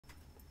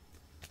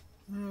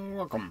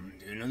Welcome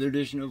to another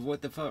edition of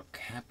What the Fuck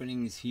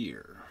Happenings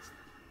Here.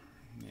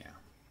 Yeah,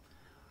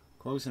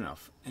 close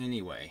enough.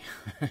 Anyway,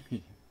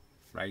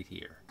 right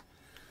here.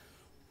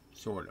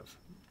 Sort of.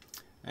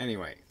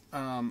 Anyway,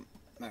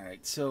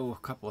 alright, so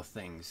a couple of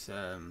things.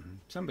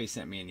 Somebody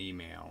sent me an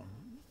email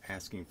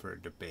asking for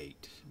a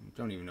debate.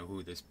 Don't even know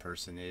who this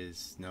person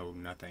is, no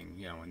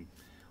nothing, and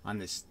on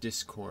this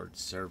Discord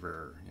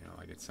server,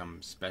 like it's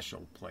some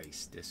special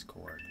place,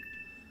 Discord.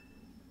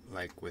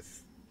 Like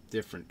with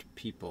different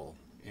people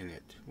in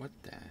it. What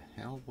the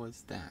hell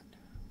was that?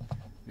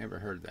 Never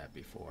heard that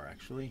before,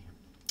 actually.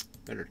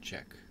 Better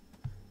check.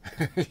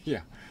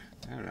 Yeah,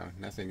 I don't know.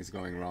 Nothing's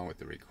going wrong with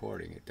the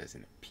recording. It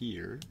doesn't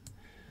appear.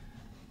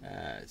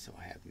 So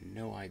I have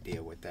no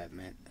idea what that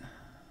meant.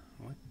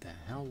 What the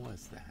hell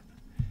was that?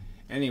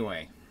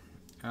 Anyway,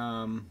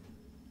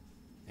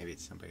 maybe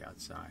it's somebody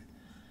outside.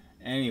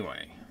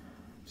 Anyway,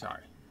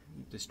 sorry.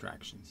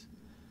 Distractions.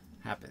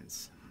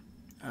 Happens.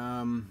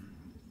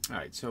 All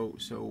right, so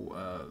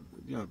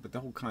but the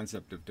whole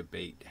concept of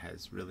debate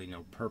has really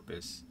no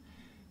purpose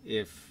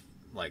if,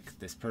 like,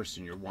 this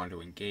person you want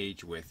to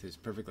engage with is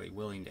perfectly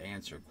willing to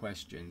answer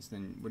questions.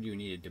 Then what do you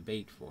need a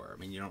debate for? I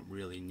mean, you don't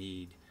really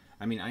need.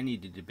 I mean, I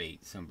need to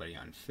debate somebody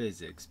on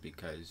physics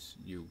because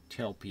you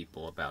tell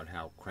people about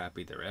how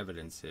crappy their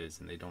evidence is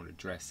and they don't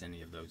address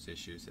any of those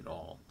issues at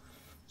all.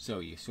 So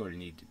you sort of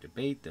need to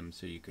debate them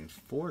so you can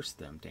force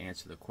them to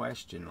answer the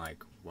question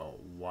like, well,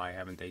 why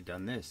haven't they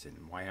done this and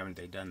why haven't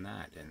they done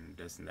that, and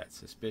isn't that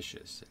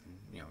suspicious? And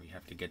you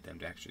have to get them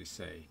to actually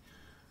say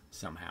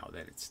somehow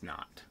that it's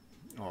not,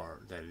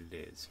 or that it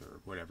is,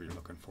 or whatever you're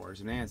looking for as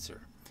an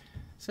answer.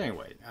 So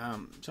anyway,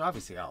 so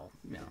obviously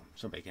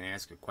somebody can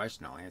ask a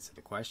question, I'll answer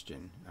the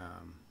question.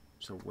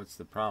 So what's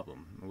the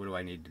problem? What do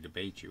I need to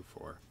debate you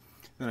for?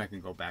 Then I can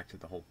go back to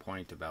the whole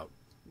point about,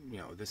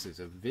 this is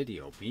a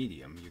video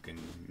medium. You can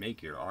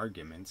make your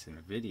arguments in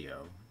a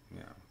video.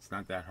 It's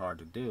not that hard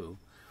to do.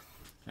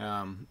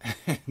 And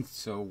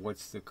so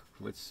what's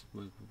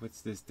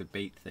this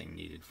debate thing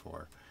needed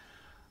for?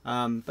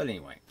 But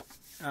anyway,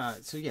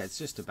 so yeah, it's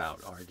just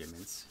about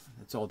arguments.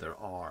 That's all there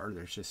are.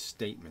 There's just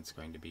statements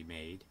going to be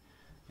made.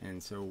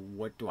 And so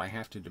what do I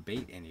have to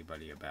debate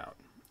anybody about?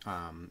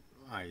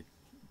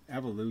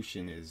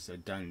 Evolution is a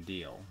done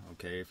deal,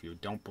 okay? If you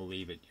don't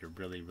believe it, you're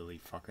really, really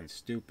fucking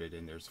stupid,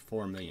 and there's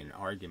 4 million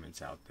arguments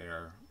out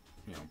there,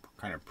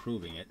 kind of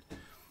proving it.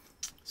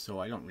 So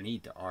I don't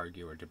need to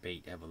argue or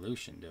debate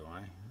evolution, do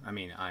I? I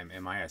mean,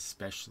 am I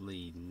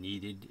especially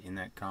needed in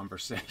that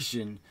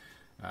conversation?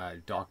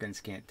 Dawkins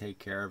can't take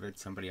care of it,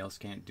 somebody else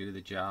can't do the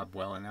job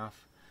well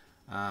enough?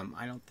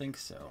 I don't think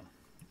so.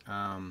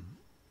 The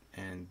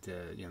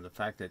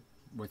fact that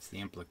what's the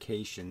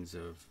implications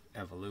of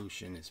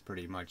evolution is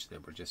pretty much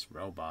that we're just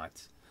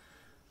robots,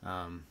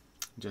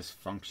 just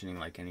functioning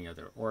like any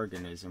other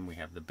organism. We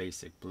have the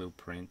basic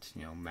blueprint,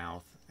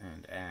 mouth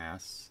and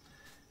ass,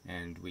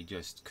 and we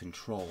just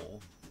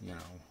control,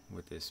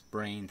 with this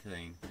brain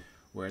thing,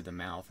 where the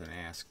mouth and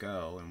ass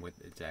go and what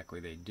exactly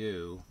they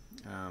do,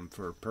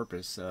 for a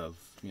purpose of,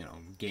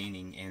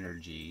 gaining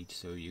energy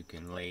so you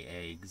can lay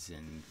eggs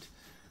and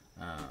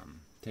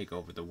take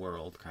over the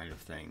world, kind of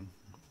thing.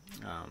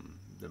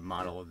 The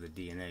model of the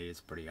DNA is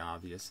pretty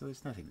obvious, so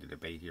there's nothing to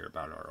debate here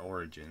about our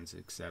origins,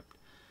 except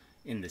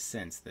in the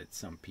sense that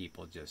some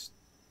people just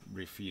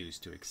refuse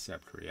to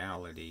accept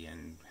reality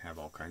and have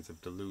all kinds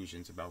of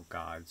delusions about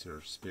gods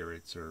or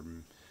spirits or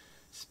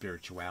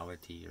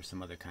spirituality or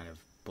some other kind of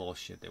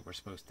bullshit that we're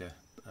supposed to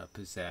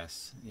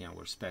possess.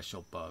 We're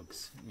special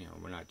bugs.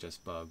 We're not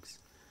just bugs.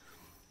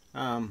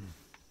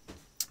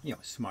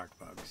 Smart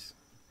bugs.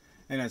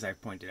 And as I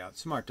pointed out,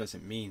 smart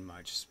doesn't mean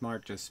much.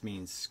 Smart just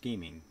means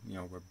scheming.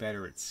 We're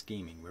better at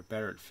scheming. We're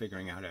better at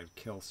figuring out how to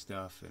kill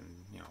stuff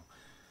and,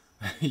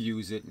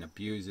 use it and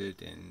abuse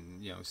it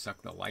and,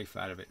 suck the life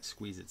out of it,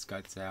 squeeze its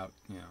guts out.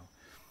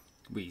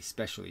 We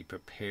specially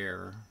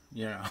prepare,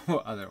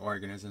 other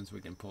organisms. We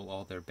can pull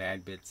all their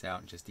bad bits out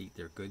and just eat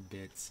their good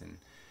bits. And,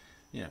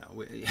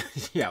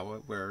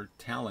 we're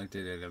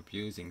talented at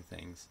abusing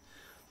things.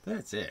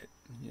 That's it,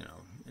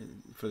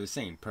 for the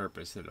same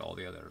purpose that all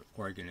the other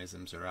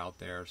organisms are out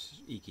there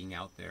eking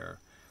out their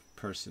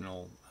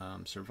personal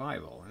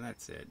survival, and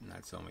that's it. And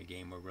that's the only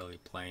game we're really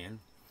playing,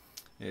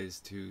 is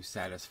to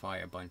satisfy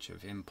a bunch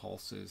of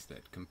impulses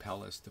that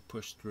compel us to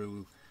push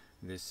through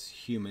this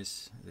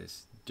humus,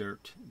 this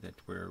dirt that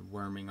we're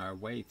worming our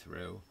way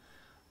through.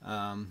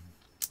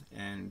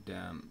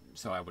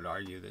 So I would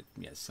argue that,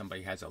 yes,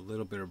 somebody has a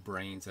little bit of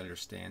brains,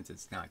 understands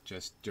it's not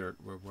just dirt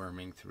we're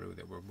worming through,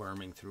 that we're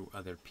worming through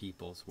other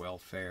people's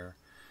welfare,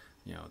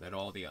 that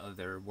all the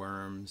other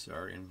worms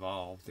are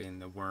involved in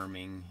the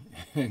worming,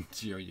 and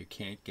you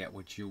can't get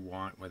what you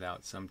want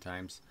without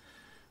sometimes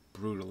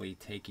brutally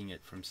taking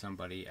it from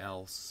somebody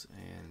else.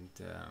 And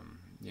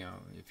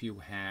if you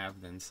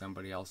have, then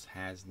somebody else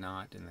has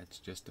not, and that's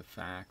just a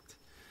fact.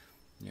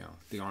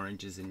 If the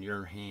orange is in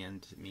your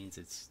hand, it means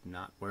it's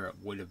not where it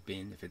would have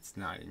been. If it's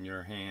not in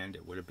your hand,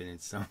 it would have been in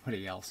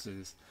somebody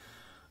else's.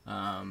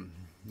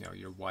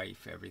 Your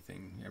wife,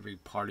 everything, every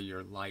part of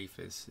your life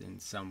is in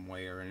some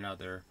way or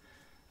another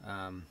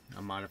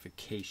a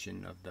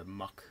modification of the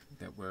muck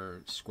that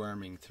we're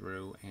squirming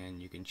through,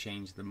 and you can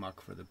change the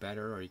muck for the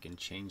better or you can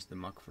change the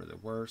muck for the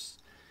worse.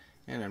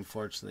 And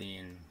unfortunately,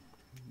 in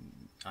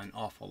an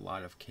awful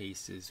lot of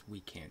cases,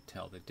 we can't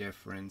tell the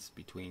difference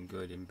between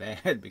good and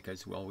bad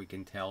because all we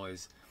can tell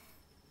is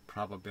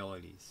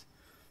probabilities.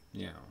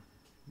 You know,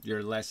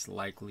 you're less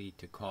likely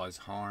to cause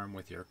harm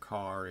with your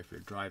car if you're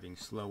driving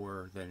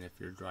slower than if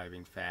you're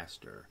driving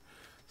faster.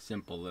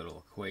 Simple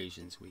little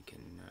equations, we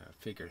can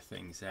figure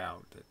things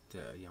out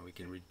that you know, we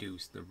can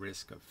reduce the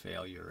risk of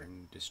failure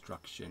and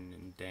destruction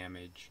and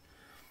damage.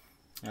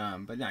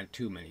 But not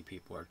too many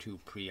people are too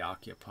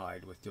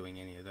preoccupied with doing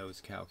any of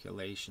those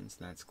calculations.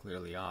 That's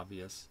clearly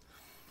obvious.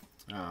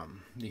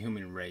 The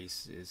human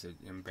race is an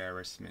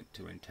embarrassment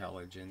to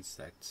intelligence.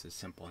 That's a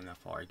simple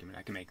enough argument.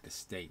 I can make the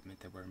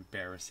statement that we're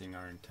embarrassing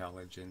our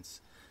intelligence.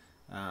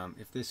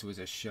 If this was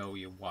a show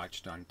you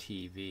watched on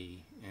TV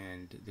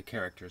and the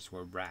characters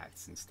were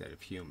rats instead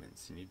of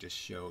humans, and you just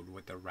showed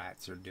what the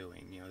rats are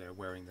doing, you know, they're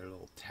wearing their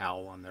little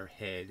towel on their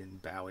head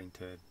and bowing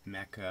to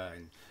Mecca,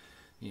 and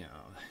you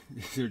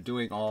know, they're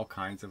doing all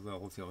kinds of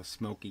little, you know,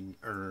 smoking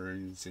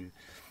urns and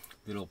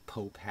little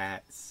pope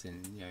hats,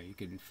 and you know, you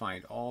can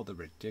find all the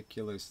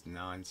ridiculous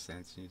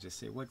nonsense, and you just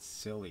say, what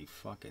silly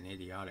fucking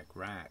idiotic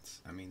rats.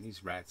 I mean,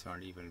 these rats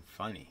aren't even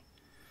funny.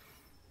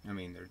 I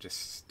mean, they're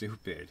just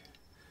stupid.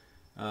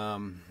 You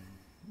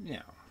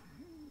know,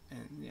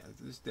 and yeah,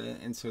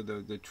 and so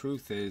the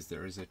truth is,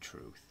 there is a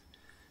truth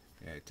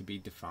to be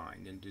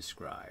defined and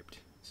described.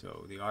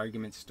 So the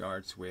argument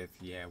starts with,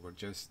 yeah, we're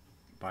just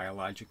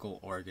biological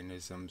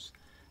organisms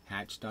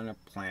hatched on a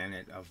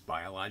planet of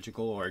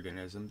biological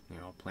organisms, you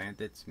know, a planet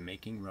that's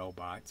making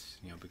robots,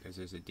 you know, because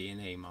there's a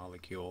DNA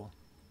molecule.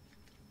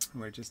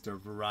 We're just a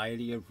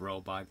variety of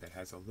robot that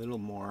has a little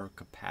more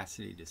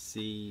capacity to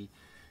see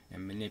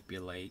and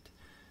manipulate,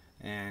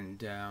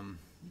 and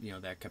you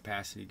know, that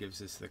capacity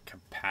gives us the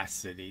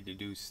capacity to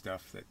do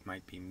stuff that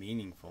might be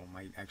meaningful,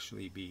 might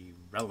actually be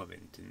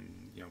relevant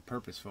and, you know,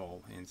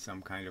 purposeful in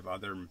some kind of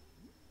other,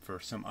 for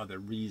some other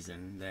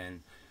reason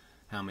than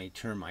how many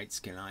termites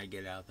can I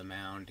get out of the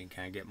mound, and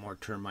can I get more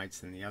termites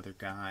than the other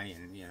guy,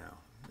 and you know,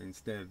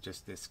 instead of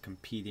just this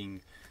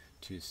competing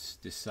to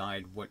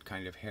decide what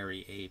kind of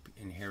hairy ape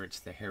inherits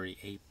the hairy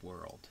ape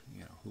world.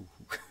 You know,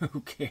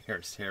 who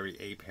cares? Hairy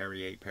ape,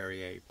 hairy ape,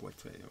 hairy ape.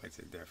 What's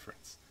the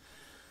difference?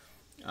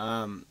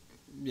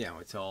 You know,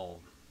 it's all,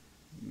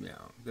 you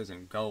know,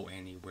 doesn't go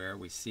anywhere.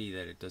 We see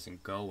that it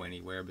doesn't go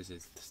anywhere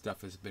because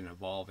stuff has been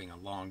evolving a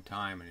long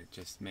time, and it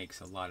just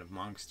makes a lot of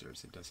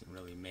monsters. It doesn't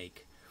really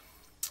make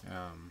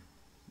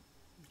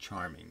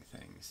charming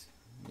things.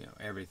 You know,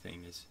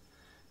 everything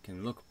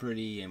can look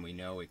pretty, and we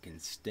know it can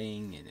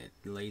sting, and it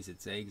lays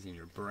its eggs in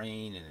your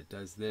brain, and it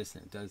does this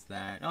and it does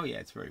that. Oh yeah,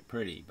 it's very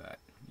pretty, but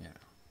you know,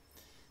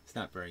 it's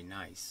not very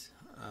nice.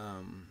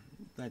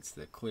 That's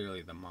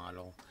clearly the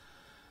model.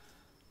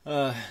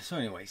 So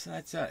anyway, so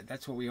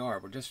that's what we are.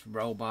 We're just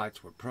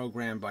robots. We're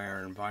programmed by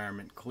our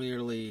environment.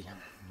 Clearly,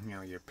 you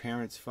know, your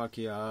parents fuck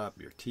you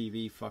up, your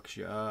TV fucks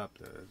you up,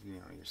 you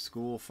know, your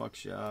school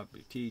fucks you up,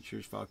 your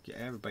teachers fuck you,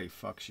 everybody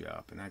fucks you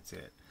up, and that's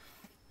it.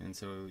 And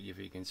so if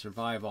you can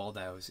survive all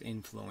those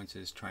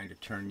influences trying to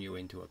turn you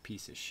into a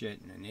piece of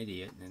shit and an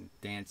idiot and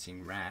a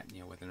dancing rat,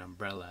 you know, with an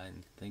umbrella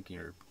and thinking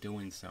you're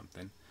doing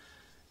something,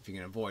 if you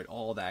can avoid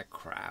all that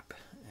crap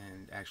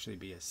and actually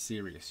be a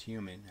serious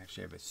human,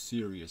 actually have a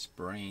serious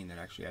brain that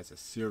actually has a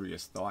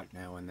serious thought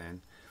now and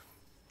then,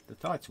 the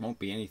thoughts won't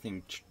be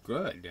anything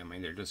good. I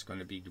mean, they're just going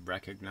to be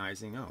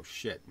recognizing, oh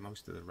shit,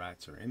 most of the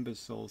rats are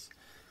imbeciles.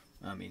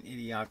 I mean,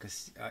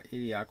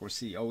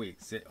 idiocracy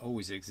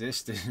always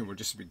existed, and we're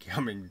just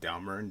becoming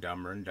dumber and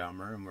dumber and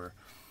dumber, and we're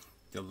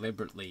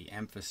deliberately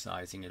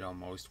emphasizing it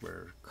almost.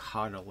 We're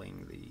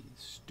coddling the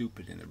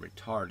stupid and the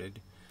retarded,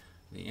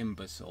 the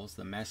imbeciles,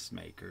 the mess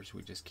makers.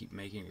 We just keep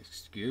making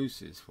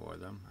excuses for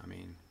them. I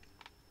mean,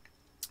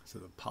 so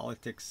the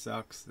politics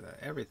sucks,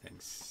 everything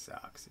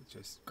sucks. It's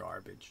just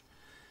garbage.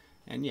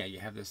 And yeah, you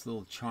have this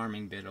little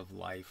charming bit of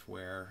life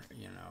where,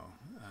 you know,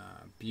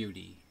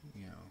 beauty,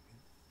 you know,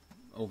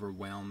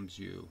 overwhelms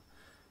you,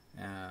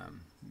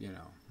 you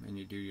know, and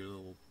you do your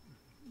little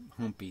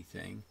humpy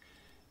thing,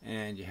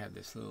 and you have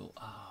this little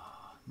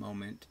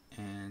moment,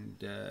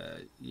 and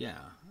yeah,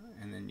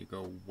 and then you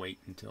go wait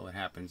until it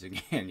happens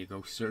again. You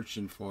go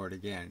searching for it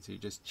again. So you're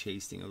just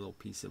chasing a little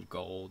piece of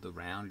gold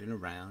around and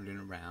around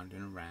and around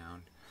and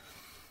around.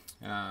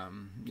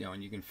 You know,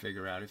 and you can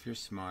figure out if you're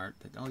smart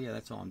that, oh yeah,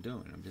 that's all I'm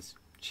doing. I'm just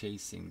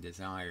chasing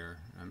desire.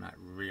 I'm not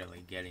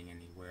really getting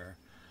anywhere.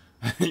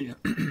 The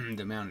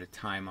amount of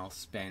time I'll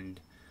spend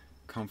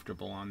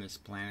comfortable on this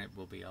planet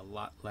will be a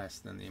lot less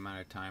than the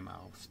amount of time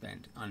I'll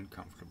spend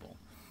uncomfortable.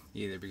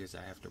 Either because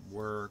I have to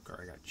work,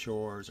 or I got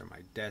chores, or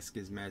my desk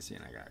is messy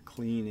and I gotta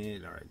clean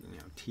it, or, you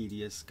know,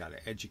 tedious, gotta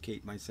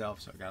educate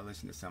myself, so I gotta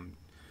listen to some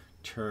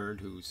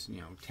turd who's,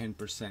 you know,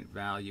 10%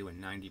 value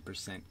and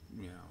 90%,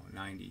 you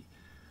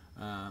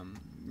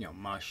know,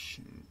 mush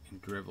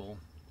and drivel.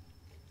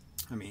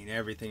 I mean,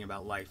 everything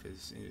about life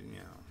is, you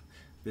know,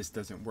 this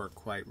doesn't work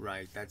quite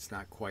right, that's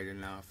not quite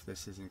enough,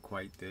 this isn't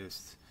quite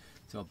this.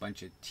 So a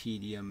bunch of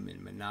tedium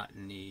and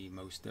monotony,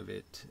 most of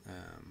it,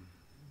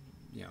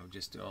 you know,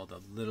 just all the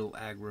little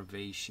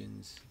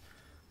aggravations,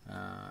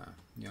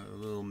 you know, the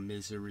little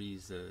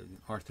miseries, the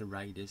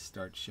arthritis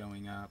starts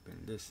showing up,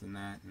 and this and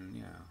that, and,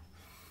 you know,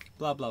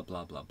 blah, blah,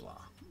 blah, blah,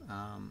 blah.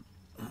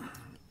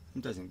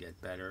 It doesn't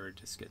get better, it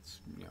just gets,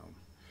 you know,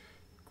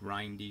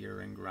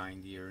 grindier and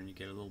grindier, and you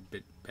get a little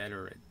bit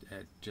better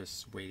at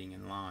just waiting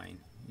in line.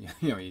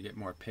 You know, you get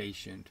more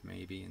patient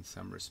maybe in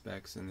some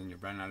respects, and then you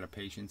run out of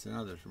patience in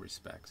other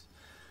respects.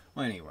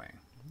 Well, anyway,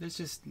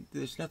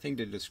 there's nothing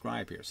to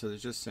describe here. So they're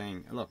just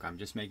saying, look, I'm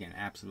just making an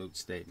absolute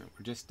statement.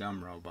 We're just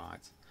dumb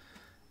robots.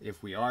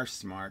 If we are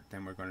smart,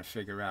 then we're going to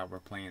figure out we're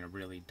playing a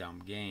really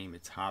dumb game.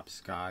 It's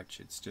hopscotch.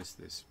 It's just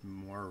this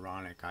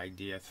moronic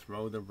idea.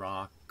 Throw the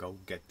rock, go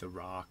get the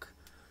rock.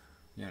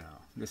 You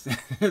know,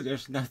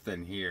 there's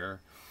nothing here.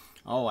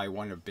 Oh, I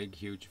won a big,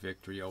 huge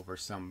victory over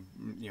some,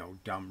 you know,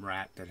 dumb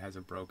rat that has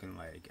a broken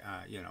leg.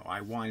 You know,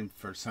 I won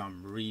for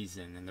some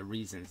reason, and the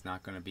reason's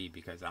not going to be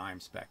because I'm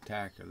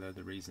spectacular.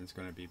 The reason's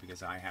going to be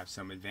because I have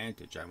some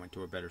advantage. I went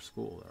to a better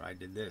school, or I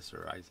did this,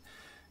 or I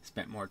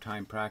spent more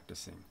time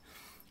practicing.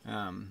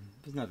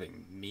 There's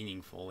nothing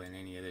meaningful in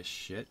any of this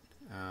shit,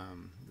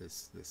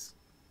 this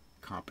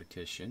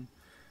competition.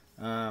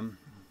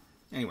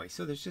 Anyway,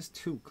 so there's just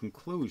two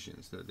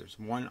conclusions. There's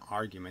one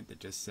argument that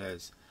just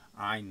says,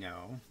 I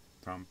know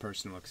from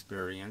personal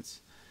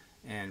experience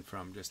and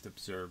from just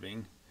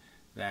observing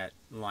that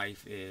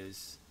life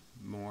is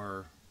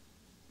more,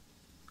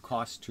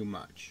 costs too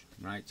much,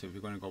 right? So if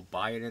you're going to go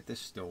buy it at the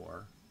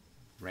store,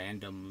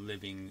 random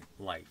living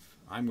life,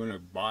 I'm going to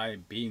buy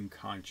being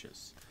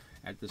conscious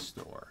at the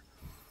store.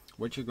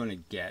 What you're going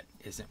to get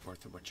isn't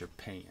worth what you're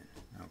paying,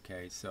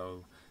 okay?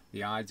 So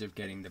the odds of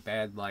getting the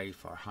bad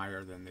life are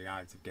higher than the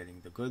odds of getting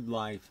the good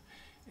life.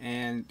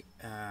 And,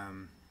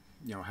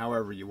 you know,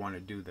 however you want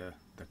to do the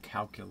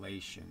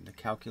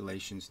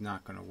calculation's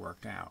not going to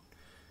work out.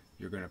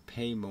 You're going to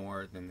pay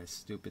more than the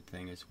stupid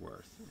thing is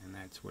worth, and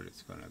that's what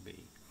it's going to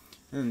be.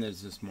 And then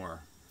there's this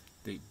more,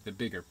 the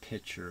bigger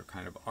picture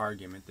kind of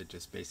argument that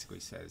just basically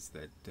says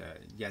that,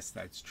 yes,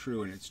 that's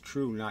true, and it's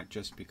true not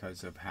just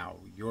because of how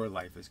your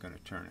life is going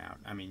to turn out.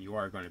 I mean, you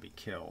are going to be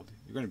killed.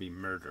 You're going to be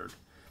murdered.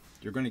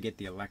 You're going to get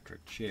the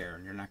electric chair,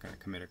 and you're not going to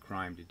commit a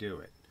crime to do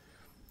it.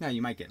 Now,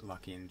 you might get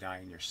lucky and die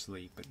in your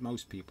sleep, but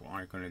most people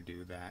aren't going to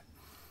do that.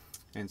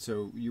 And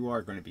so you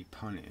are going to be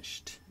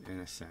punished, in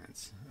a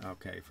sense,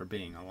 okay, for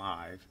being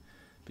alive,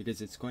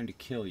 because it's going to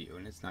kill you,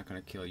 and it's not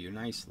going to kill you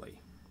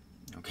nicely.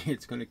 Okay,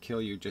 it's going to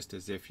kill you just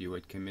as if you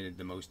had committed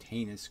the most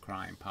heinous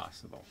crime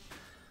possible.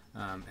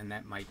 And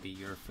that might be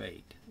your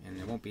fate, and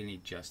there won't be any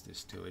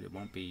justice to it. It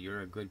won't be,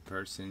 you're a good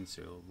person,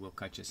 so we'll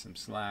cut you some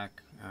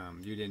slack.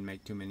 You didn't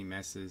make too many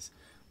messes,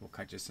 we'll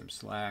cut you some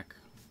slack.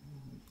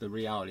 The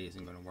reality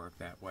isn't going to work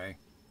that way.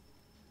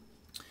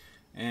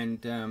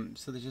 And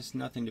so there's just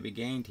nothing to be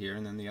gained here.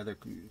 And then the other,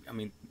 I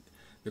mean,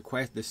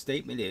 the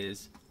statement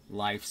is,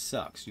 life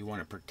sucks. You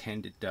want to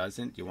pretend it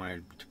doesn't? You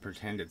want to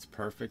pretend it's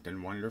perfect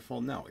and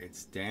wonderful? No,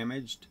 it's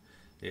damaged.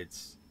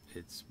 It's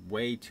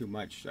way too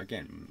much.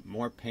 Again,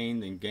 more pain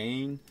than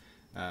gain.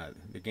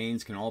 The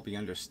gains can all be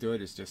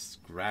understood as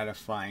just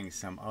gratifying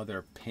some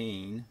other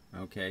pain.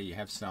 Okay, you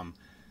have some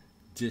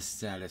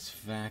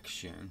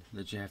dissatisfaction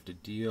that you have to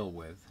deal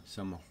with,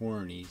 some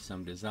horny,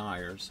 some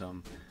desire,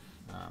 some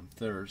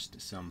thirst,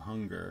 some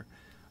hunger,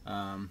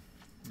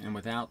 and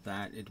without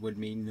that it would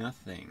mean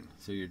nothing.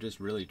 So you're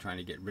just really trying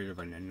to get rid of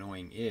an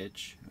annoying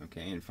itch,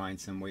 okay, and find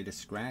some way to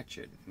scratch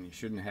it, and you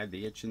shouldn't have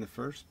the itch in the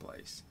first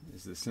place,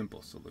 is the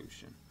simple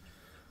solution.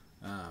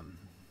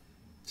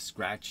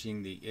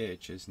 Scratching the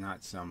itch is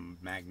not some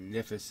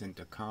magnificent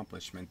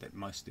accomplishment that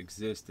must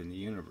exist in the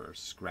universe.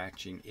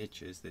 Scratching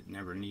itches that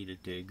never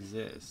needed to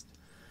exist.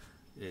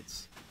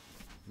 It's,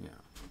 you know,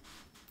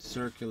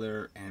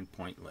 circular and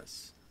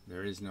pointless.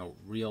 There is no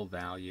real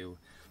value.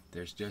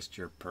 There's just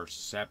your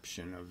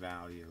perception of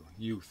value.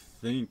 You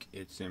think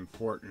it's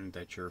important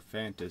that your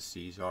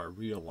fantasies are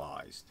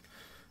realized.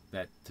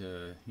 That,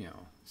 you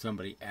know,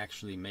 somebody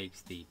actually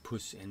makes the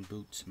Puss in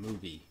Boots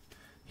movie.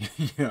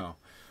 You know,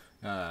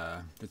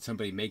 that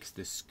somebody makes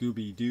the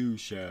Scooby-Doo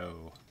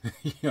show.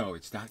 You know,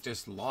 it's not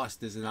just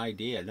lost as an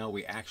idea. No,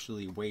 we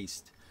actually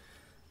waste,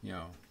 you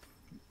know,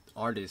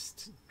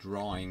 artists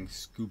drawing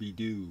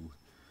Scooby-Doo.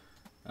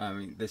 I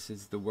mean, this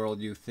is the world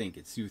you think.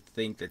 You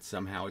think that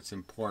somehow it's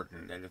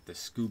important, that if the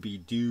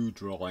Scooby-Doo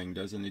drawing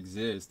doesn't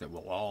exist, that,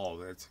 well,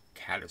 oh, that's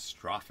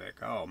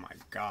catastrophic. Oh my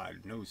God,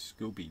 no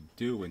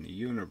Scooby-Doo in the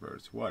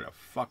universe. What a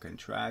fucking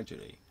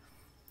tragedy.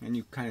 And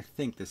you kind of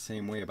think the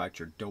same way about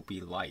your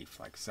dopey life.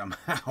 Like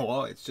somehow,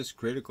 well, it's just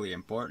critically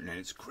important, and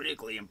it's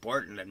critically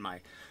important that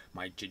my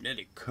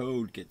genetic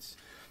code gets,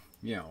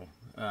 you know,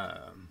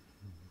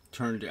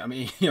 turned, I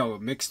mean, you know,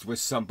 mixed with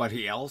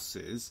somebody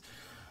else's.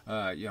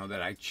 You know,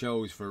 that I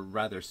chose for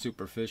rather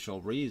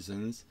superficial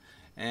reasons,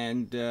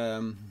 and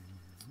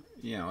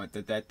you know,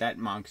 that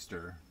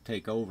monster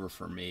take over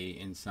for me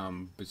in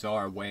some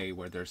bizarre way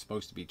where they're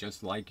supposed to be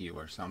just like you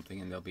or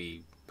something, and they'll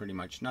be pretty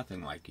much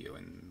nothing like you,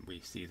 and we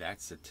see that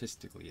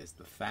statistically as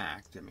the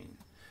fact. I mean,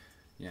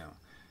 you know,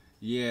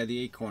 yeah,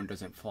 the acorn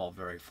doesn't fall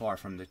very far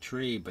from the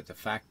tree, but the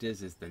fact is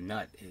the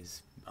nut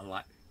is a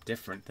lot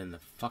different than the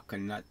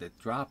fucking nut that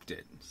dropped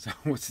it. So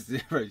what's the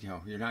difference? You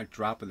know, you're not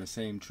dropping the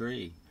same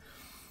tree.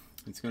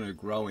 It's going to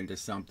grow into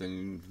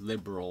something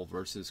liberal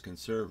versus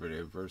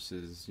conservative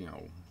versus, you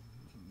know,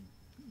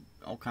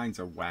 all kinds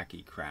of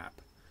wacky crap.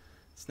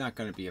 It's not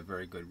going to be a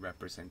very good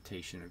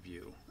representation of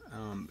you,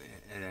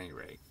 at any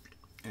rate.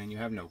 And you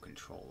have no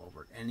control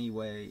over it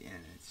anyway,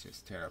 and it's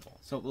just terrible.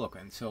 So look,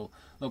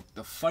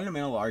 the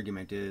fundamental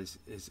argument is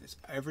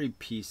every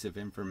piece of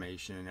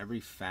information and every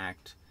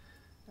fact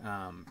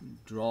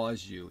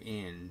draws you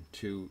in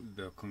to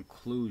the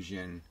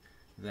conclusion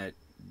that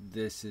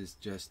this is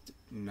just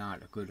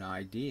not a good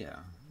idea.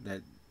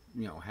 That,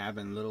 you know,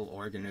 having little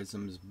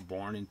organisms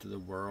born into the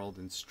world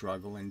and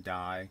struggle and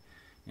die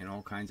in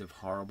all kinds of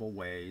horrible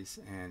ways,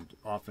 and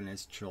often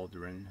as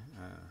children,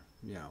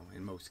 you know,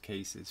 in most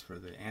cases for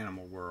the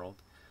animal world,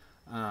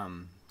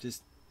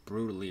 just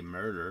brutally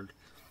murdered,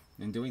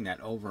 and doing that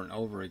over and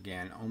over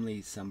again.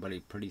 Only somebody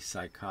pretty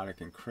psychotic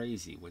and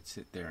crazy would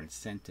sit there and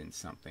sentence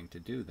something to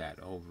do that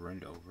over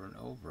and over and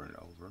over and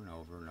over and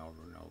over and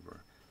over and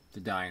over, to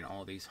die in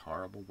all these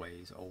horrible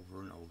ways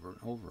over and over and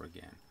over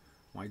again.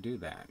 Why do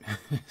that?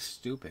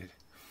 Stupid.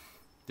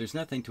 There's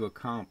nothing to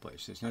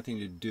accomplish. There's nothing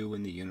to do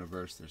in the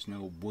universe. There's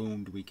no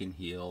wound we can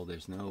heal.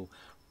 There's no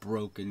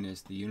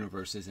brokenness. The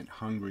universe isn't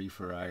hungry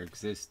for our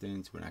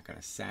existence. We're not going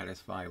to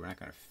satisfy. We're not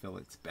going to fill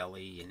its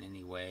belly in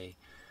any way.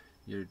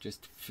 You're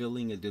just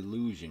filling a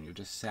delusion. You're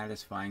just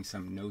satisfying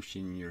some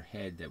notion in your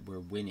head that we're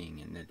winning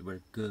and that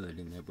we're good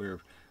and that we're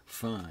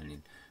fun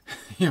and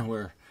you know,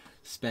 we're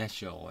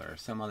special or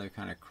some other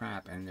kind of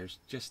crap, and there's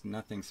just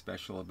nothing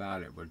special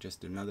about it. We're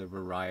just another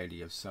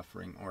variety of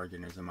suffering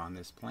organism on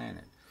this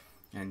planet.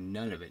 And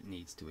none of it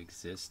needs to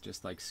exist,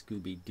 just like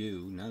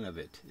Scooby-Doo. None of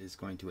it is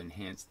going to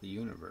enhance the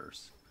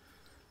universe,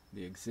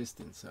 the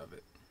existence of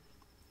it.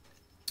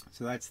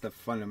 So that's the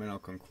fundamental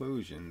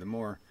conclusion. The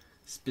more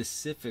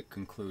specific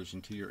conclusion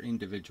to your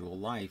individual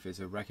life is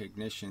a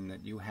recognition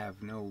that you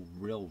have no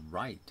real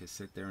right to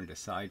sit there and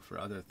decide for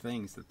other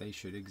things that they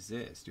should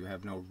exist. You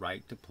have no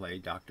right to play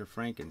Dr.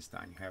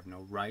 Frankenstein. You have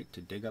no right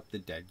to dig up the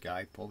dead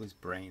guy, pull his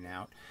brain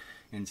out,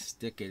 and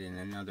stick it in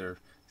another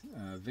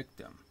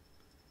victim.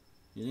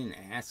 You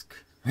didn't ask,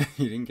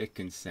 you didn't get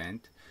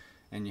consent,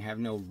 and you have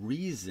no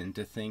reason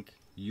to think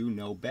you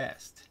know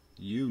best.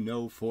 You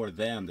know for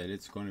them that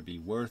it's going to be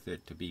worth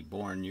it to be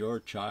born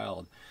your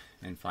child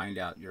and find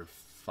out your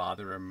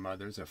father or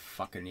mother's a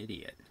fucking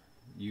idiot.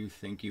 You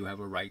think you have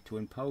a right to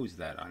impose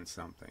that on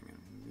something,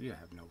 and you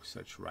have no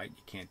such right.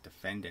 You can't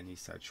defend any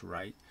such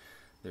right.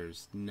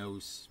 There's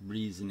no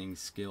reasoning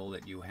skill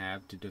that you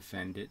have to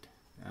defend it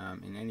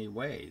in any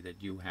way,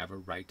 that you have a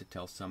right to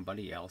tell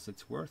somebody else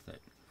it's worth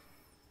it.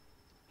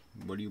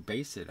 What do you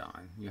base it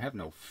on? You have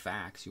no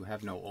facts. You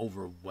have no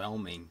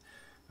overwhelming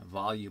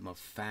volume of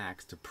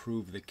facts to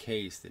prove the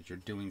case that you're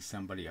doing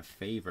somebody a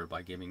favor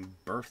by giving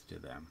birth to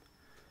them.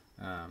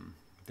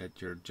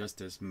 That you're just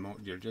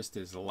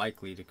as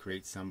likely to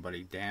create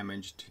somebody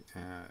damaged,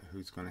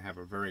 who's going to have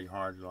a very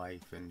hard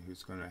life and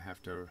who's going to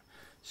have to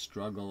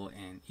struggle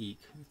and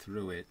eke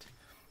through it,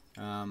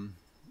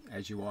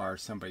 as you are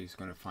somebody who's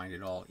going to find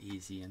it all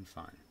easy and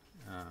fun.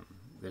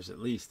 There's at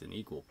least an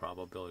equal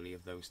probability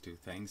of those two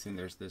things, and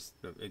there's this,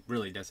 it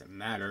really doesn't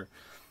matter,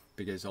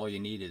 because all you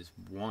need is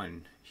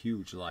one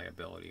huge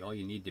liability. All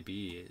you need to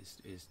be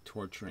is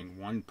torturing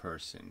one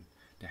person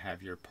to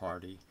have your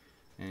party,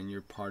 and your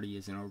party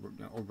isn't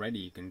already,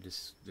 you can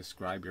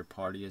describe your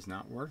party as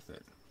not worth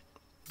it.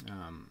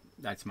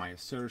 That's my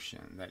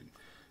assertion, that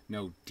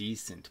no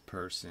decent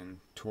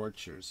person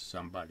tortures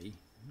somebody,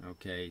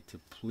 okay, to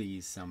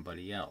please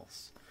somebody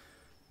else.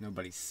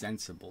 Nobody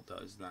sensible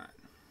does that.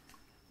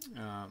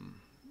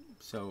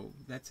 So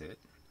that's it.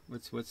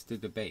 What's the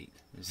debate?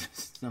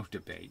 There's no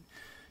debate.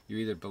 You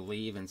either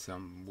believe in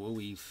some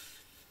wooey,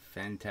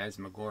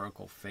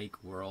 phantasmagorical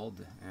fake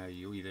world.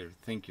 You either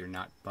think you're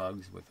not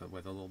bugs with a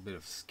little bit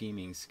of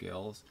scheming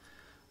skills.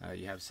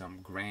 You have some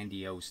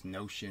grandiose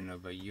notion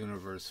of a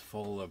universe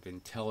full of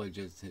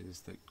intelligences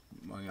that,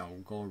 you know,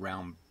 go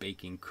around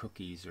baking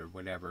cookies or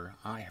whatever.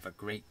 I have a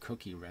great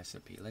cookie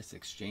recipe. Let's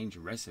exchange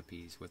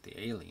recipes with the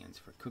aliens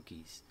for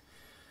cookies.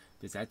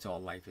 Because that's all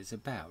life is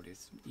about,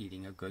 is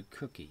eating a good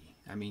cookie.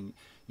 I mean,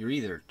 you're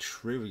either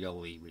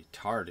trivially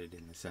retarded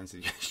in the sense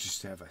that you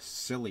just have a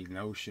silly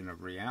notion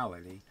of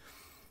reality,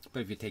 but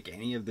if you take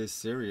any of this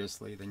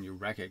seriously, then you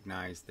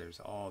recognize there's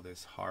all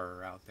this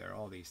horror out there,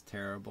 all these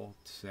terrible,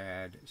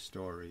 sad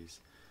stories,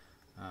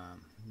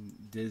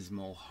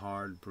 dismal,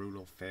 hard,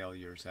 brutal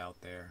failures out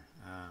there.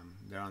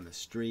 They're on the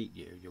street,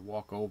 you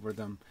walk over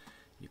them,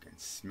 you can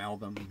smell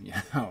them, you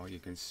know, you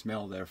can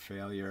smell their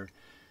failure.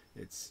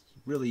 It's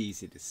really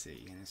easy to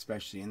see, and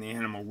especially in the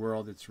animal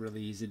world, it's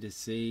really easy to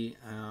see,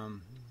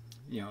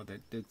 you know, that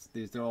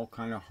these are all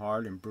kind of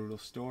hard and brutal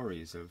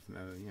stories of,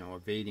 you know,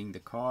 evading the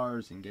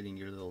cars and getting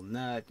your little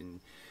nut and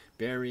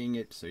burying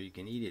it so you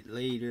can eat it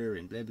later,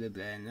 and blah blah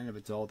blah, and none of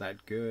it's all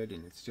that good,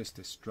 and it's just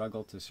a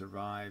struggle to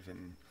survive,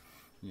 and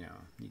you know,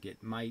 you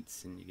get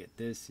mites, and you get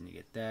this, and you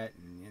get that,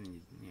 and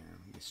then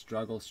you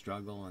struggle,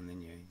 and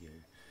then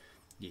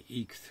you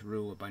eke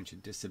through a bunch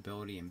of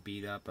disability and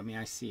beat up. I mean,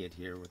 I see it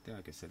here with,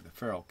 like I said, the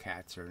feral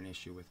cats are an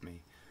issue with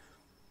me.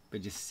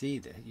 But you see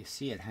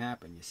it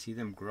happen. You see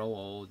them grow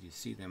old. You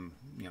see them,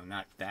 you know,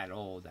 not that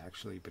old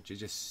actually, but you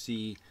just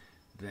see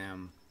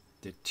them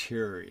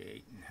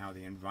deteriorate, and how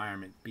the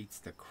environment beats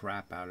the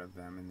crap out of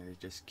them, and they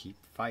just keep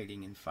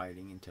fighting and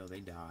fighting until they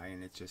die,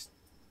 and it's just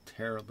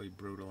terribly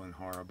brutal and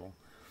horrible.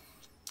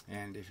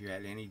 And if you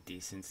had any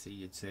decency,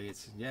 you'd say,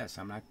 yes,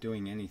 I'm not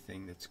doing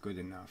anything that's good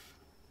enough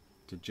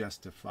to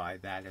justify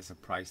that as a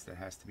price that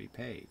has to be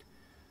paid.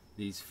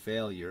 These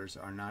failures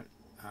are not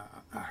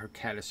are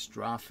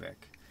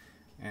catastrophic,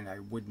 and I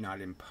would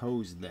not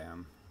impose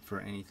them for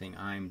anything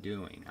I'm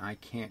doing. I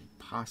can't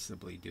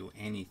possibly do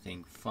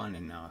anything fun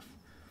enough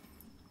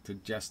to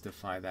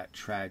justify that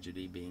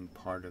tragedy being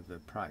part of the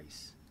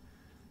price.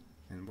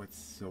 And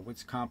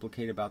what's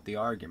complicated about the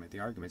argument? The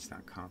argument's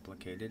not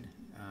complicated.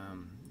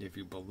 If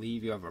you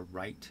believe you have a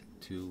right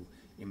to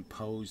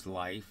impose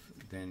life,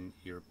 then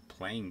you're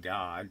playing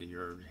God.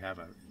 You have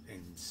a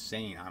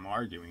insane,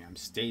 I'm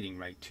stating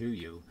right to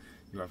you,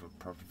 you have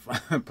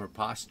a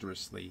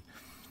preposterously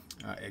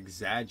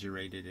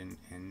exaggerated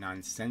and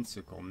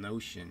nonsensical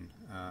notion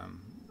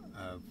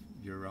of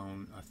your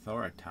own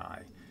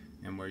authority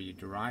and where you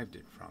derived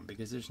it from,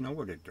 because there's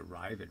nowhere to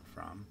derive it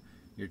from.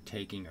 You're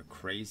taking a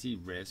crazy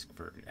risk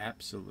for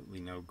absolutely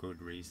no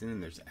good reason,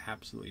 and there's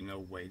absolutely no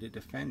way to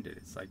defend it.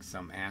 It's like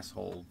some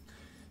asshole,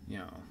 you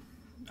know,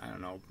 I don't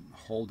know,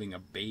 holding a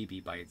baby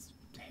by its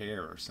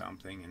hair or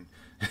something, and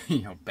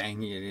you know,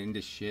 banging it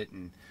into shit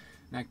and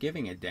not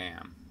giving a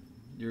damn.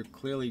 You're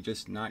clearly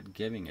just not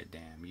giving a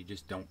damn. You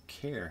just don't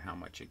care how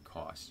much it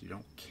costs. You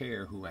don't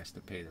care who has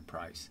to pay the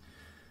price.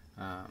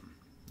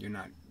 You're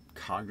not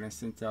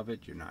cognizant of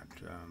it. You're not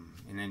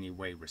in any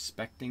way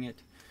respecting it.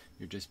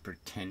 You're just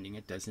pretending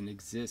it doesn't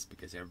exist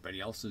because everybody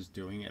else is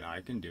doing it.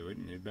 I can do it,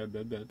 and blah,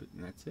 blah, blah, blah,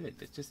 and that's it.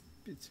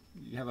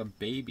 You have a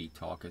baby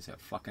talk as a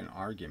fucking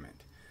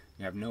argument.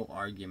 You have no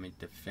argument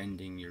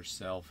defending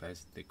yourself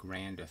as the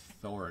grand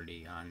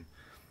authority on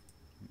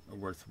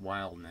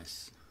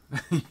worthwhileness.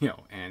 You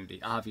know, and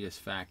the obvious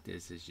fact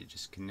is you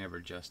just can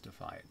never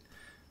justify it.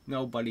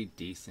 Nobody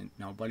decent,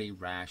 nobody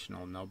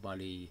rational,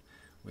 nobody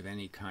with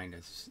any kind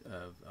of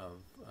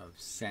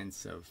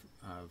sense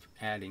of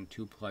adding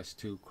 2 plus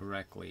 2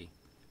 correctly,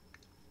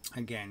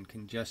 again,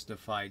 can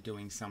justify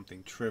doing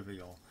something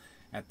trivial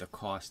at the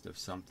cost of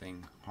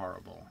something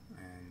horrible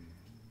and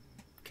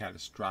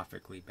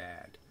catastrophically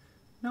bad.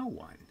 No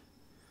one.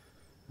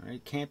 Right?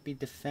 It can't be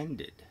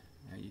defended.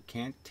 You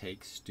can't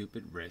take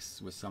stupid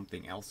risks with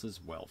something else's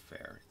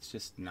welfare. It's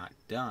just not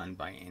done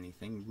by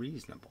anything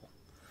reasonable.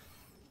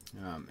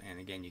 And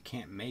again, you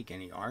can't make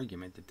any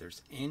argument that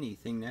there's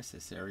anything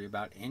necessary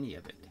about any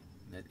of it.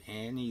 That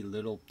any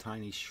little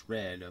tiny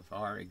shred of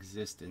our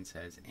existence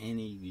has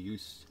any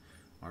use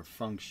or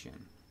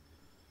function.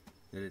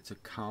 That it's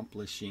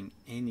accomplishing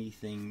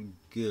anything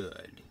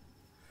good.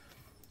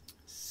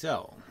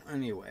 So,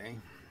 anyway,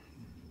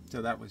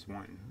 so that was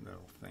one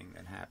little thing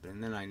that happened.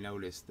 And then I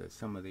noticed that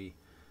some of the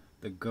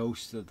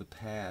ghosts of the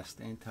past,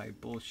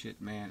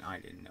 anti-bullshit man, I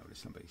didn't notice.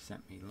 Somebody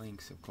sent me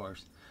links, of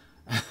course.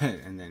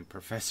 And then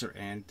Professor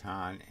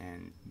Anton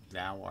and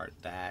Thou Art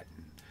That,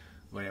 and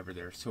whatever,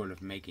 they're sort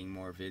of making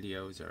more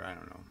videos, or I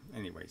don't know.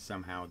 Anyway,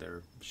 somehow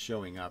they're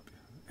showing up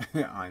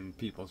on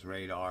people's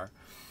radar.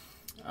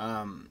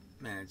 And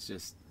it's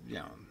just, you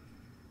know,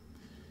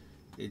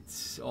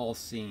 it's all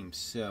seems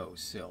so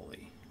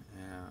silly.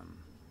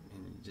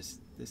 And just,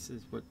 this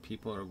is what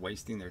people are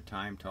wasting their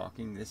time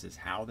talking. This is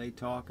how they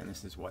talk, and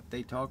this is what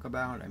they talk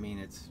about. I mean,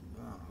 it's,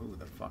 who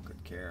the fuck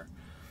would care?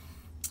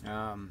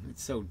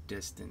 It's so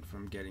distant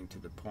from getting to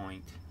the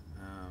point.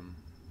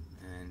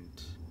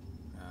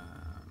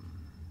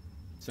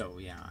 So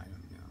yeah,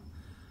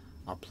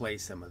 I'll play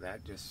some of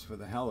that just for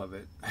the hell of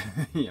it.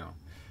 You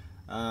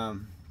know.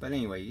 But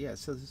anyway, yeah,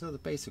 so the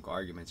basic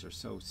arguments are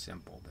so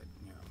simple that,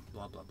 you know,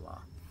 blah blah blah.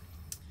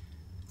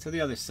 So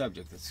the other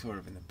subject that's sort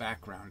of in the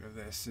background of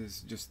this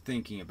is just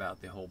thinking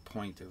about the whole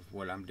point of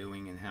what I'm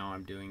doing and how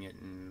I'm doing it,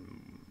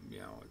 and you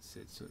know, it's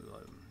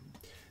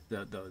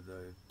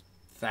the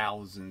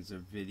thousands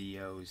of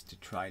videos to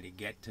try to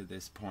get to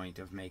this point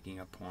of making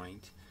a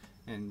point.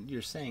 And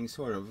you're saying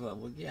sort of,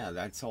 well, yeah,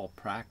 that's all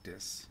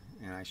practice,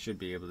 and I should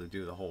be able to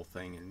do the whole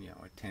thing in, you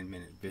know, a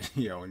 10-minute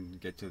video and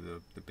get to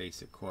the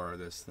basic core of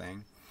this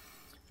thing,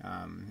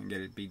 and get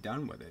it be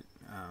done with it.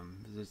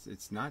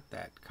 It's not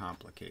that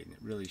complicated. It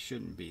really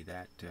shouldn't be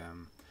that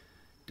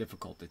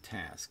difficult a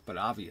task. But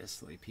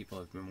obviously, people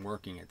have been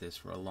working at this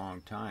for a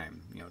long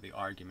time. You know, the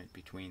argument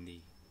between the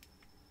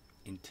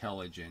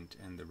intelligent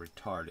and the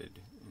retarded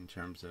in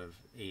terms of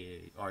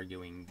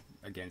arguing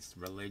against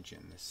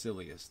religion, the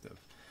silliest of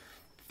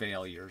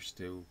failures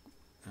to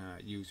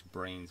use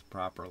brains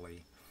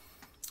properly.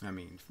 I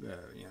mean,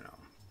 you know,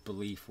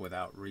 belief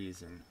without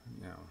reason,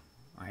 you know,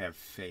 I have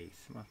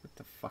faith. Well, what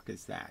the fuck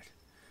is that?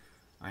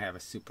 I have a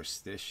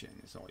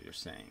superstition, is all you're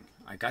saying.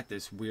 I got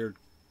this weird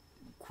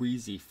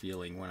queasy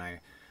feeling when I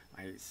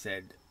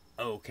said,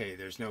 okay,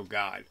 there's no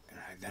God.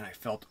 And then I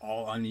felt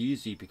all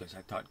uneasy because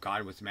I thought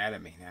God was mad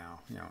at me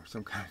now. You know,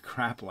 some kind of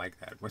crap like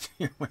that.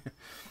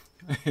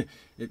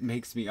 It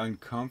makes me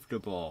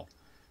uncomfortable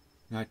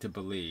not to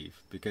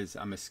believe because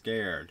I'm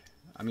scared.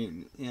 I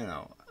mean, you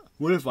know,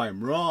 what if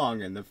I'm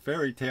wrong and the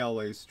fairy tale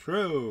is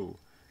true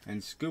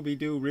and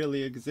Scooby-Doo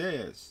really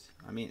exists?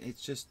 I mean,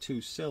 it's just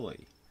too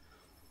silly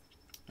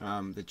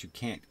that you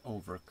can't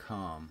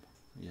overcome,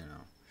 you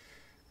know.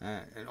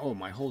 And oh,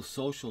 my whole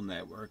social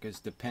network is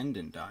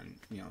dependent on,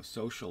 you know,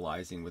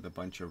 socializing with a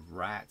bunch of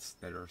rats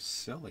that are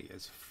silly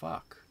as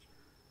fuck.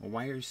 Well,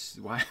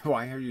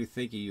 why are you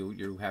thinking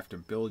you have to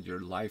build your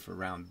life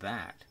around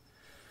that?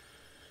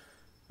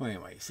 Well,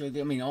 anyway, so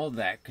I mean, all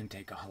that can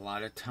take a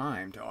lot of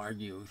time to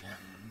argue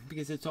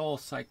because it's all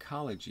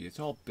psychology. It's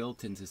all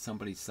built into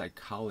somebody's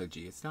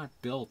psychology. It's not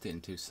built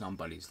into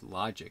somebody's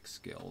logic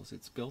skills.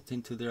 It's built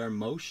into their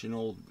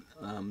emotional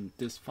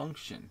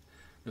dysfunction.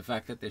 The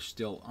fact that they're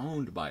still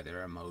owned by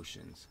their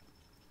emotions.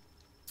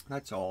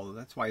 That's all.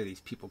 That's why these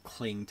people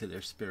cling to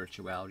their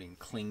spirituality and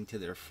cling to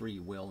their free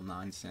will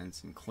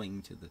nonsense and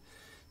cling to the...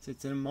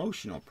 It's an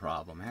emotional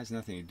problem. It has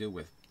nothing to do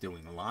with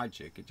doing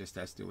logic. It just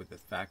has to do with the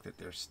fact that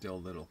they're still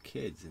little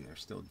kids and they're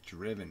still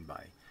driven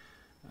by,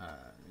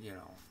 you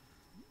know,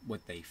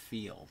 what they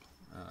feel,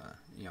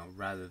 you know,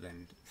 rather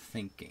than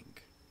thinking.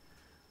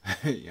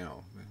 You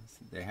know,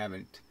 they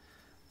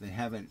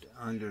haven't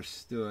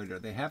understood, or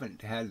they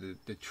haven't had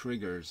the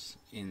triggers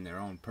in their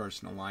own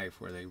personal life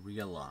where they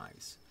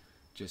realize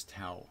just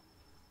how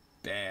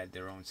bad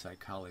their own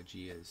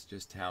psychology is,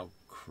 just how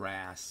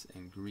crass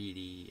and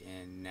greedy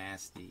and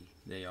nasty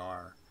they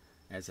are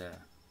as a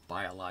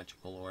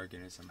biological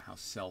organism, how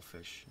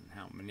selfish and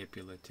how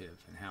manipulative,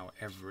 and how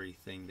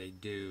everything they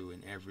do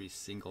in every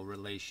single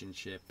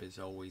relationship is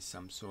always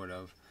some sort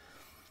of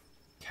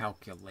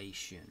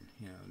calculation.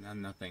 You know,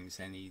 nothing's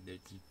there's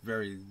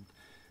very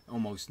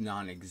almost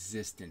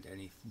non-existent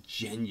any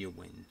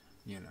genuine,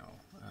 you know,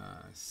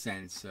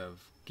 sense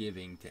of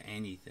giving to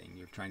anything.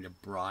 You're trying to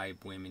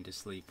bribe women to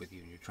sleep with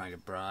you, and you're trying to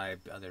bribe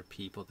other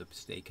people to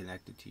stay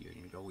connected to you,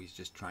 and you're always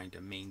just trying to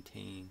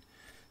maintain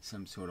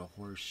some sort of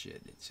horse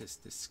shit. It's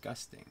just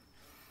disgusting.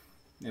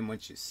 And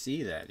once you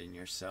see that in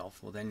yourself,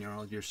 well, then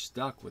you're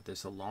stuck with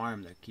this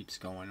alarm that keeps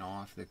going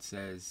off that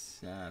says,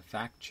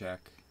 fact check,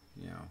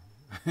 you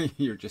know,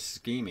 you're just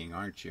scheming,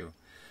 aren't you?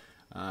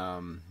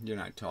 You're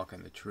not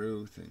talking the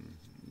truth and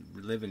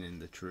living in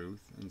the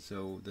truth. And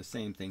so the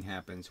same thing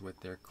happens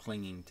with their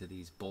clinging to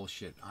these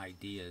bullshit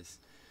ideas.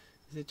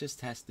 It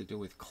just has to do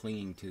with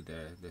clinging to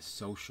the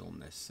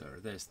socialness or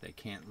this. They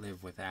can't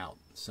live without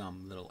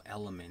some little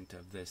element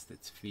of this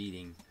that's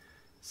feeding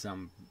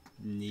some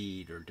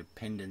need or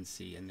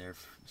dependency in their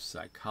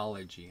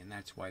psychology, and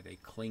that's why they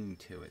cling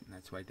to it, and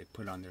that's why they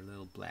put on their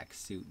little black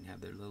suit and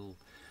have their little,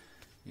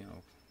 you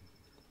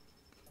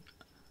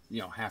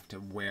know, have to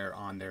wear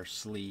on their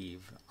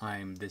sleeve,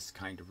 I'm this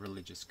kind of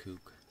religious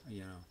kook,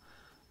 you know,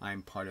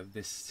 I'm part of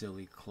this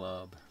silly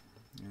club,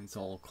 and it's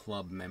all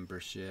club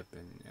membership,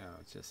 and you know,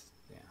 it's just,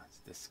 yeah, it's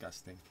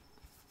disgusting.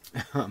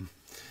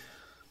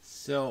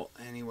 So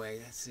anyway,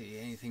 let's see,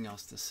 anything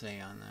else to say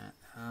on that?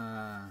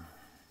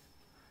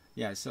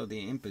 Yeah, so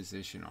the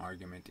imposition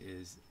argument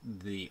is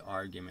the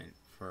argument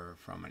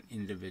from an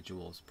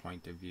individual's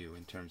point of view,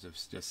 in terms of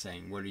just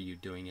saying, what are you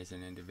doing as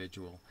an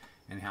individual,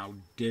 and how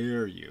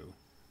dare you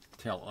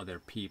tell other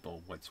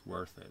people what's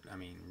worth it? I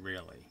mean,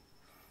 really.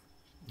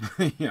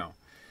 You know,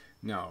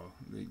 no,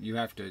 you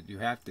have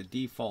to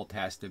default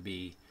has to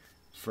be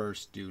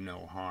first do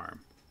no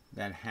harm.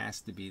 That has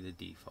to be the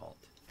default.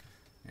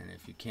 And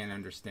if you can't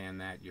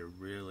understand that, you're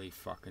really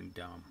fucking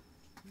dumb.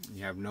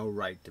 You have no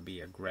right to be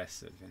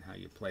aggressive in how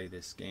you play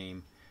this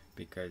game,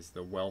 because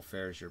the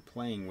welfares you're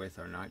playing with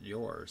are not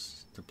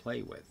yours to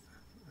play with.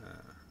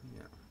 You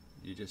know,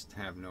 you just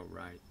have no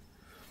right.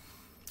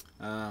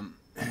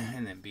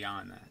 And then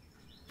beyond that,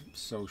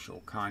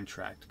 social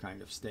contract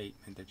kind of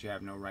statement that you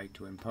have no right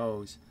to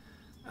impose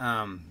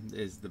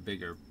is the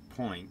bigger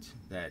point,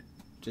 that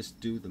just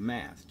do the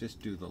math,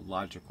 just do the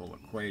logical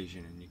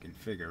equation, and you can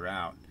figure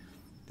out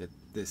that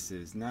this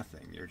is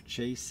nothing. You're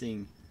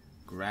chasing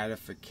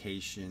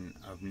gratification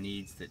of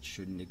needs that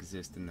shouldn't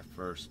exist in the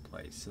first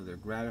place. So their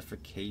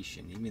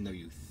gratification, even though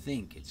you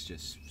think it's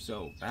just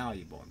so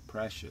valuable and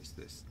precious,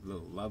 this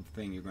little love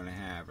thing you're going to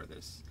have, or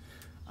this,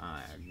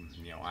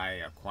 you know,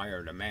 I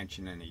acquired a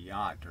mansion and a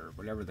yacht, or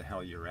whatever the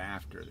hell you're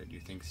after that you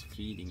think's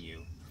feeding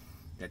you,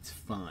 that's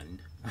fun.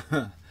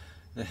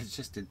 That's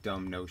just a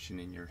dumb notion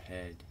in your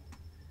head.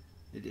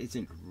 It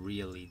isn't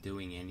really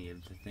doing any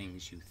of the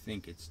things you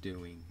think it's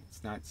doing.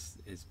 It's not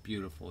as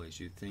beautiful as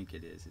you think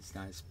it is. It's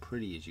not as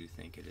pretty as you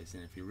think it is.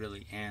 And if you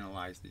really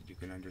analyze it, you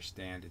can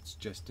understand it's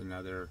just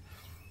another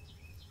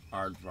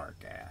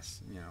aardvark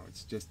ass. You know,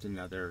 it's just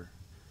another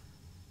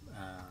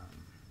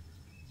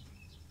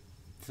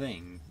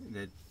thing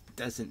that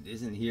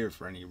isn't here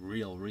for any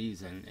real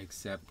reason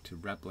except to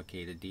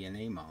replicate a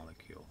DNA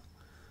molecule.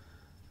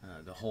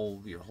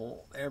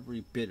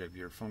 every bit of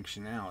your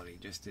functionality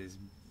just is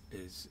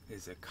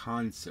a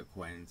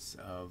consequence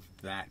of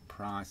that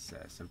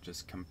process of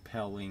just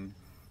compelling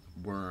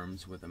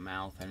worms with a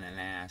mouth and an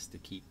ass to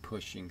keep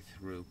pushing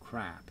through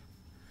crap.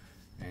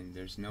 And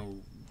there's no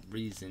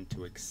reason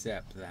to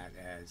accept that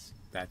as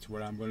that's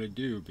what I'm going to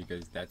do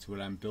because that's what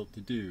I'm built to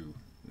do.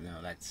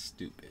 No, that's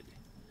stupid.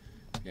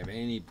 If you have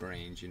any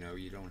brains, you know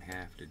you don't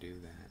have to do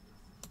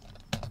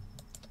that.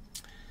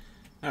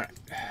 Alright,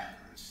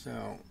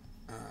 so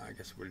I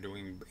guess we're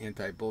doing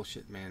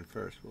anti-bullshit man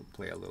first. We'll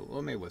play a little,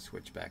 well, maybe we'll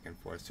switch back and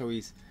forth. So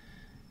he's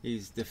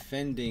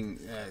defending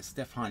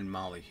Stefan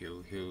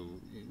Molyneux, who,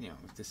 you know,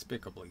 is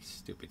despicably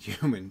stupid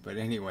human, but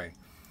anyway,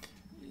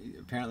 he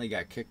apparently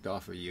got kicked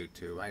off of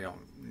YouTube. I don't,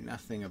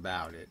 nothing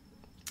about it.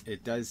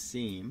 It does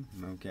seem,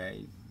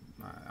 okay,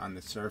 on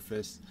the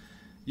surface,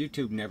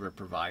 YouTube never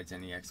provides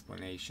any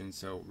explanation,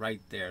 so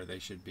right there they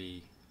should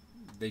be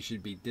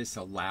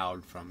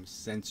disallowed from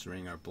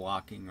censoring or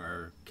blocking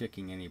or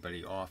kicking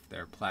anybody off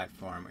their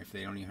platform if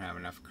they don't even have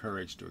enough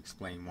courage to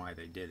explain why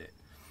they did it.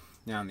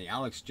 Now, in the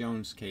Alex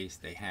Jones case,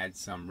 they had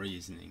some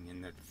reasoning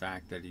in the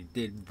fact that he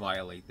did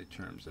violate the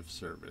terms of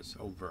service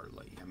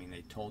overtly. I mean,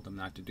 they told him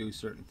not to do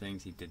certain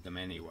things, he did them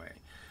anyway.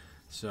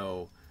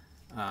 So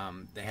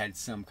they had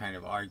some kind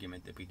of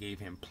argument that we gave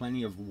him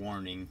plenty of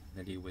warning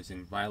that he was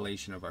in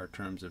violation of our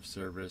terms of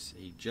service.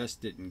 He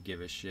just didn't give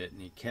a shit,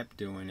 and he kept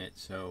doing it.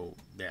 So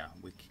yeah,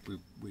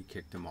 we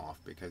kicked him off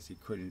because he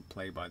couldn't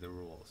play by the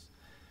rules.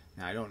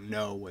 Now, I don't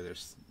know whether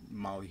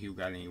Molyneux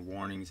got any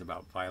warnings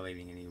about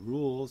violating any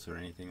rules or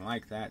anything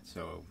like that,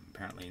 so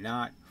apparently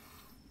not.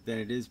 Then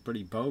it is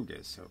pretty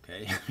bogus,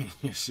 okay? I mean,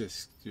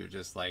 you're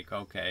just like,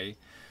 okay,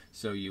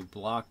 so you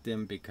blocked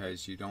him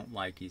because you don't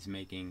like he's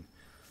making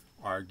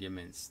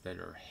arguments that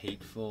are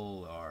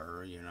hateful,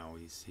 or, you know,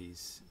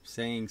 he's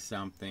saying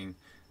something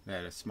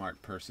that a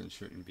smart person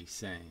shouldn't be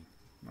saying.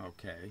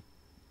 Okay.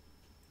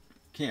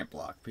 Can't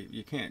block people.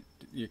 You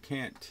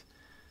can't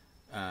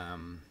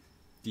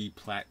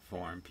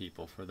deplatform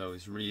people for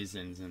those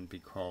reasons and be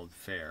called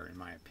fair, in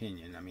my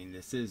opinion. I mean,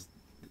 this is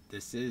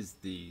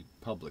the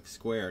public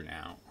square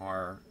now,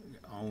 are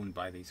owned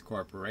by these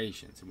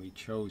corporations, and we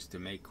chose to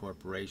make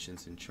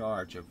corporations in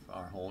charge of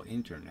our whole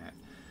internet,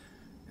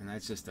 and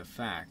that's just a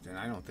fact. And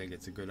I don't think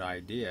it's a good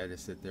idea to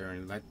sit there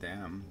and let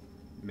them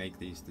make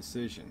these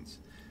decisions.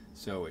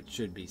 So it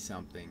should be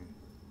something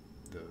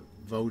the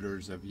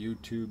voters of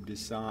YouTube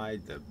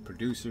decide, the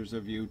producers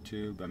of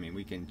YouTube. I mean,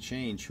 we can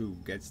change who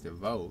gets to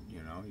vote,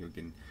 you know.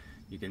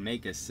 You can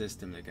make a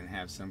system that can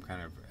have some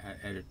kind of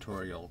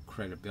editorial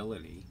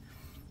credibility,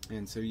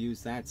 and so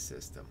use that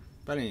system.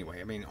 But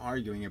anyway, I mean,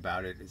 arguing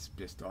about it is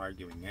just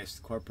arguing. Yes,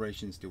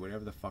 corporations do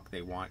whatever the fuck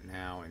they want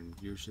now, and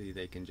usually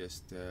they can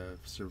just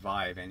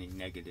survive any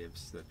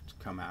negatives that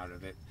come out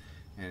of it,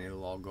 and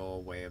it'll all go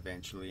away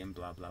eventually, and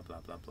blah blah blah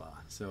blah blah.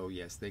 So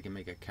yes, they can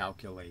make a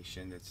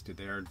calculation that's to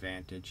their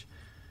advantage,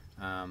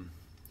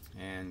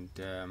 and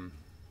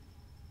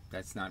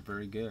that's not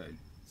very good.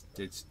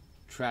 It's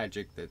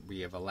tragic that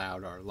we have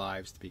allowed our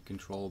lives to be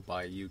controlled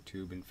by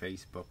YouTube and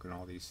Facebook and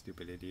all these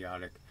stupid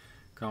idiotic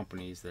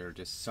companies that are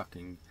just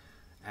sucking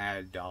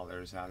ad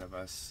dollars out of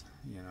us,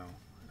 you know.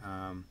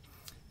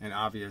 And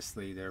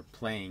obviously they're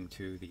playing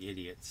to the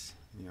idiots,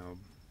 you know,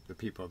 the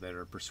people that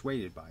are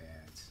persuaded by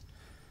ads.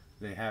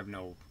 They have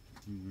no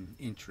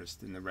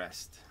interest in the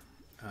rest,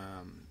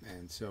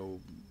 and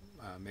so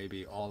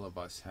maybe all of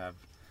us have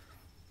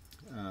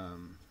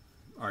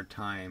our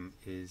time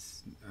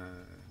is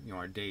you know,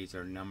 our days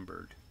are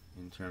numbered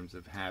in terms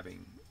of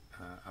having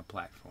a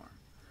platform,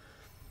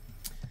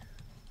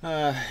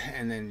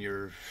 and then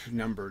you're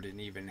numbered in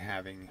even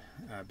having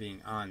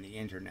being on the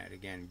internet.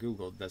 Again,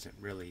 Google doesn't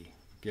really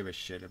give a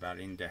shit about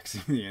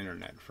indexing the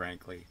internet,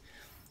 frankly.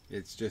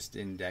 It's just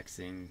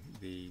indexing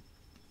the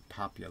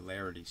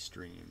popularity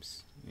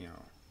streams, you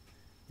know.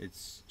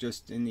 It's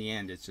just, in the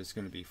end, it's just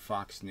going to be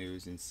Fox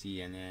News and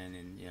CNN,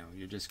 and, you know,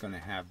 you're just going to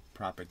have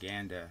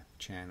propaganda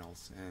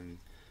channels and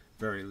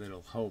very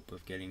little hope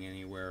of getting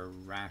anywhere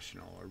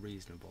rational or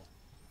reasonable.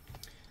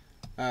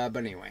 But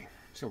anyway,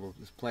 so we'll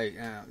just play.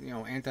 You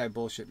know,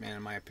 anti-bullshit man,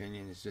 in my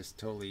opinion, is just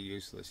totally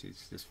useless.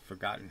 He's just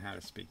forgotten how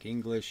to speak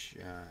English.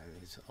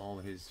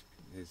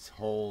 His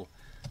whole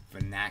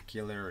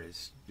vernacular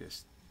is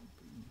just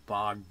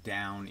bogged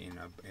down in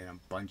a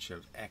bunch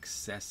of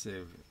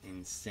excessive,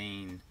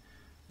 insane,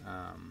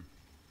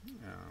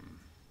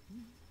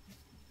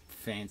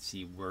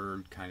 fancy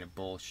word kind of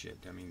bullshit.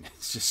 I mean,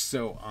 it's just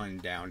so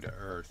undown to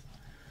earth,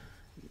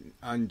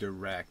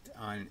 undirect,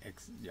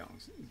 you know,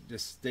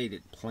 just state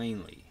it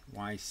plainly.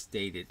 Why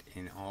state it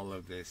in all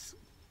of this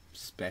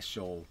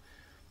special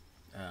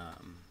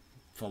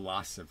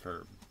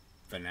philosopher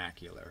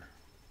vernacular?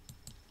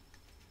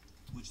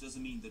 Which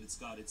doesn't mean that it's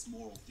got its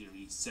moral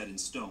theory set in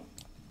stone,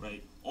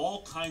 right?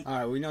 All kinds. All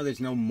right, we know there's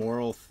no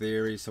moral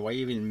theory, so why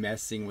even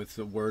messing with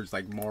the words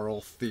like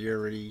moral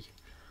theory?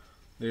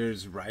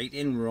 There's right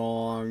and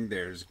wrong,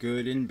 there's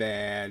good and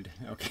bad,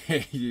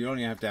 okay? You don't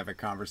even have to have a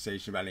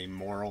conversation about a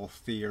moral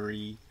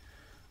theory,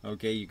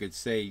 Okay, you could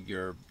say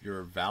your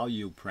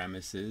value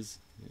premises.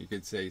 You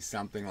could say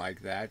something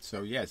like that.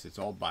 So yes, it's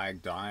all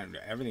bogged down.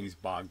 Everything's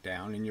bogged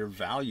down in your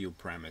value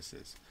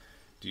premises.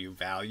 Do you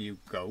value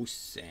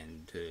ghosts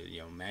and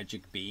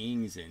magic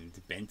beings and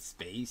bent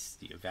space?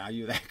 Do you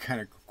value that kind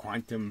of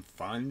quantum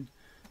fun?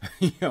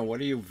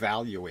 What are you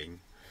valuing?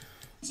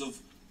 Of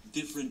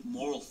different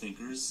moral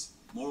thinkers,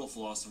 moral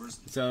philosophers.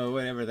 So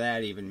whatever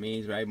that even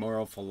means, right?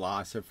 Moral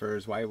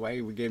philosophers. Why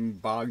are we getting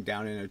bogged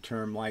down in a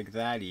term like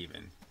that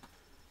even?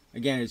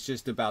 Again, it's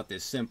just about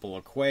this simple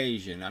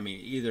equation. I mean,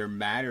 either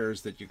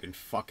matters that you can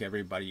fuck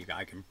everybody.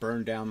 I can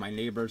burn down my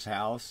neighbor's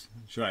house.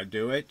 Should I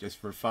do it just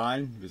for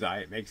fun?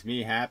 Because it makes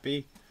me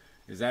happy?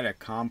 Is that a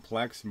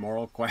complex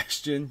moral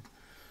question?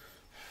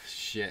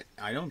 Shit,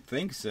 I don't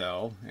think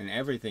so. And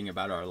everything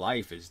about our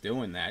life is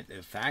doing that.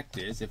 The fact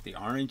is, if the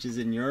orange is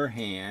in your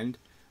hand,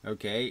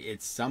 okay,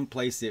 it's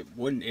someplace it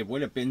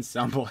would have been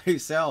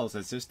someplace else.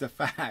 It's just a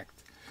fact.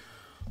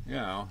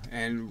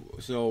 And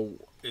so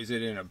is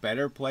it in a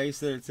better place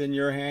that it's in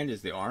your hand?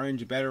 Is the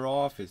orange better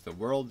off? Is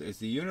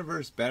the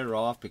universe better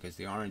off because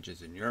the orange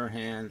is in your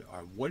hand?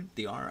 Or would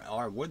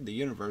the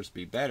universe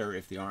be better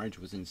if the orange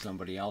was in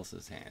somebody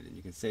else's hand? And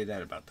you can say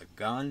that about the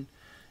gun.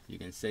 You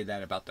can say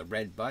that about the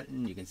red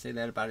button. You can say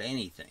that about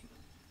anything.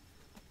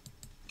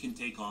 Can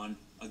take on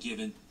a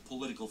given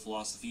political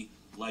philosophy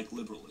like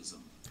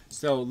liberalism.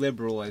 So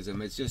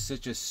liberalism, it's just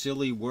such a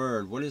silly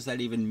word. What does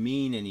that even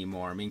mean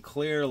anymore? I mean,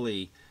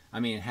 clearly,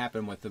 it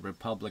happened with the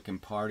Republican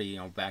Party,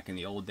 back in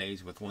the old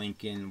days with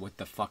Lincoln. What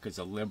the fuck is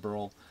a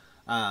liberal?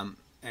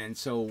 And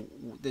so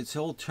this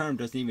whole term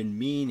doesn't even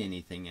mean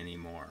anything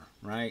anymore,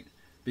 right?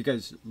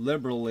 Because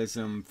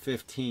liberalism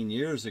 15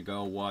 years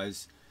ago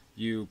was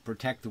you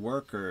protect the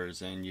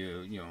workers and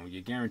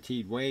you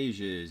guaranteed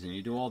wages and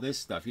you do all this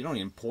stuff. You don't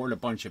import a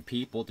bunch of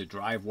people to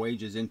drive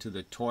wages into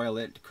the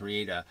toilet to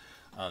create a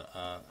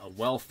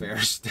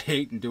welfare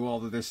state and do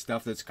all of this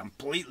stuff that's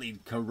completely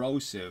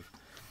corrosive,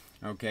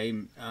 okay,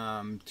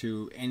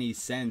 to any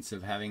sense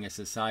of having a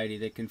society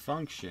that can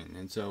function.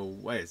 And so,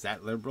 what is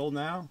that liberal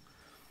now?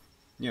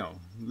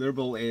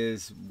 Liberal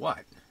is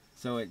what?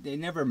 So it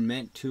never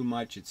meant too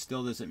much. It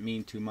still doesn't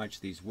mean too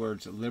much, these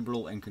words,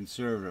 liberal and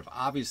conservative.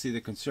 Obviously,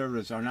 the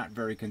conservatives are not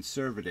very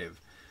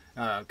conservative.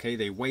 Okay,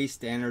 they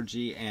waste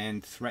energy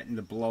and threaten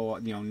to blow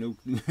up,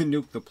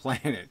 nuke the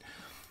planet.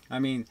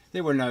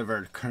 They were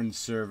never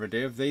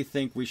conservative. They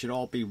think we should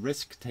all be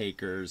risk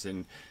takers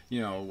and,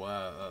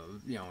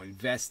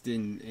 invest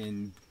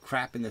in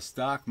crap in the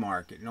stock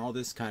market and all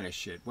this kind of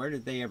shit. Where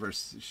did they ever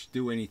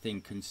do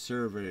anything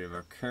conservative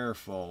or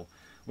careful?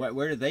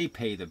 Where do they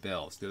pay the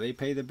bills? Do they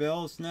pay the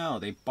bills? No,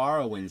 they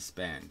borrow and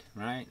spend,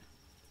 right?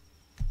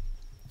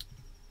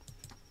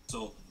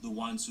 So the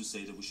ones who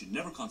say that we should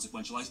never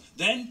consequentialize,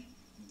 then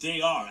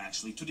they are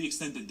actually, to the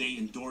extent that they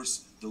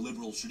endorse the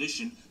liberal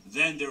tradition,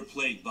 then they're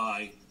plagued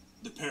by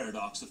the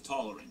paradox of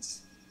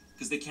tolerance.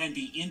 Because they can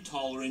be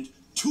intolerant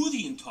to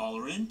the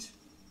intolerant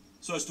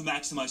so as to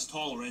maximize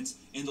tolerance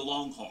in the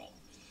long haul.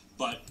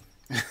 But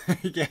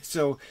yeah,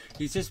 so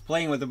he's just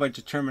playing with a bunch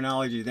of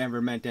terminology that never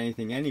meant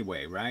anything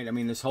anyway, right?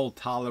 This whole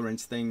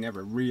tolerance thing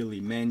never really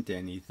meant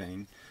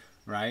anything,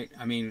 right?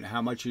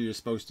 How much are you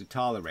supposed to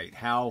tolerate?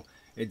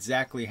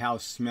 Exactly how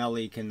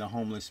smelly can the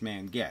homeless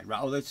man get?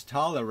 Oh, let's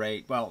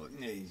tolerate. Well,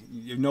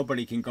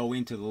 nobody can go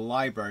into the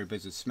library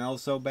because it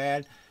smells so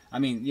bad.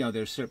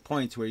 There's certain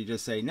points where you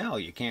just say, no,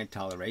 you can't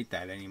tolerate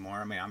that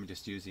anymore. I'm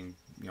just using,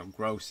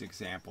 gross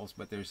examples,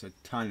 but there's a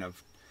ton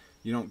of,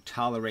 you don't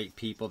tolerate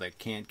people that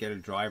can't get a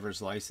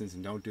driver's license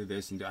and don't do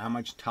this. And how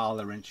much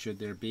tolerance should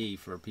there be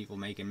for people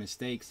making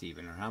mistakes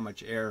even? Or how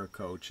much error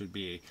code should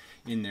be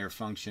in their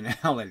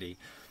functionality?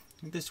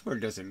 This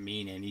word doesn't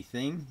mean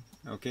anything,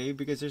 okay?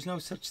 Because there's no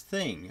such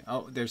thing.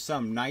 Oh, there's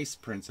some nice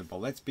principle.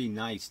 Let's be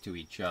nice to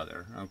each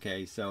other,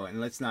 okay? So, and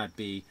let's not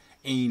be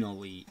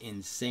anally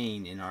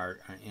insane in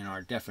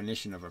our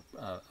definition of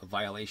a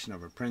violation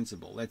of a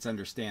principle. Let's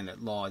understand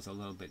that law is a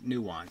little bit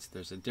nuanced.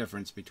 There's a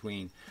difference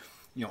between,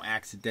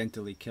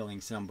 accidentally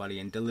killing somebody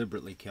and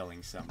deliberately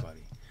killing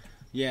somebody.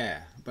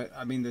 Yeah, but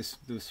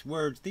these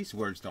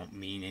words don't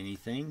mean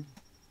anything.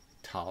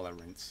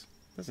 Tolerance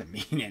doesn't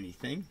mean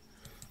anything.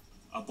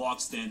 A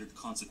bog standard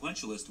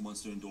consequentialist who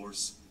wants to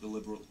endorse the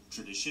liberal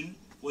tradition,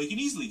 well, he can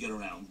easily get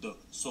around the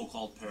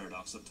so-called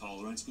paradox of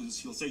tolerance because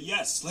he'll say,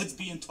 yes, let's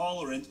be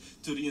intolerant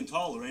to the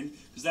intolerant,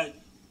 because that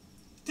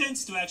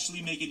tends to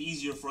actually make it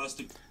easier for us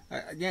to...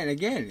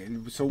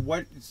 Again,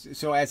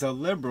 so as a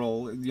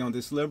liberal,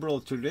 this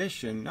liberal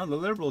tradition, the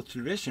liberal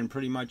tradition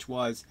pretty much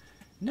was,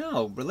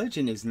 no,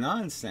 religion is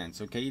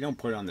nonsense, okay? You don't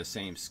put it on the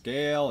same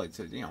scale.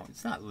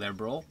 It's not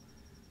liberal.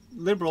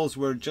 Liberals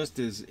were just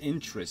as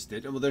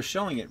interested. Well, they're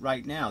showing it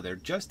right now. They're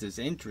just as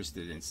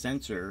interested in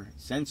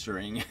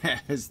censoring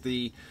as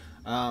the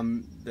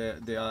Bible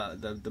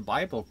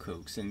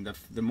kooks. And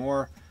the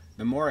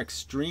more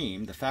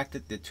extreme, the fact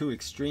that the two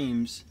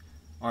extremes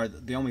are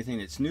the only thing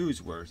that's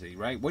newsworthy,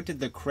 right? What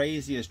did the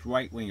craziest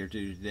right-winger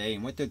do today,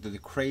 and what did the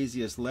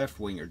craziest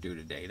left-winger do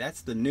today?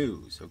 That's the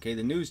news, okay?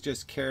 The news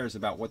just cares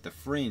about what the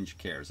fringe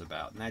cares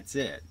about, and that's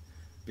it.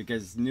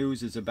 because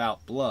news is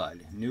about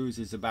blood, news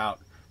is about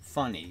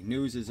funny,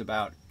 news is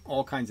about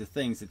all kinds of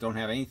things that don't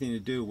have anything to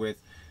do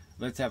with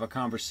let's have a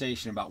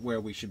conversation about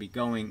where we should be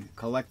going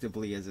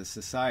collectively as a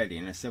society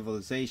and a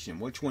civilization.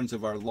 Which ones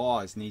of our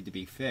laws need to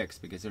be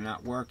fixed because they're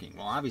not working?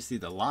 Well, obviously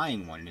the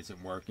lying one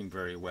isn't working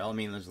very well. I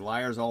mean, there's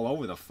liars all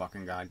over the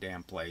fucking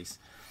goddamn place.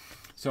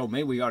 So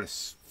maybe we ought to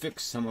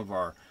fix some of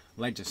our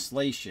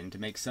legislation to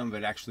make some of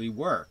it actually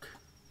work.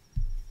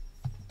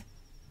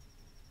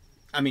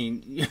 I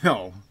mean, you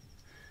know,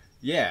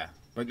 yeah.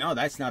 But no,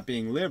 that's not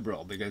being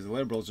liberal, because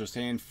liberals are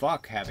saying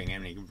fuck having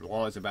any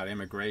laws about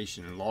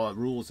immigration and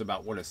rules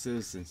about what a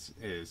citizen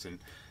is, and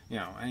you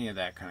know, any of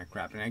that kind of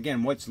crap. And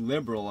again, what's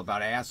liberal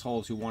about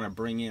assholes who want to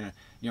bring in,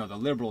 you know, the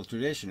liberal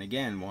tradition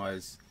again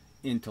was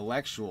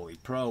intellectually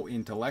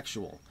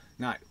pro-intellectual,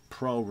 not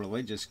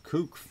pro-religious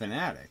kook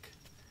fanatic.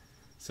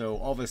 So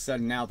all of a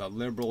sudden now the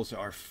liberals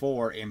are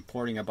for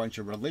importing a bunch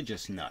of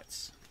religious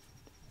nuts.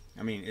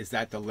 I mean, is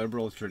that the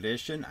liberal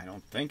tradition? I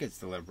don't think it's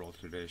the liberal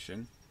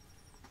tradition.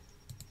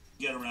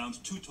 Get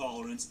around to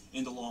tolerance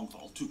in the long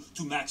haul,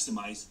 to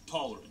maximize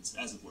tolerance,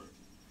 as it were.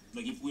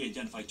 Like if we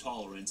identify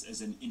tolerance as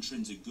an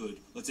intrinsic good,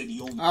 let's say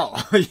the only...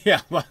 Oh,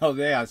 yeah, well,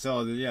 yeah,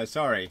 so, yeah,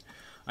 sorry.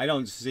 I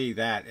don't see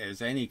that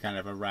as any kind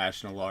of a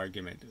rational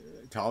argument.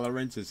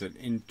 Tolerance is an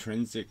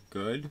intrinsic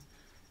good?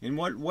 In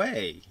what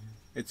way?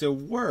 It's a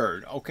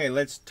word. Okay,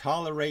 let's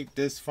tolerate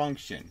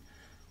dysfunction.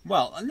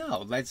 Well,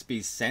 no, let's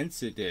be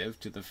sensitive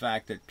to the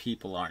fact that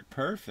people aren't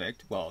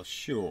perfect. Well,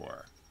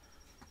 sure.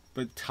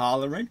 But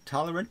tolerant?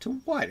 Tolerant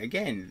to what?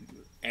 Again,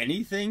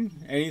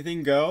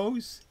 anything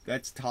goes?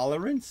 That's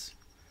tolerance?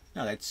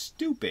 No, that's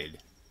stupid.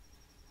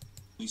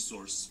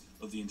 Source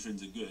of the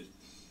intrinsic good,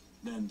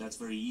 then that's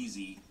very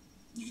easy.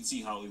 You can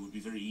see how it would be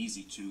very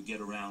easy to get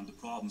around the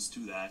problems to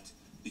that,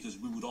 because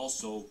we would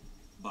also,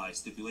 by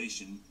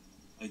stipulation,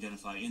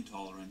 identify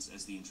intolerance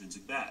as the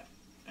intrinsic bad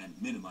and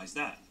minimize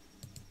that.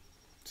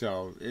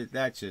 So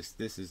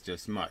this is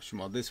just mush.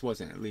 Well, this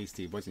wasn't, at least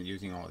he wasn't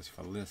using all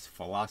this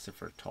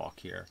philosopher talk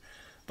here.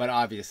 But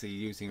obviously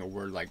using a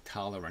word like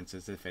tolerance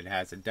as if it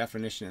has a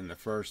definition in the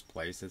first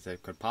place, as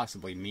it could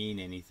possibly mean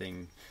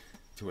anything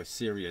to a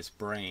serious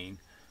brain.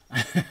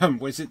 What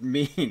does it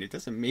mean? It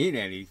doesn't mean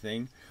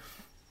anything.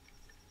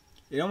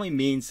 It only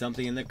means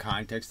something in the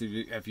context of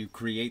if you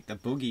create the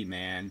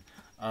boogeyman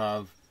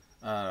of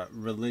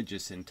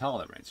religious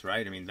intolerance,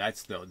 right? I mean,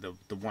 that's the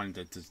one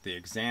that is the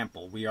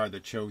example. We are the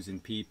chosen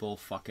people,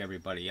 fuck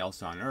everybody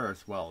else on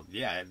earth. Well,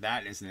 yeah,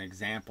 that is an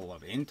example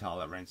of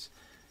intolerance.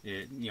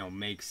 It, you know,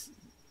 makes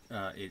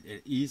it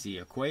an easy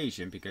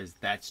equation, because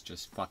that's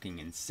just fucking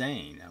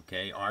insane,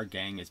 okay? Our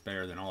gang is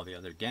better than all the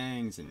other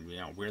gangs, and, you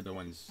know, we're the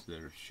ones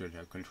that should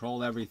have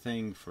controlled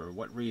everything. For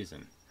what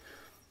reason?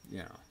 You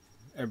know,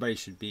 everybody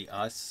should be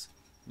us,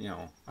 you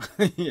know.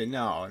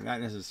 No,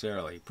 not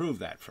necessarily. Prove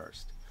that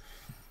first.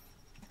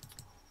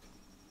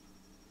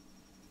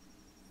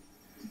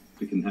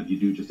 It can have you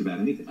do just about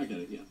anything. I get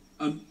it,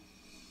 yeah.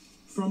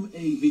 From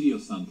a video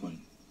standpoint,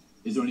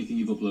 is there anything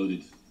you've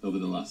uploaded over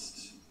the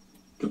last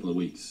couple of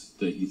weeks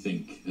that you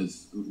think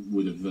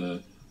would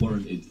have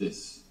warranted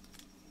this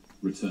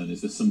return?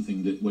 Is there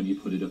something that when you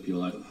put it up you're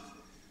like,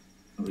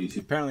 oh,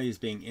 apparently he's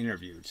being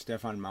interviewed.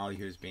 Stefan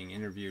Molyneux is being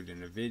interviewed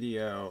in a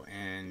video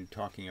and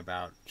talking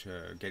about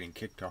getting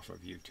kicked off of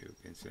YouTube.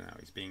 And so now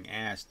he's being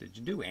asked, did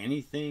you do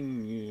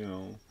anything, you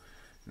know,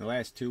 in the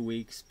last 2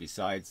 weeks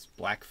besides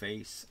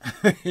blackface?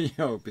 You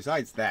know,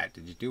 besides that,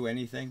 did you do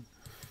anything?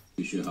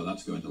 You sure how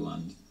that's going to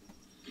land?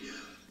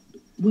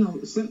 Well,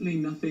 certainly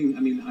nothing. I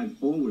mean,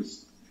 I've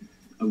always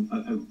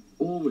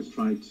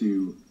tried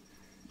to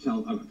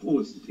tell, I've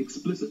always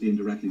explicitly and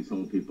directly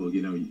told people,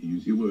 you know, you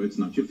use your words,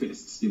 not your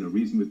fists, you know,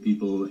 reason with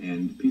people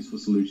and peaceful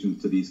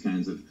solutions to these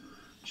kinds of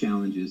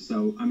challenges.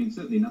 So, I mean,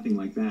 certainly nothing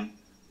like that.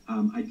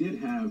 I did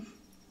have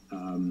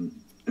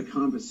a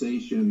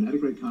conversation, had a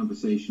great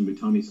conversation with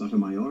Tommy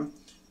Sotomayor.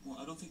 Well,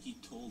 I don't think he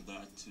told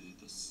that to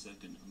the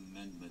Second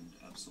Amendment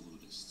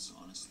absolutists,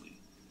 honestly,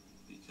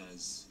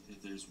 because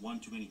if there's one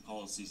too many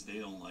policies they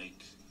don't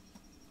like,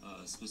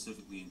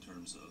 specifically in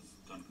terms of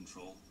gun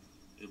control,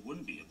 it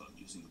wouldn't be about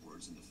using the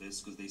words in the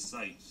fist, because they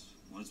cite,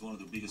 well, it's one of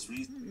the biggest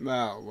reasons.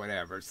 Well,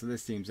 whatever. So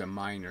this seems a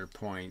minor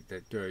point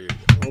that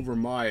over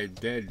my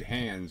dead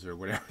hands, or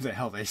whatever the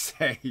hell they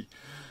say.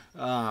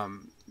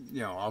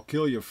 You know, I'll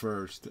kill you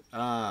first.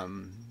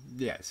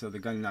 Yeah, so the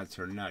gun nuts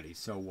are nutty.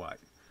 So what?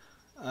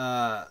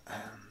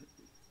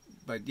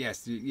 But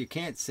yes, you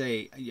can't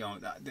say, you know,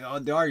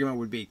 the argument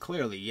would be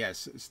clearly,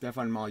 yes,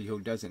 Stefan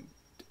Molyneux doesn't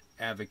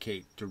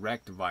advocate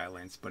direct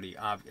violence, but he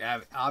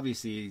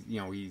obviously,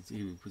 you know, he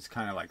was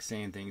kind of like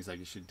saying things like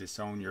you should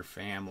disown your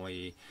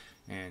family,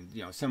 and,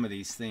 you know, some of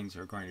these things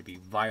are going to be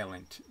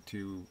violent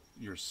to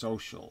your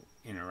social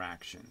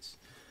interactions.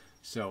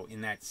 So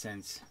in that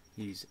sense,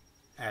 he's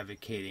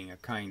advocating a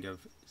kind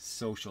of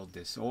social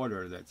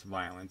disorder that's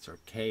violence or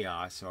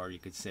chaos, or you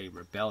could say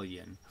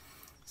rebellion.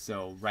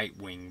 So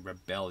right-wing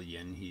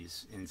rebellion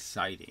he's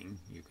inciting,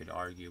 you could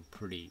argue,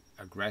 pretty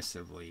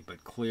aggressively,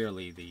 but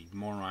clearly the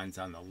morons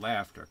on the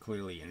left are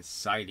clearly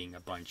inciting a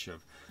bunch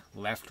of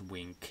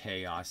left-wing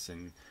chaos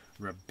and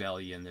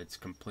rebellion that's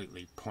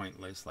completely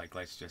pointless, like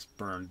let's just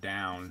burn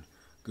down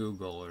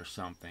Google or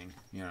something.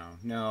 You know,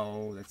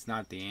 no, that's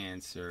not the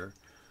answer.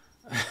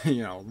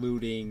 You know,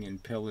 looting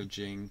and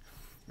pillaging,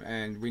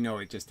 and we know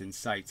it just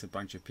incites a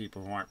bunch of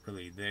people who aren't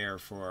really there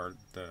for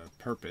the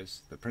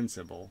purpose, the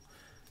principle.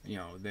 You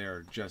know,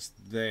 they're just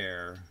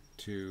there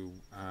to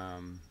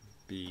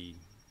be,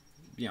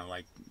 you know,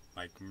 like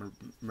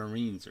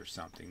Marines or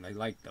something. They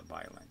like the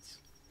violence.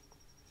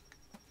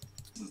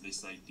 They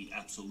cite the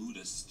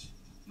absolutist,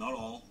 not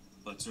all,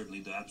 but certainly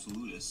the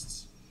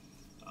absolutists,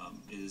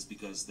 is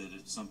because that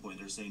at some point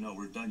they're saying, no,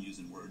 we're done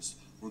using words.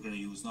 We're going to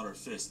use not our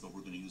fists, but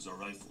we're going to use our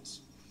rifles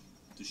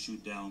to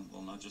shoot down,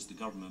 well, not just the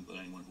government, but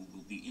anyone who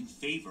will be in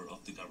favor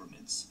of the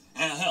governments.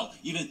 And hell,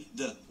 even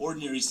the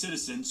ordinary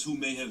citizens who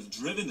may have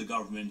driven the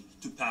government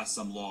to pass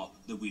some law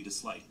that we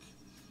dislike.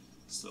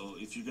 So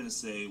if you're going to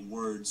say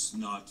words,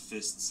 not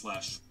fists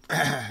slash...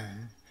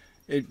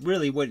 It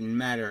really wouldn't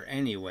matter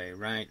anyway,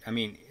 right? I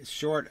mean,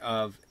 short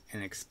of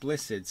an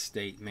explicit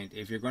statement,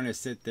 if you're going to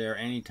sit there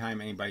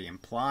anytime anybody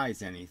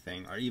implies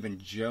anything, or even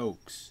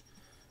jokes.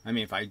 I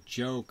mean, if I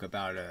joke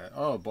about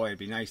oh boy, it'd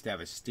be nice to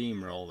have a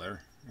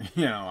steamroller,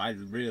 you know, I'd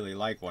really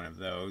like one of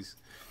those.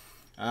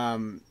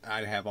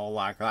 I'd have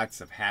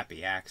lots of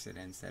happy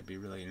accidents. That'd be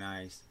really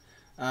nice.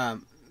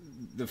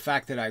 The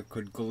fact that I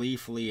could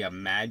gleefully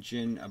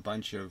imagine a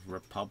bunch of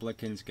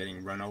Republicans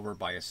getting run over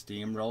by a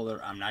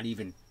steamroller, I'm not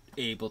even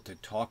able to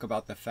talk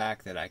about the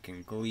fact that I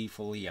can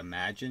gleefully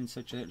imagine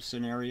such a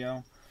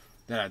scenario,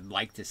 that I'd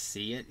like to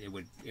see it. It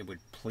would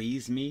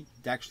please me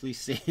to actually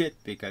see it,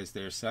 because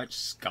they're such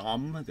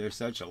scum. They're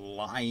such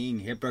lying,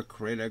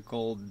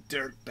 hypocritical,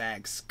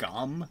 dirtbag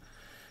scum.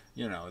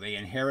 You know, they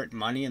inherit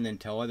money and then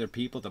tell other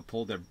people to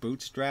pull their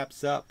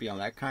bootstraps up. You know,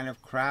 that kind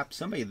of crap.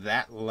 Somebody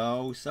that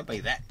low, somebody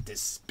that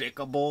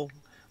despicable.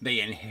 They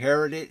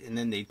inherit it and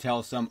then they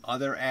tell some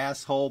other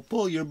asshole,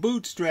 pull your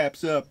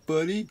bootstraps up,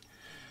 buddy.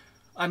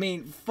 I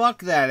mean,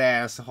 fuck that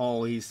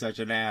asshole. He's such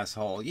an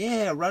asshole.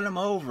 Yeah, run him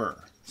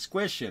over.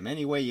 Squish him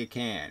any way you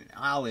can.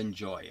 I'll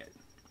enjoy it.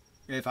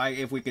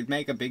 If we could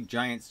make a big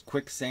giant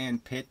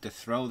quicksand pit to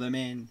throw them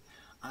in,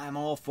 I'm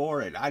all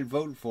for it. I'd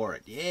vote for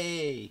it.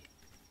 Yay.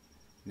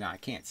 No, I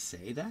can't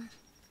say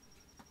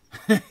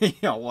that. You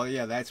know, well,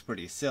 yeah, that's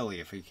pretty silly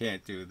if you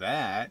can't do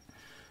that.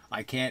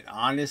 I can't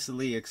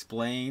honestly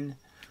explain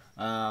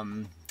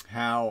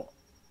how,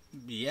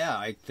 yeah,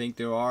 I think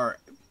there are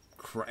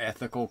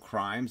ethical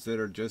crimes that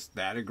are just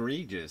that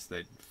egregious,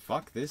 that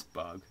fuck this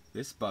bug.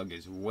 This bug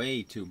is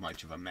way too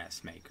much of a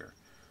mess maker.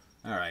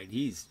 All right,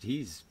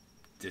 he's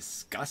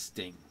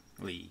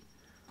disgustingly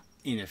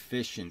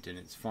inefficient in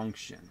its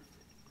function.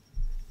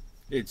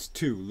 It's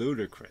too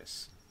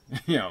ludicrous.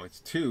 You know, it's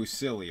too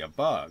silly a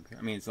bug.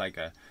 I mean, it's like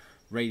a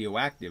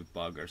radioactive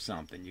bug or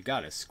something. You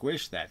gotta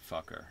squish that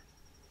fucker.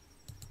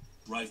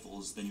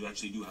 Rifles, then you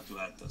actually do have to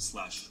add the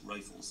slash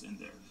rifles in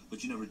there,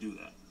 but you never do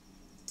that.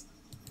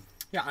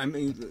 Yeah, I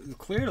mean,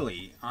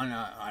 clearly, on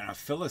a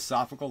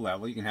philosophical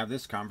level, you can have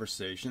this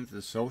conversation that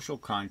the social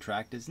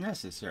contract is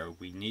necessary.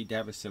 We need to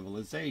have a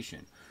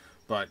civilization.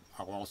 But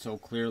I'll also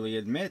clearly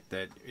admit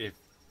that if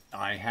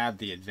I have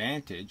the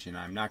advantage, and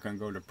I'm not going to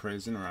go to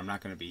prison, or I'm not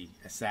going to be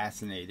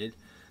assassinated,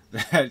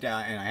 that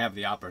and I have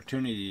the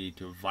opportunity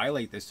to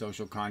violate the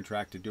social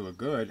contract to do a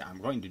good, I'm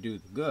going to do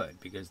the good,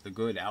 because the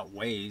good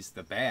outweighs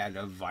the bad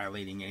of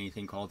violating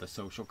anything called the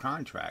social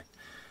contract.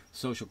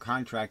 Social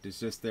contract is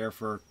just there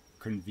for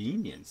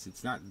convenience.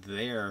 It's not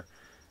there,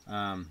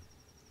 you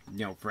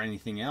know, for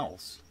anything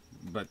else,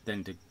 but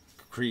then to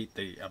create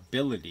the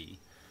ability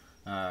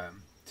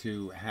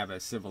to have a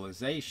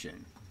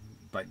civilization.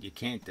 But you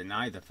can't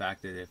deny the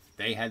fact that if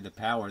they had the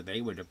power,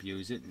 they would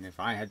abuse it, and if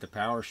I had the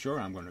power, sure,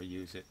 I'm going to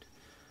use it.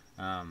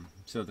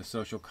 So the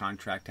social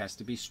contract has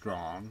to be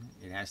strong.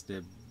 It has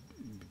to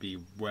be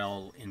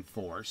well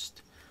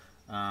enforced,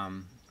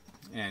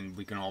 and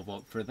we can all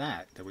vote for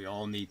that. That we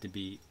all need to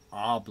be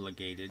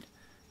obligated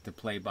to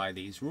play by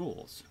these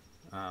rules.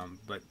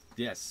 But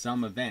yes,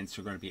 some events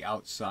are going to be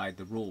outside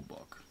the rule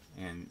book,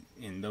 and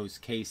in those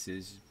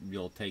cases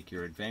you'll take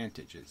your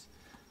advantages,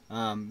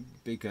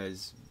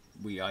 because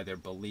we either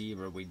believe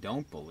or we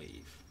don't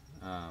believe.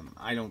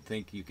 I don't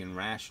think you can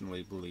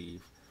rationally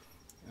believe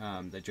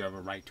that you have a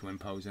right to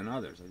impose on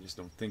others. I just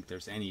don't think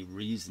there's any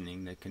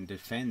reasoning that can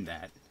defend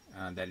that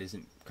that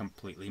isn't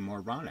completely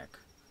moronic.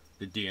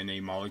 The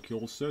DNA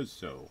molecule says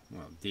so.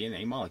 Well,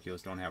 DNA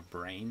molecules don't have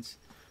brains.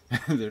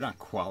 They're not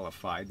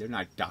qualified. They're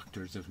not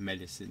doctors of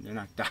medicine. They're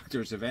not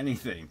doctors of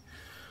anything.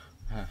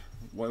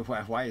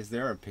 Why is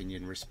their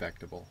opinion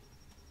respectable?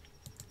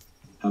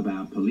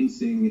 About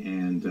policing,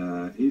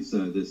 and he's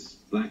this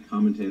black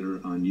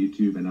commentator on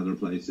YouTube and other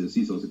places.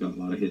 He's also got a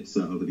lot of hits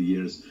over the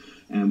years,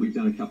 and we've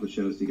done a couple of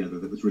shows together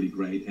that was really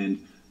great.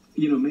 And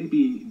you know,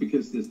 maybe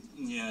because this,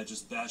 yeah,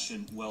 just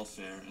bashing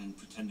welfare and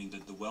pretending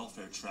that the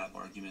welfare trap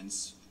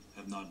arguments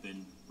have not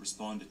been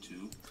responded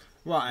to.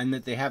 Well, and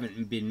that they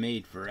haven't been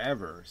made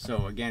forever.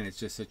 So again, it's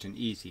just such an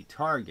easy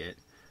target.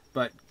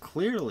 But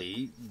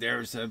clearly,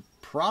 there's a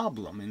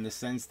problem in the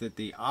sense that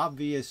the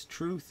obvious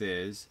truth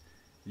is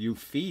you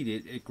feed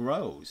it, it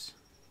grows.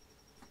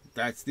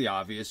 That's the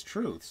obvious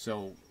truth.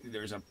 So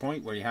there's a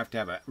point where you have to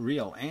have a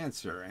real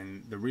answer.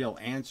 And the real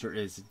answer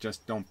is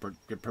just don't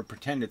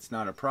pretend it's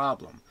not a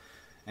problem.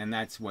 And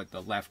that's what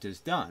the left has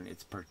done.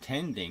 It's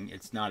pretending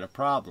it's not a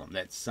problem,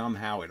 that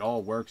somehow it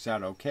all works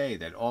out okay,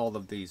 that all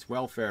of these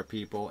welfare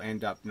people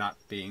end up not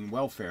being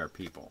welfare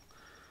people.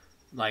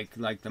 Like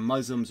the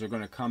Muslims are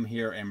going to come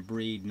here and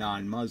breed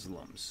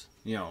non-Muslims.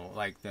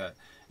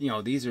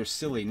 These are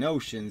silly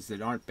notions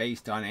that aren't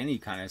based on any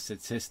kind of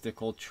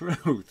statistical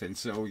truth. And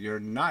so you're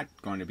not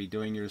going to be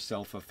doing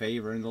yourself a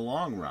favor in the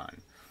long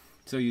run.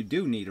 So you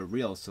do need a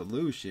real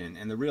solution.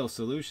 And the real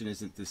solution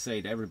isn't to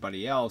say to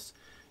everybody else,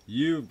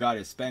 you've got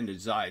to spend a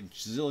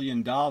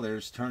zillion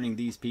dollars turning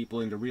these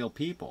people into real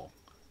people.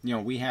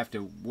 We have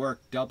to work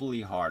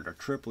doubly hard or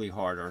triply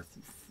hard or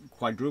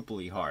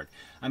quadruply hard.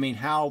 I mean,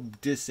 how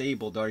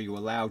disabled are you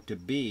allowed to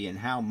be, and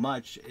how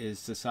much is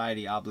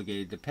society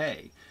obligated to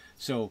pay?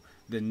 So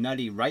the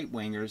nutty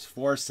right-wingers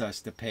force us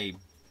to pay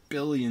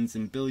billions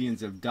and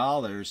billions of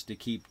dollars to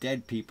keep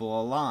dead people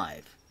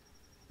alive.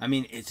 I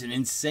mean, it's an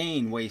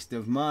insane waste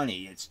of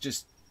money.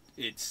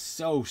 It's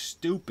so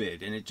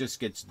stupid, and it just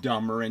gets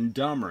dumber and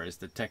dumber as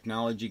the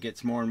technology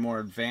gets more and more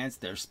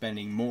advanced. They're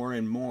spending more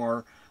and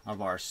more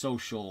of our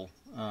social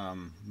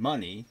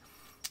money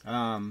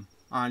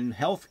on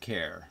health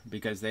care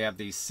because they have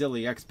these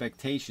silly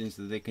expectations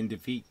that they can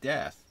defeat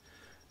death,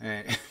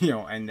 and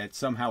and that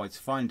somehow it's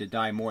fun to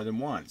die more than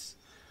once.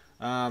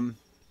 So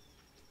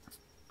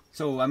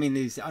I mean,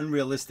 these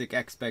unrealistic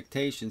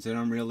expectations and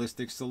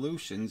unrealistic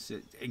solutions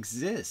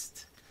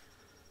exist.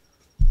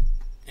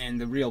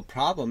 And the real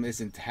problem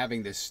isn't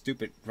having this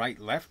stupid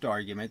right-left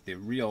argument. The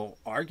real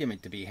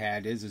argument to be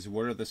had is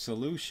what are the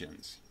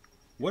solutions?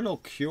 What'll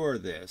cure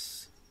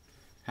this?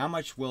 How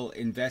much will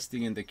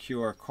investing in the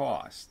cure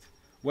cost?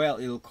 Well,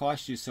 it'll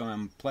cost you some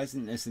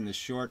unpleasantness in the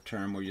short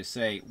term where you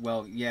say,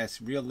 well,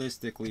 yes,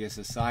 realistically, a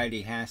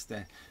society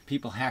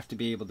people have to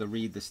be able to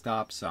read the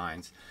stop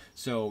signs.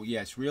 So,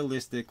 yes,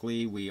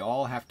 realistically, we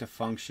all have to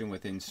function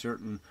within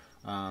certain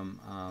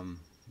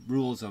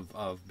rules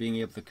of being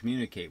able to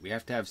communicate. We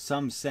have to have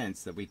some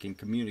sense that we can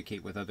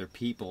communicate with other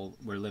people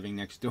we're living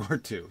next door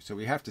to. So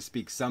we have to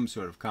speak some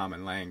sort of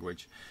common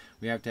language.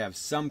 We have to have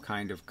some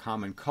kind of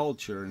common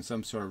culture and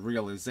some sort of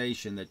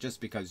realization that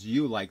just because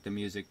you like the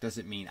music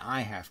doesn't mean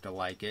I have to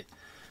like it.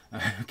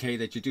 Okay,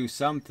 that you do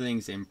some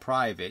things in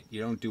private.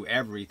 You don't do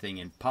everything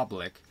in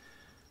public.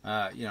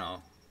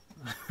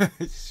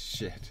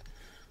 Shit.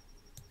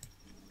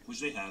 Which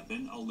they have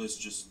been. I'll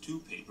list just 2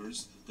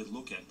 papers that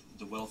look at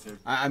the welfare.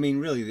 I mean,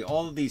 really,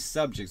 all of these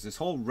subjects, this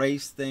whole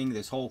race thing,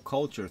 this whole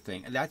culture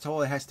thing, that's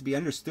all it has to be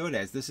understood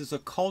as. This is a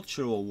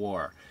cultural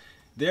war.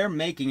 They're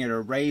making it a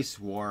race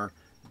war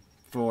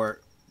for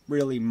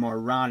really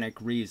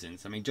moronic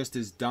reasons. I mean, just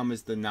as dumb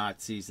as the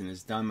Nazis and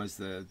as dumb as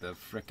the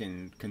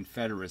frickin'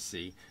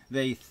 Confederacy,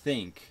 they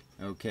think,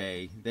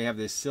 okay, they have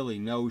this silly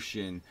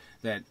notion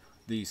that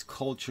these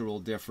cultural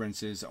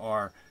differences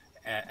are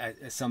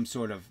some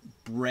sort of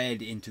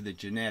bred into the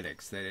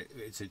genetics, that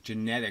it's a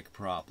genetic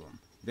problem.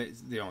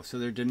 So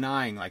they're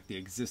denying like the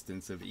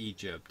existence of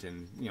Egypt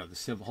and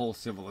the whole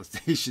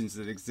civilizations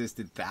that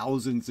existed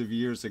thousands of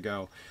years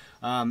ago,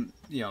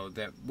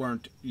 that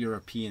weren't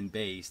European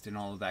based and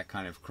all of that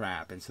kind of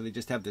crap. And so they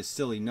just have this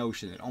silly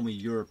notion that only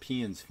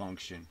Europeans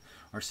function,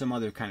 or some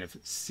other kind of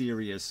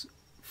serious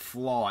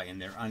flaw in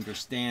their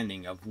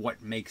understanding of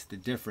what makes the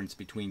difference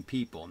between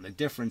people. And the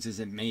difference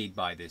isn't made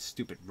by this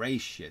stupid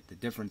race shit. The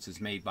difference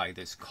is made by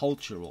this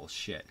cultural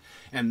shit.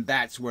 And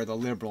that's where the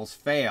liberals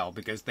fail,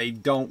 because they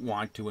don't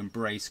want to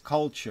embrace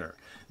culture.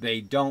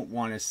 They don't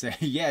want to say,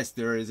 yes,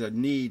 there is a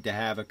need to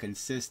have a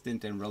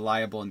consistent and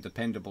reliable and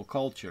dependable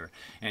culture.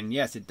 And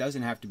yes, it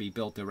doesn't have to be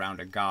built around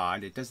a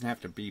god. It doesn't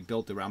have to be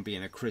built around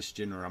being a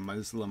Christian or a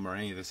Muslim or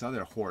any of this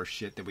other horse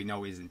shit that we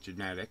know isn't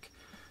genetic.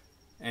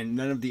 And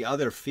none of the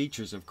other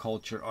features of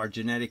culture are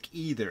genetic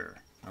either,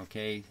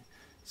 okay?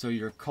 So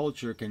your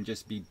culture can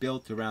just be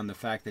built around the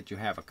fact that you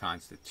have a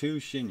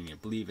constitution and you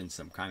believe in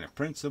some kind of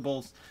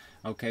principles,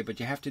 okay? But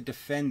you have to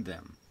defend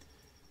them.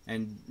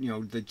 And,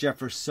 the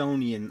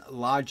Jeffersonian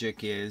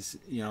logic is,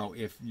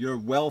 if your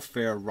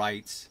welfare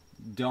rights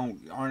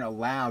aren't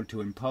allowed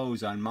to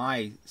impose on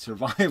my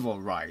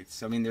survival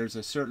rights. I mean, there's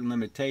a certain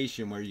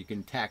limitation where you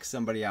can tax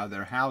somebody out of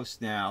their house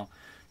now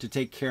to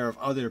take care of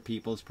other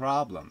people's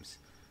problems.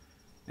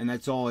 And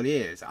that's all it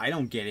is. I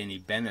don't get any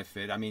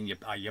benefit. I mean, you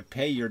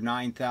pay your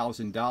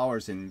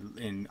 $9,000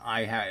 and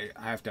I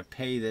have to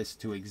pay this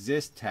to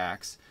exist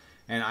tax,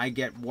 and I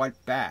get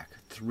what back?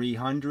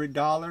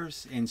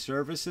 $300 in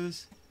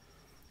services?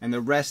 And the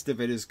rest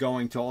of it is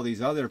going to all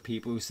these other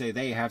people who say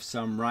they have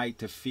some right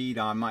to feed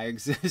on my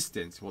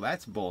existence. Well,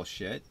 that's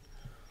bullshit.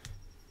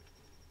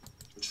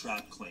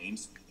 Trap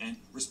claims and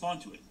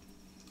respond to it.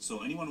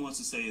 So anyone who wants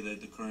to say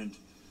that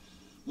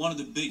one of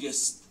the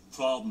biggest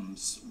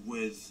problems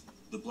with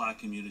the black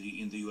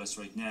community in the U.S.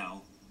 right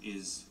now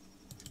is...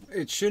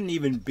 It shouldn't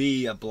even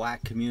be a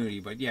black community,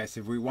 but yes,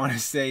 if we want to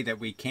say that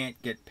we can't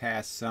get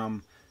past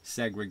some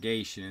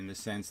segregation in the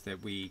sense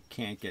that we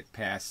can't get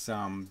past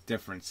some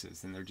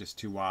differences and they're just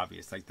too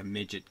obvious, like the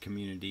midget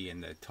community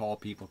and the tall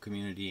people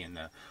community and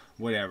the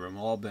whatever, and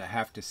we'll all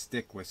have to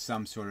stick with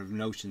some sort of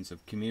notions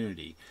of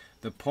community.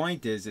 The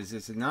point is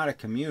it's not a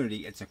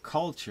community, it's a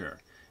culture.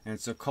 And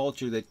it's a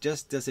culture that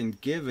just doesn't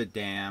give a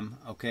damn,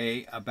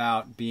 okay,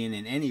 about being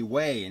in any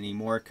way any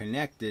more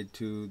connected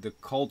to the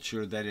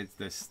culture that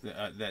it's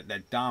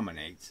that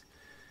dominates.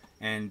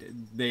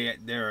 And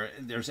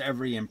there's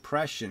every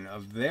impression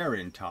of their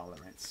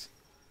intolerance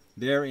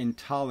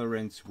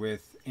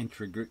with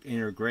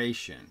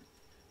integration,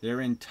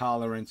 their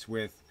intolerance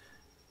with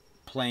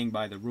playing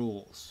by the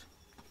rules.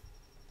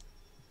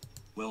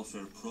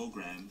 Welfare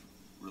program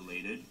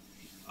related.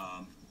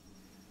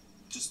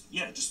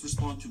 Just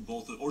respond to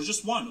both, or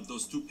just one of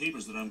those two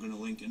papers that I'm going to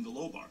link in the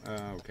low bar.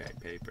 Okay,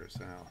 papers.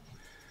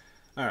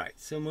 All right,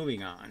 so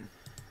moving on.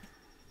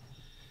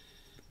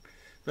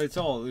 But it's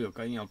all, look,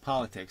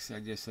 politics.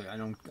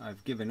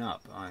 I've given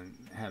up on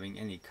having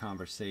any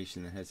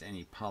conversation that has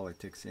any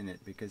politics in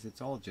it because it's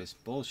all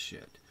just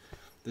bullshit.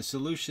 The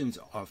solutions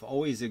have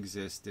always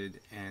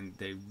existed, and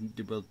they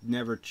will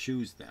never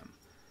choose them.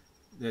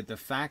 The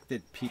fact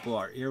that people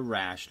are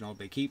irrational,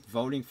 they keep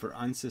voting for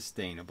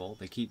unsustainable,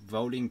 they keep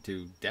voting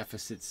to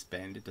deficit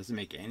spend, it doesn't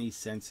make any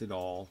sense at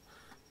all.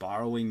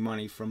 Borrowing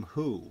money from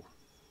who?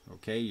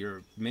 Okay,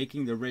 you're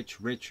making the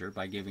rich richer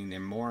by giving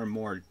them more and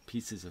more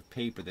pieces of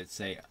paper that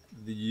say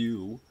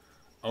you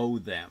owe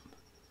them,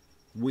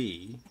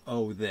 we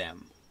owe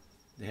them.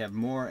 They have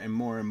more and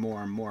more and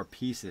more and more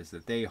pieces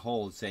that they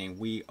hold saying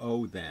we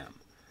owe them.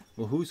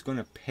 Well, who's going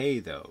to pay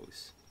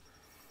those?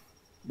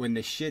 When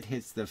the shit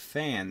hits the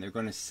fan, they're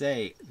going to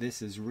say,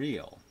 this is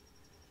real.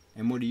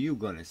 And what are you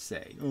going to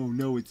say? Oh,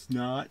 no, it's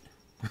not.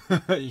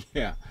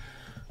 Yeah.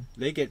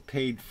 They get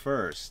paid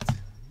first.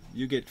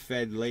 You get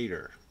fed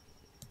later.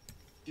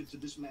 To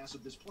this mass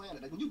of this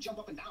planet. Like when you jump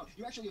up and down,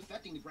 you're actually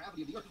affecting the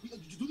gravity of the Earth.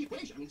 You do the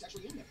equation. I mean, it's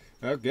actually in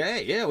there.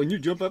 Okay, yeah, when you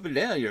jump up and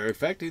down, you're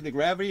affecting the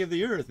gravity of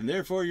the Earth, and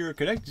therefore you're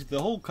connected to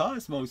the whole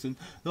cosmos, and,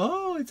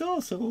 oh, it's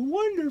all so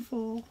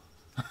wonderful.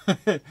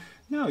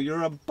 No,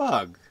 you're a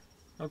bug.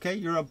 Okay,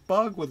 you're a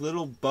bug with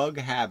little bug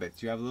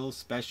habits. You have little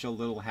special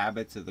little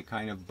habits of the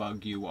kind of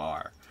bug you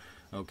are.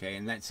 Okay,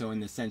 and that, so in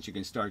the sense you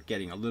can start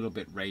getting a little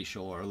bit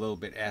racial or a little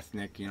bit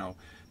ethnic,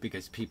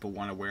 because people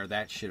want to wear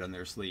that shit on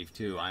their sleeve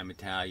too. I'm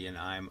Italian,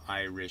 I'm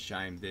Irish,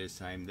 I'm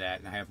this, I'm that,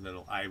 and I have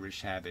little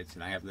Irish habits,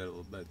 and I have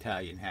little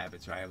Italian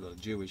habits, or I have little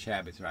Jewish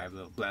habits, or I have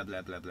little blah,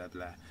 blah, blah, blah,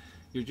 blah.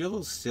 You're just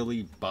little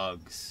silly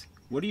bugs.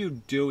 What are you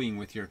doing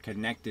with your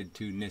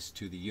connectedness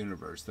to the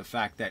universe? The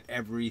fact that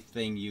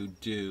everything you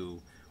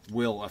do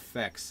will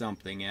affect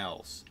something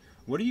else.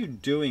 What are you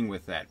doing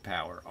with that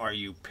power? Are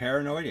you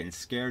paranoid and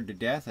scared to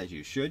death, as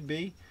you should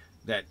be?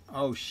 That,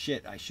 oh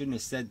shit, I shouldn't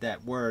have said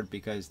that word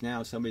because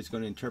now somebody's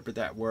going to interpret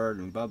that word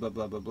and blah, blah,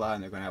 blah, blah, blah,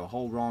 and they're going to have a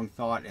whole wrong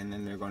thought, and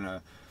then they're going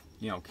to,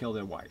 kill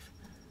their wife.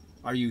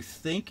 Are you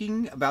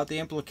thinking about the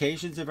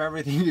implications of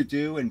everything you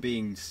do and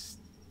being,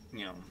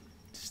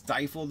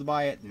 stifled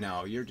by it?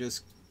 No, you're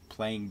just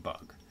playing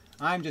bug.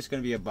 I'm just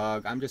going to be a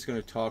bug. I'm just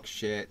going to talk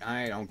shit.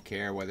 I don't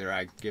care whether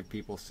I give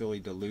people silly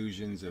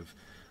delusions of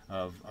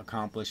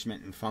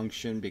accomplishment and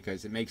function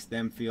because it makes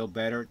them feel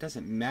better. It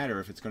doesn't matter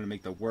if it's going to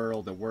make the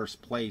world a worse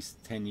place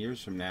 10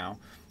 years from now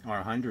or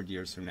 100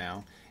 years from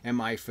now. Am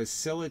I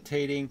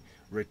facilitating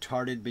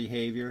retarded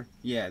behavior?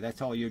 Yeah,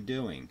 that's all you're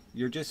doing.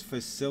 You're just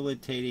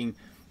facilitating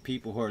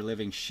people who are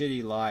living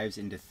shitty lives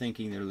into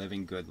thinking they're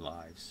living good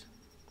lives.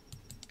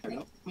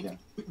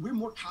 We're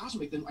more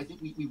cosmic than I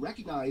think we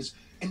recognize,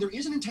 and there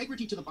is an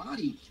integrity to the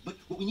body, but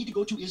what we need to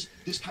go to is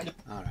this kind of...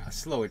 All right, I'll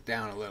slow it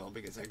down a little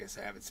because I guess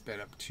I haven't sped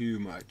up too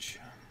much.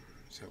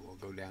 So we'll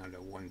go down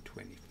to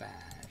 125.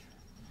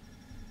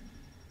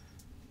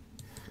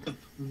 The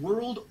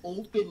world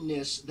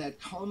openness that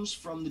comes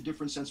from the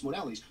different sense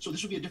modalities. So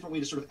this would be a different way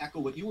to sort of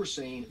echo what you were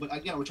saying, but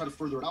again, I would try to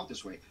further it out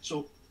this way.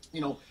 So,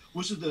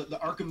 this is the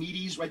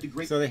Archimedes, right? The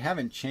great. So they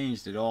haven't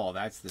changed at all.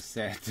 That's the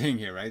sad thing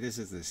here, right? This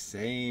is the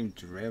same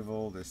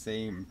drivel, the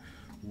same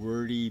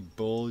wordy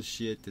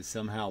bullshit to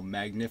somehow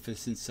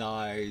magnificent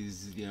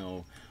size,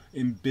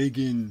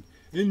 embiggen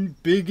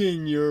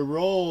your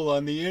role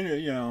on the inner,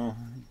 you're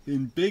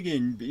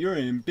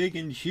an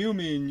embiggened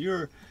human.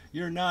 You're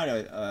not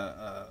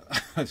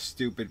a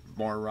stupid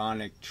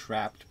moronic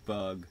trapped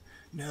bug.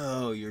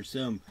 No, you're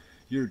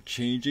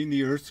changing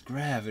the Earth's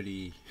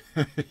gravity.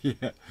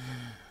 Yeah.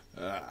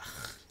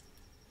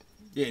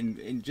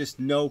 In just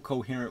no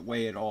coherent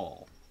way at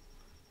all.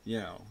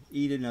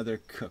 Eat another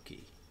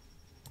cookie.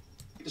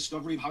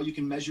 Discovery of how you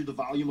can measure the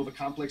volume of a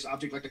complex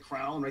object like the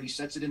crown, right? He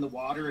sets it in the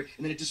water,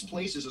 and then it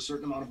displaces a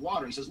certain amount of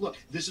water. He says, look,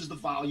 this is the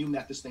volume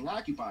that this thing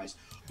occupies.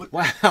 But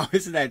wow,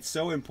 isn't that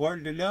so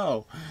important to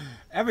know?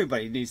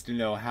 Everybody needs to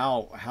know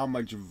how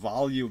much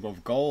volume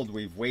of gold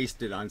we've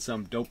wasted on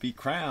some dopey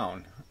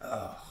crown.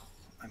 Oh,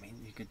 I mean,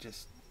 you could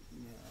just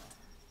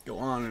go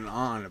on and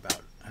on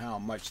about how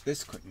much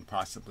this couldn't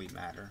possibly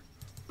matter.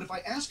 But if I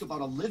ask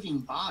about a living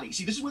body,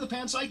 see, this is where the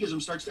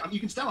panpsychism starts. You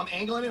can tell I'm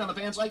angling it on the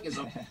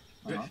panpsychism.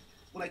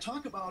 When I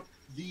talk about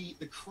the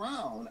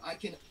crown, I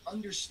can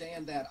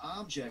understand that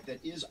object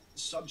that is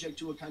subject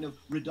to a kind of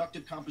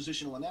reductive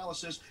compositional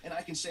analysis, and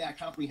I can say I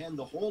comprehend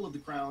the whole of the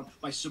crown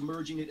by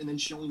submerging it and then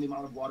showing the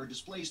amount of water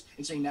displaced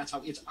and saying that's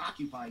how it's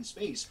occupying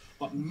space.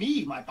 But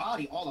me, my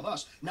body, all of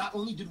us, not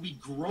only did we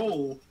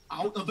grow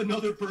out of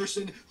another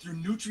person through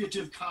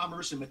nutritive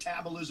commerce and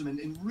metabolism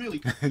and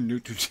really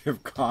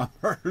nutritive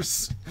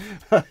commerce,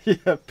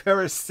 yeah,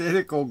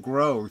 parasitical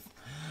growth,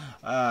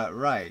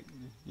 right.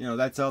 You know,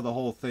 that's how the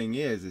whole thing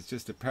is. It's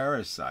just a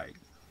parasite.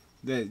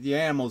 The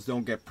animals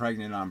don't get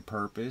pregnant on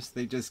purpose.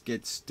 They just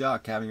get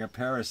stuck having a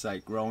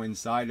parasite grow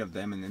inside of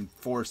them and then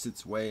force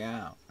its way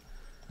out.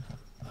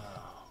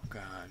 Oh,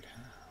 God.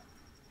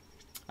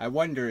 I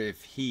wonder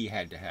if he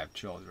had to have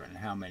children,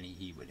 how many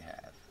he would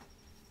have.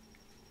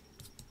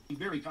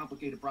 very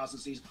complicated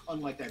processes,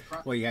 unlike that.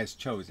 Well, he has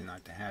chosen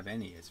not to have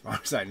any, as far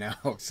as I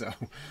know. So,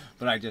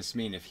 but I just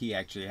mean if he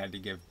actually had to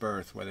give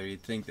birth, whether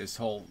he'd think this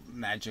whole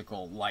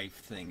magical life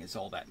thing is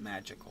all that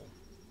magical.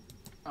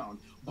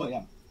 But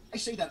yeah, I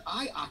say that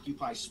I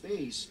occupy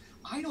space.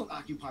 I don't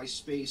occupy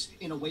space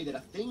in a way that a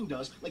thing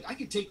does. Like, I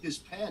could take this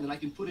pen and I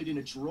can put it in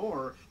a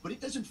drawer, but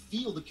it doesn't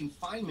feel the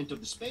confinement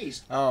of the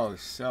space. Oh,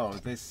 so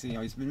this, you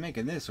know, he's been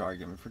making this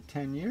argument for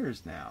 10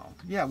 years now.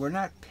 Yeah, we're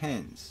not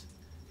pens.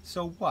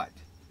 So what?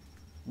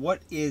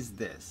 What is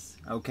this?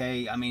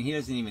 Okay, I mean, he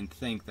doesn't even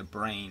think the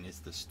brain is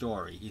the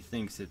story. He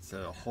thinks it's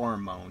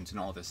hormones and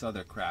all this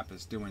other crap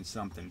is doing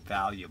something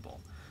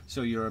valuable.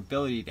 So your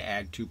ability to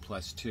add 2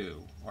 +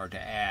 2, or to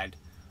add,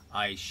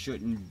 I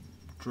shouldn't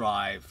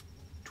drive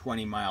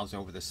 20 miles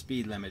over the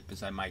speed limit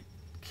because I might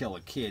kill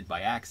a kid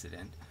by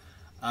accident.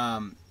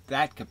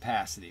 That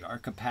capacity, our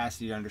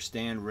capacity to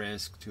understand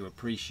risk, to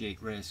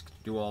appreciate risk,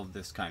 to do all of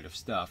this kind of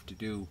stuff, to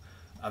do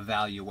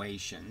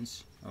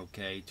evaluations,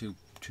 okay, to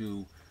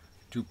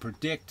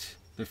predict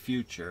the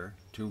future,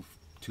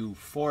 to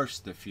force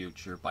the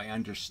future by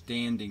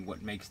understanding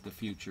what makes the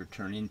future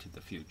turn into the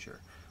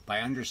future.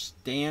 By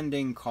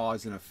understanding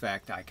cause and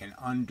effect, I can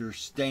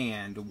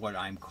understand what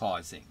I'm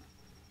causing,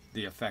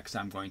 the effects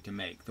I'm going to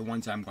make, the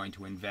ones I'm going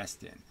to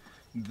invest in.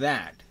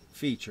 That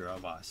feature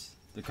of us,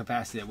 the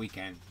capacity that we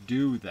can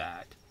do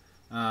that,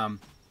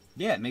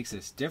 yeah, it makes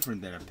us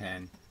different than a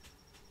pen.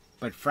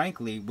 But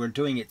frankly, we're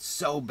doing it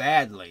so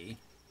badly,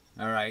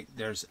 all right,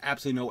 there's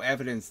absolutely no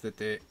evidence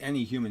that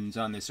any humans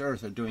on this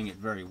earth are doing it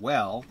very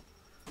well.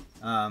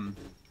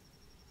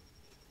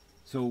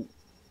 So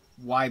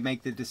why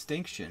make the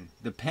distinction?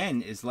 The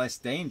pen is less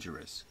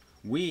dangerous.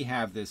 We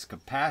have this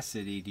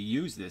capacity to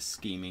use this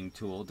scheming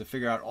tool to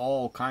figure out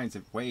all kinds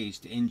of ways,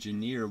 to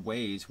engineer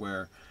ways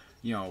where,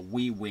 you know,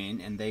 we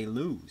win and they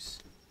lose.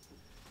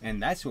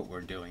 And that's what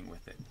we're doing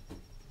with it.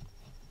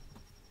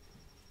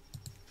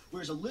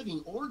 Whereas a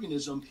living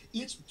organism,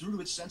 it's through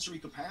its sensory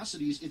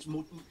capacities, its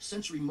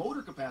sensory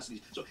motor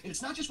capacities. So, and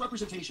it's not just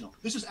representational.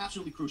 This is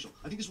absolutely crucial.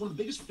 I think this is one of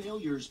the biggest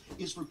failures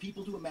is for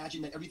people to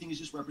imagine that everything is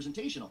just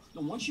representational.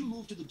 Now, once you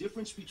move to the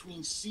difference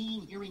between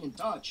seeing, hearing, and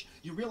touch,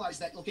 you realize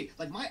that, okay,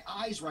 like my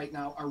eyes right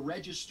now are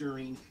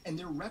registering and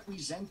they're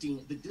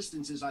representing the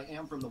distances I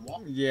am from the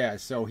wall. Yeah,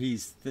 so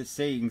he's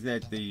saying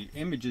that the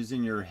images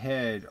in your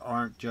head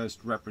aren't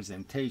just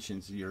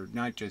representations. You're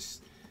not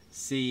just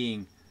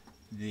seeing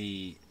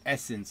the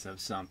essence of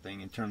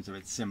something in terms of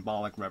its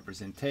symbolic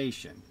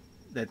representation,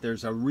 that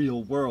there's a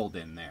real world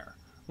in there.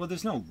 Well,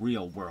 there's no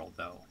real world,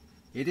 though.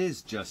 It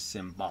is just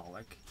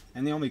symbolic.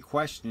 And the only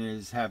question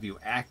is, have you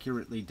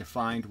accurately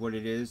defined what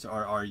it is,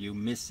 or are you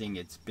missing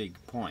its big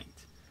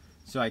point?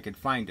 So I could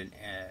find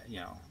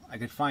I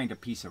could find a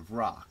piece of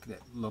rock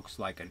that looks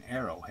like an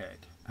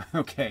arrowhead.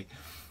 Okay,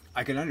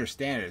 I can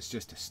understand it's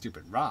just a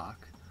stupid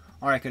rock.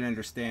 Or I can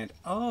understand,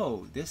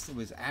 oh, this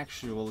was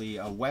actually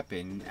a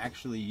weapon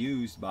actually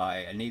used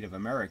by a Native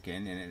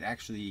American, and it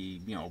actually,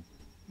 you know,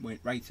 went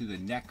right through the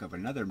neck of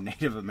another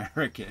Native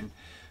American.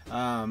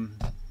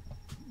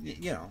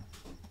 You know,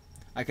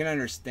 I can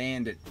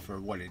understand it for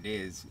what it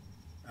is,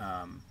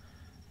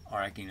 or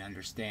I can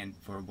understand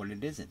for what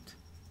it isn't.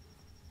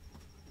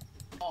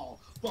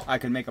 I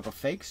can make up a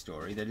fake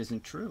story that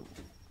isn't true.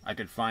 I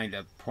could find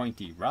a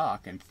pointy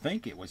rock and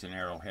think it was an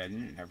arrowhead,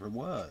 and it never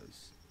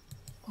was.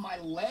 My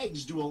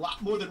legs do a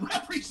lot more than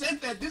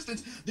represent that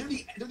distance. They're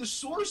the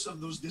source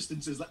of those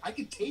distances. Like, I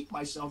could take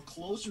myself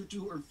closer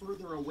to or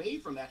further away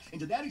from that. And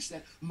to that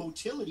extent,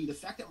 motility, the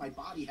fact that my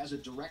body has a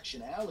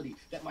directionality,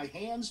 that my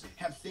hands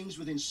have things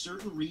within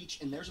certain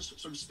reach, and there's a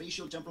sort of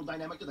spatio-temporal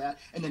dynamic to that,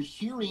 and then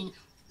hearing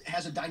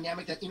has a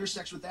dynamic that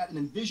intersects with that, and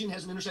then vision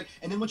has an intersect,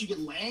 and then once you get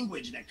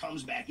language that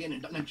comes back in,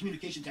 and then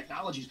communication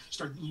technologies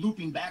start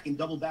looping back and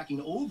double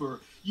backing over,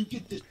 you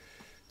get this.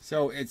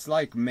 So it's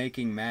like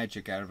making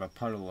magic out of a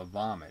puddle of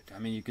vomit. I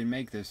mean, you can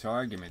make this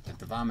argument that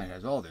the vomit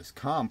has all this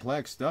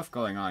complex stuff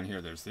going on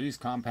here. There's these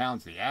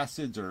compounds, the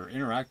acids are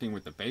interacting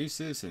with the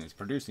bases, and it's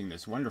producing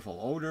this wonderful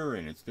odor,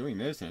 and it's doing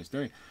this, and it's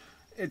doing...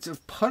 It's a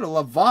puddle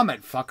of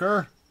vomit,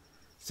 fucker!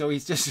 So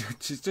he's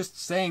just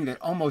saying that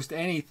almost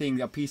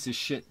anything a piece of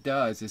shit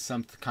does is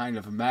some kind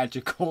of a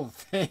magical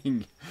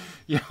thing.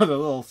 You know, the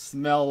little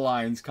smell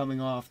lines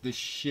coming off the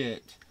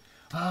shit.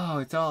 Oh,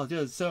 it's all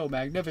just so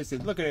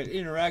magnificent. Look at it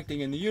interacting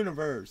in the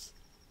universe.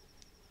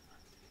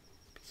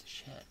 Piece of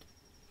shit.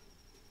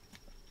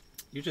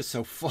 You're just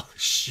so full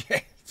of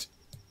shit.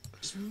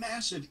 This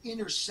massive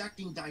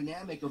intersecting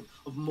dynamic of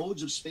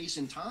modes of space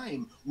and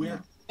time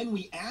where when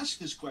we ask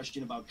this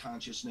question about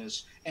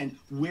consciousness and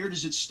where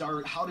does it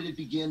start, how did it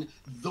begin,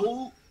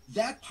 though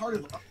that part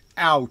of...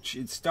 Ouch.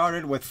 It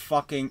started with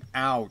fucking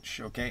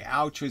ouch, okay?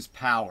 Ouch is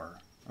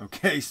power,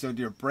 okay? So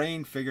your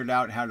brain figured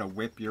out how to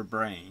whip your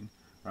brain,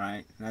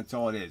 right? And that's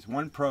all it is.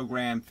 One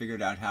program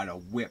figured out how to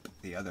whip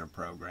the other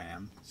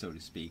program, so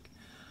to speak.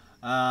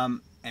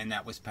 And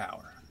that was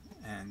power.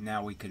 And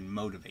now we can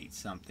motivate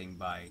something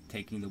by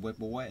taking the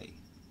whip away.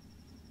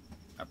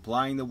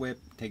 Applying the whip,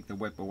 take the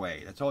whip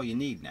away. That's all you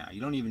need now.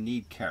 You don't even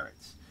need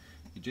carrots.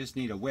 You just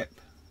need a whip,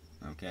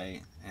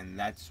 okay? And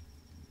that's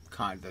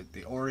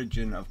the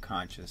origin of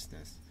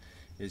consciousness.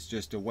 Is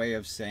just a way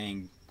of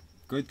saying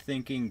good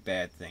thinking,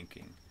 bad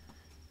thinking.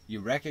 You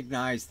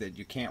recognize that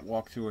you can't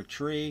walk through a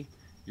tree.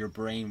 Your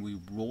brain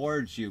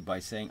rewards you by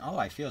saying, oh,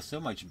 I feel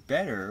so much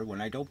better when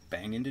I don't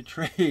bang into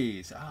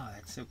trees. Oh,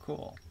 that's so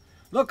cool.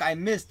 Look, I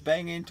missed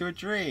banging into a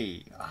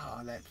tree.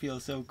 Oh, that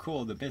feels so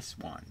cool to miss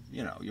one.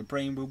 You know, your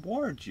brain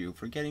rewards you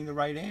for getting the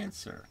right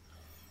answer.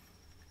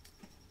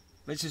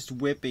 It's just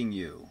whipping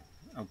you,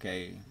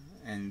 okay?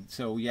 And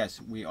so,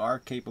 yes, we are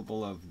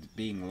capable of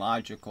being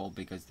logical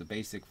because the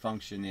basic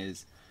function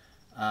is,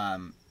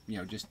 you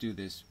know, just do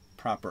this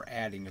proper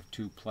adding of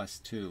 2 plus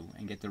 2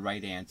 and get the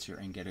right answer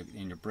and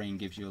and your brain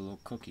gives you a little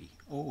cookie.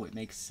 Oh, it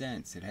makes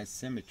sense. It has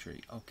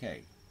symmetry.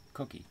 Okay,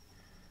 cookie.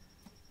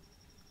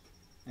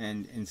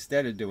 And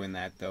instead of doing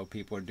that, though,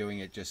 people are doing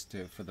it just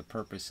for the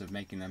purpose of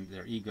making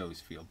their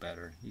egos feel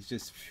better. He's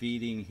just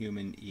feeding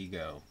human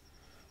ego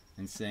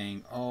and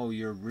saying, oh,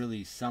 you're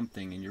really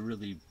something and you're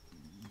really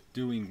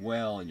doing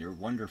well and you're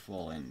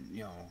wonderful and,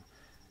 you know,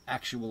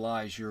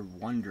 actualize your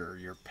wonder,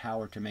 your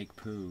power to make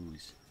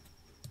poos.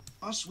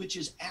 Us, which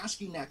is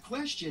asking that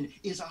question,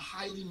 is a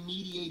highly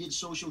mediated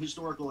social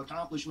historical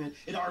accomplishment.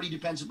 It already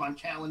depends upon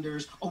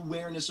calendars,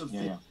 awareness of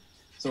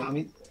So I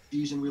mean,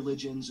 these and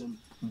religions and...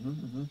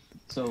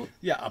 So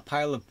yeah, a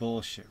pile of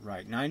bullshit,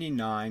 right?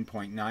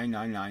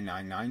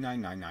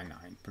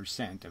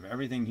 99.999999999% of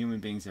everything human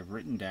beings have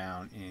written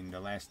down in the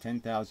last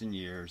 10,000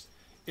 years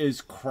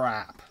is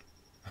crap.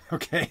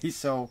 Okay,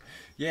 so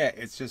yeah,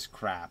 it's just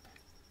crap.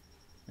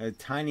 A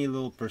tiny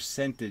little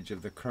percentage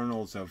of the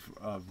kernels of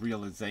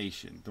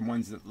realization, the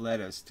ones that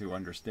led us to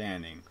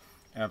understanding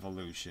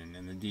evolution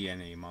and the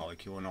DNA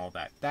molecule and all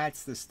that.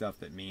 That's the stuff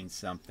that means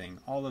something.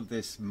 All of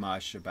this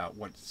mush about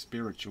what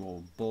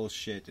spiritual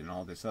bullshit and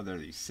all this other,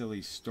 these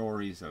silly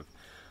stories of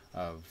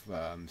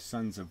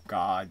sons of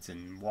gods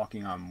and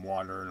walking on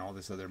water and all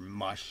this other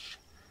mush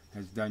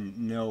has done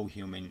no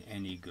human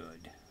any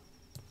good.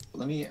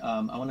 let me,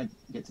 I want to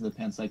get to the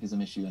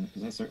panpsychism issue, and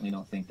because I certainly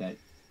don't think that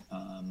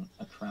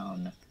a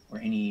crown or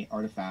any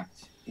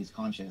artifact is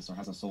conscious or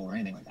has a soul or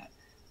anything like that.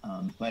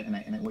 But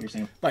what you're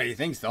saying. But he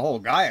thinks the whole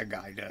Gaia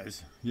guy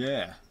does.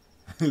 Yeah.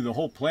 The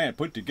whole planet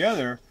put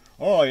together.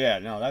 Oh, yeah.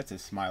 No, that's a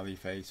smiley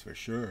face for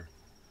sure.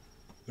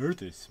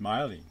 Earth is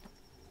smiling.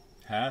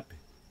 Happy.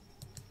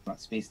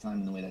 About space-time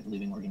and the way that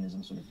living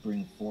organisms sort of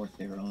bring forth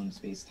their own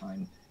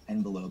space-time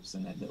envelopes,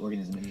 and that the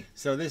organism...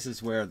 So this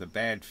is where the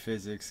bad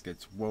physics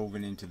gets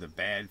woven into the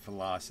bad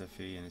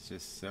philosophy, and it's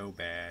just so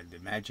bad. The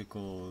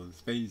magical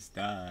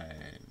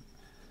space-time.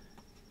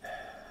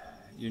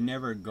 You're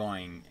never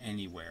going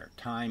anywhere.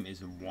 Time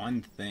is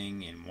one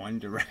thing in one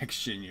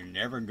direction. You're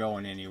never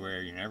going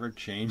anywhere. You're never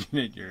changing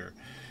it.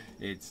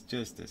 It's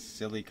just a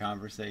silly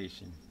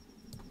conversation.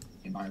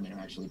 Environment are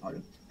actually part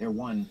of... They're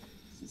one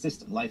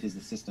system. Life is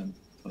the system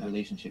of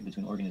relationship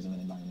between organism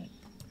and environment.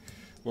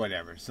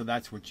 Whatever. So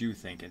that's what you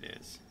think it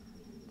is.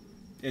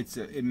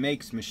 It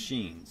makes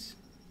machines,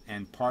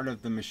 and part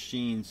of the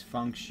machine's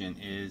function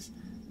is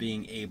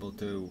being able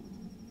to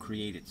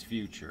create its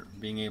future,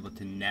 being able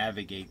to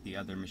navigate the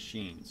other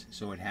machines.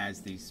 So it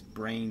has these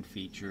brain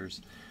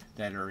features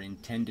that are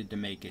intended to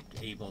make it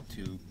able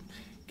to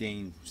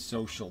gain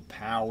social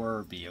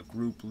power, be a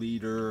group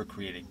leader,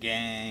 create a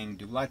gang,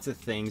 do lots of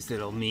things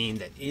that'll mean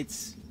that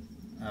it's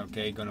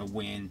gonna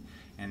win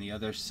and the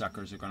other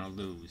suckers are gonna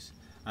lose.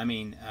 I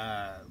mean,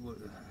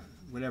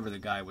 whatever the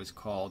guy was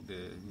called,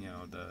 the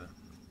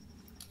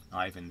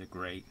Ivan the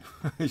Great,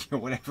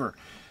 whatever,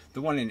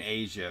 the one in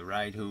Asia,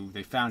 right? Who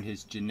they found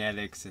his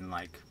genetics in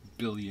like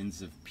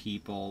billions of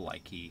people,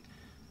 like he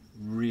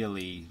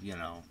really,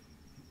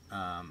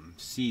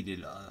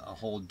 seeded a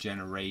whole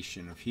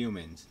generation of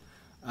humans.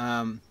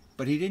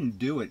 But he didn't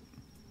do it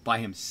by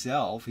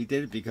himself. He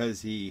did it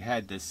because he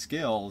had the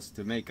skills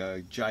to make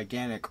a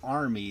gigantic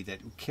army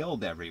that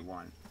killed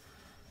everyone.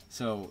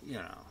 So,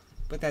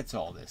 but that's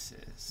all this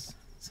is.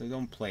 So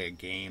don't play a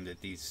game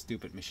that these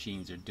stupid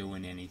machines are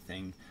doing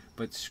anything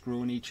but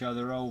screwing each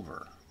other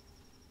over.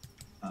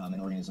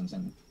 And organisms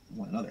and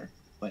one another.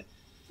 But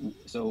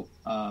so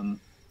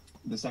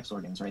the sex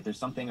organs, right? There's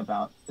something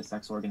about the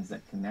sex organs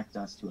that connect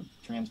us to a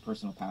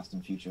transpersonal past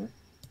and future.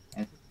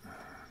 And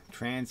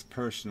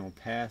Transpersonal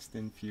past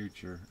and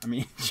future. I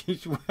mean,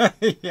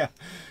 yeah,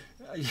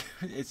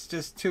 it's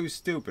just too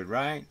stupid,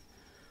 right?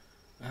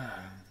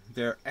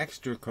 They're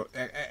extra.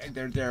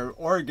 They're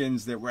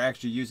organs that we're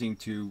actually using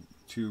to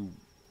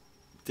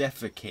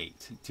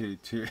defecate,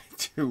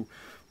 to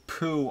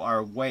poo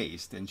our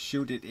waste and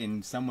shoot it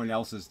in someone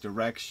else's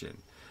direction.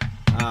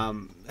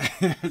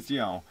 You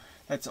know,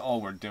 that's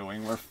all we're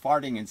doing. We're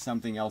farting in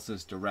something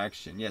else's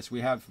direction. Yes,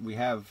 we have.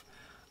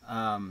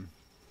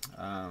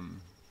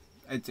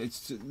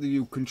 It's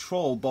you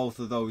control both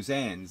of those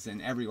ends,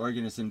 and every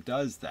organism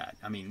does that.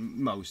 I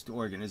mean, most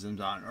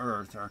organisms on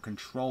Earth are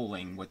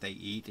controlling what they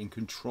eat and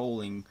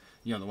controlling,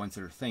 you know, the ones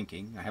that are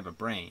thinking. I have a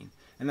brain,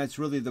 and that's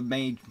really the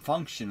main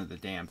function of the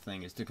damn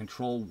thing, is to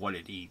control what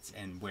it eats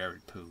and where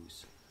it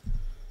poos.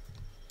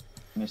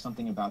 And there's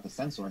something about the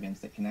sense organs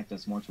that connect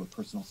us more to a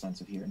personal sense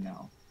of here and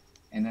now.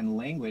 And then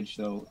language,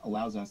 though,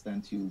 allows us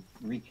then to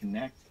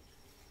reconnect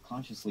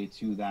consciously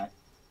to that,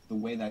 the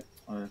way that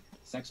our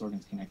sex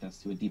organs connect us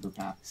to a deeper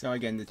path. So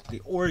again,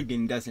 the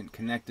organ doesn't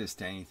connect us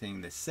to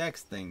anything. The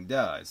sex thing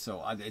does.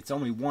 So it's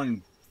only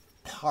one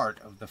part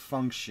of the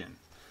function.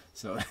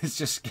 So it's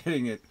just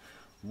getting it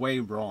way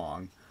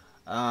wrong.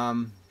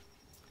 And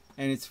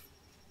it's,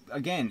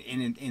 again,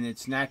 in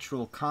its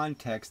natural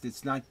context,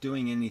 it's not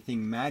doing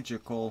anything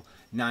magical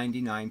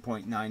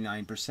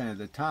 99.99% of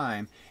the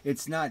time.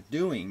 It's not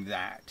doing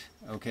that,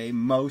 okay?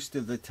 Most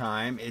of the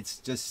time, it's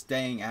just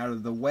staying out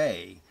of the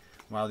way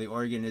while the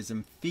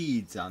organism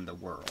feeds on the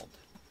world.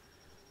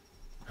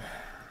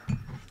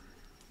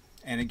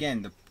 And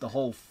again, the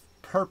whole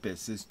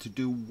purpose is to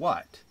do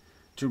what?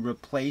 To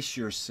replace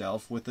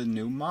yourself with a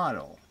new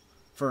model.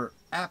 For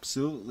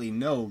absolutely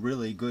no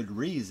really good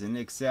reason,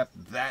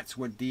 except that's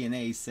what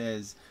DNA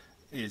says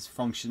is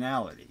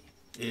functionality,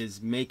 is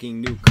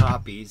making new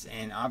copies.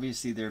 And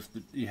obviously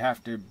you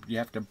have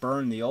to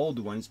burn the old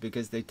ones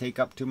because they take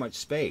up too much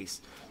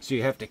space. So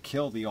you have to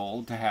kill the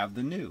old to have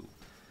the new,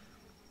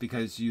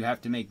 because you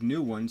have to make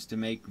new ones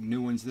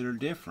that are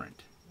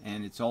different.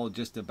 And it's all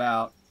just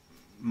about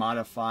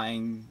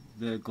modifying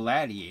the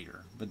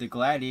gladiator. But the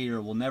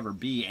gladiator will never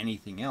be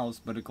anything else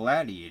but a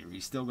gladiator.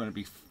 He's still going to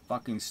be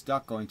fucking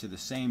stuck going to the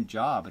same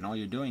job, and all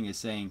you're doing is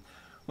saying,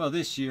 well,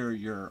 this year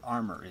your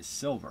armor is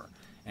silver,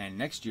 and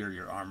next year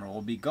your armor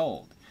will be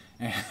gold.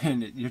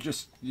 And you're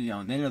just, you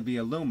know, then it'll be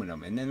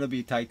aluminum, and then it'll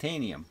be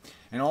titanium.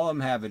 And all of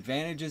them have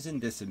advantages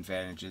and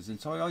disadvantages. And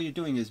so all you're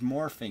doing is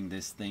morphing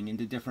this thing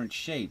into different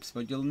shapes,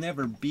 but you'll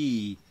never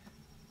be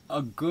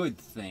a good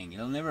thing.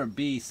 It'll never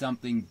be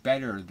something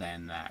better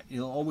than that.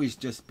 It'll always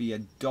just be a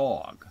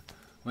dog.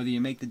 Whether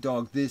you make the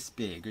dog this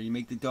big or you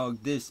make the dog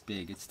this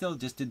big, it's still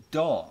just a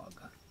dog.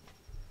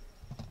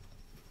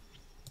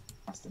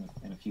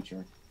 In a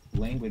future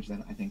language,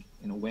 then I think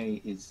in a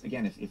way is,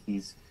 again, if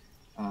these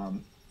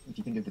if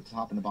you think of the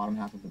top and the bottom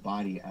half of the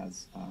body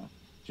as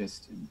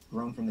just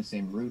grown from the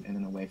same root and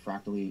in a way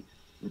fractally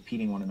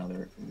repeating one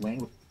another,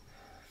 language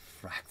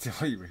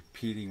Fractally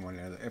repeating one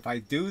another. If I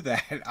do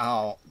that,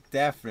 I'll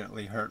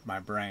definitely hurt my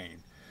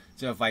brain.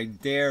 So if I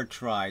dare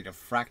try to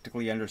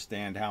fractally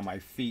understand how my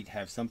feet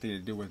have something to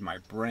do with my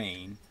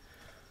brain,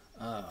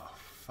 oh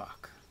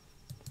fuck.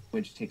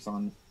 Language takes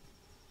on,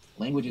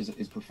 language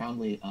is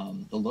profoundly,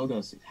 the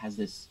logos has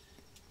this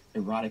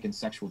erotic and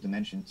sexual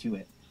dimension to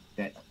it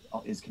that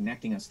is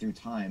connecting us through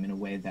time in a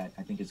way that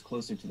I think is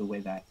closer to the way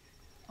that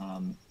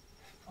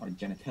our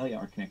genitalia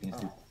are connecting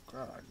us through. Oh,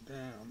 god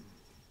damn.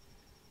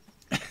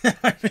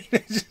 I mean,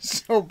 it's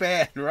just so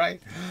bad,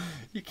 right?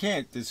 You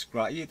can't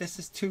describe. This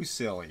is too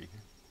silly.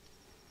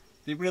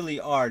 They really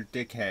are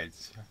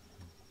dickheads.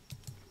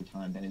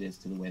 Time than it is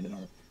to the way that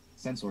our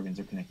sense organs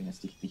are connecting us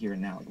to the here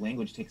and now.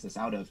 Language takes us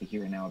out of the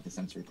here and now of the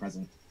sensory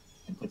present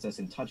and puts us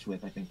in touch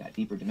with, I think, that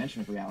deeper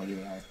dimension of reality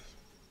that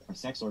our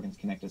sex organs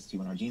connect us to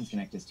and our genes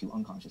connect us to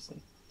unconsciously.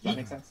 Does that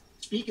make sense?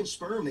 Speak and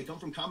sperm, they come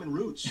from common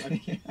roots. I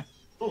mean, Yeah.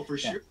 Oh, for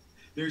sure.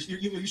 There's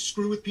you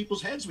screw with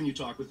people's heads when you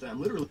talk with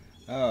them, literally.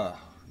 Oh,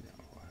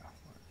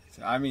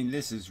 I mean,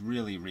 this is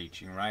really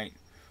reaching, right?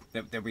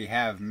 That we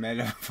have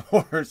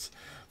metaphors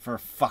for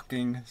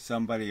fucking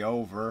somebody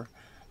over,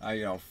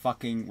 you know,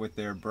 fucking with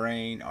their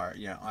brain, or,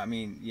 you know, I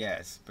mean,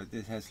 yes, but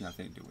this has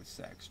nothing to do with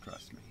sex,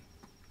 trust me.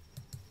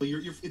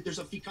 There's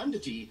a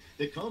fecundity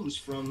that comes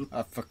from...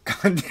 A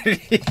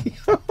fecundity?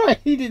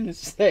 He didn't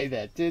say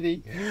that, did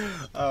he?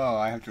 Oh,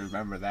 I have to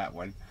remember that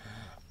one.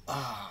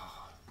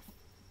 Oh,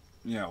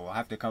 you know, we'll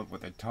have to come up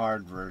with a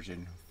tard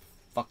version.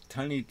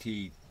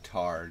 Fecundity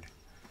tard.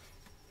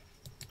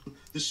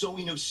 The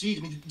sowing of seed.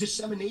 I mean,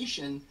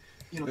 dissemination,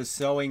 you know. The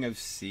sowing of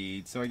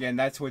seed. So again,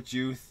 that's what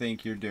you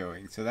think you're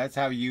doing. So that's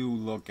how you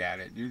look at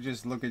it. You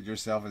just look at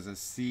yourself as a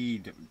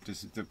seed.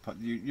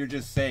 You're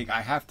just saying,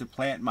 I have to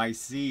plant my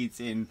seeds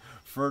in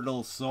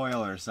fertile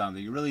soil or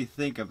something. You really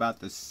think about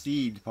the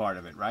seed part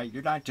of it, right?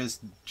 You're not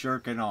just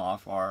jerking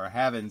off or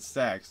having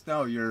sex.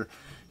 No, you're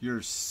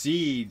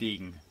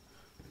seeding.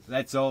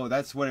 That's all.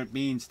 That's what it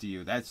means to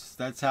you.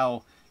 That's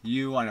how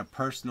you, on a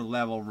personal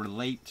level,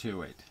 relate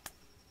to it.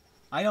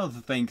 I don't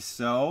think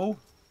so.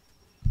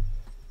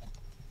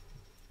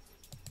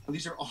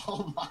 These are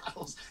all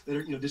models that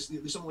are, just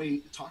some way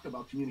to talk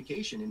about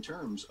communication in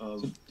terms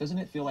of. So doesn't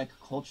it feel like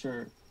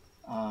culture,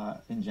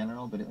 in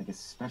general, but like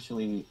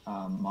especially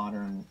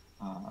modern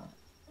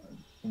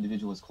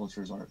individualist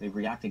cultures they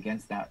react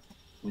against that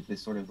with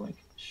this sort of like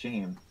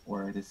shame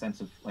or this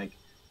sense of like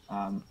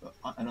an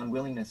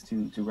unwillingness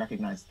to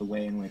recognize the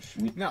way in which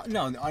we. No,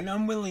 an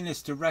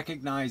unwillingness to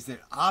recognize that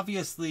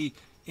obviously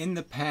in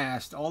the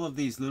past, all of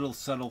these little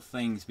subtle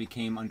things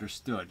became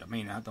understood. I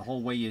mean, the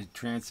whole way you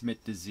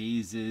transmit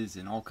diseases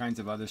and all kinds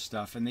of other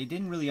stuff, and they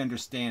didn't really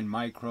understand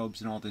microbes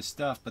and all this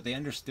stuff, but they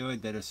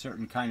understood that a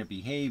certain kind of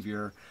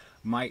behavior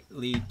might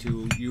lead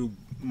to you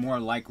more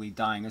likely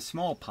dying of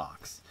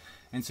smallpox.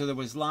 And so there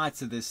was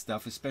lots of this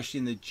stuff, especially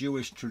in the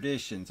Jewish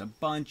traditions, a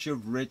bunch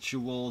of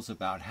rituals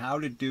about how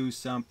to do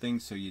something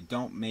so you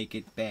don't make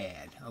it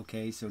bad,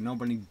 okay, so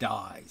nobody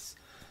dies.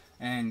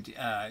 And,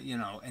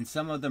 and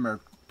some of them are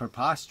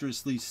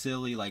preposterously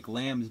silly, like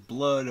lamb's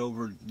blood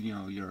over,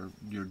 your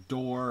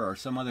door, or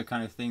some other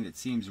kind of thing that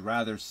seems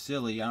rather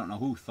silly. I don't know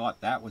who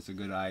thought that was a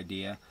good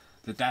idea,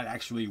 that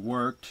actually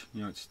worked.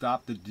 It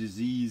stopped the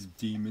disease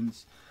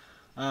demons.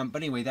 But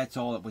anyway, that's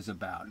all it was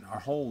about. Our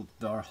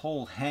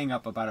whole hang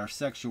up about our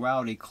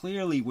sexuality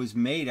clearly was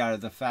made out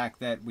of the fact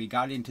that we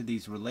got into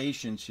these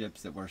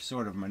relationships that were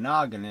sort of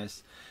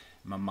monogamous,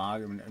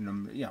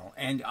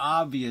 and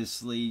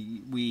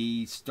obviously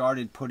we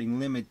started putting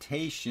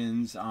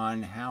limitations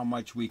on how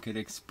much we could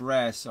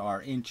express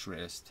our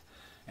interest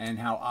and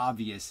how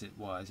obvious it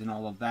was and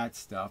all of that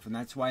stuff. And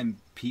that's why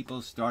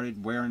people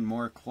started wearing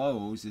more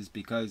clothes, is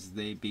because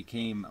they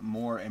became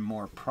more and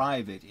more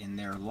private in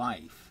their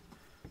life.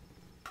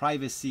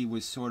 Privacy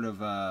was sort of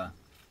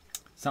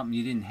something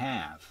you didn't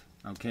have,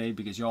 okay,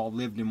 because you all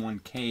lived in one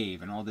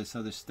cave and all this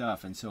other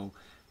stuff. And so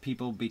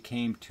people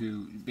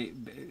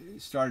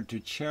started to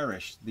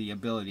cherish the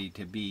ability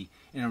to be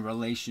in a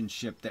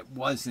relationship that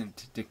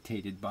wasn't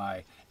dictated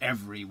by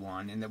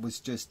everyone, and that was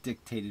just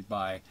dictated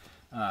by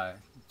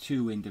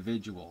two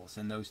individuals,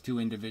 and those two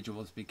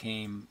individuals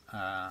became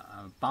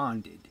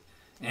bonded,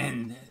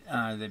 and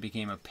they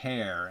became a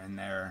pair,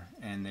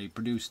 and they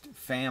produced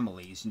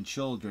families and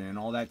children and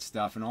all that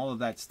stuff, and all of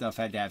that stuff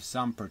had to have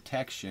some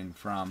protection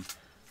from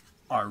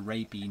our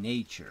rapey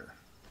nature.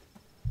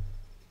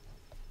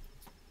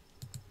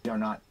 We are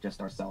not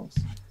just ourselves.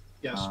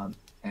 Yes.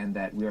 And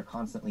that we are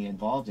constantly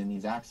involved in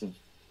these acts of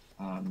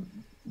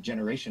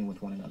generation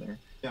with one another.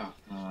 Yeah.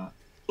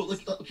 Well,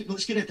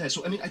 let's get at that.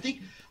 So, I mean, I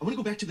think I want to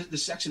go back to the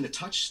sex and the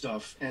touch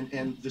stuff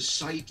and the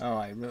site.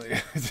 Oh,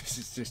 this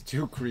is just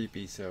too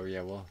creepy. So,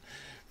 yeah, well,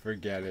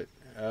 forget it.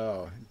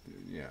 Oh,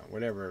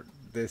 whatever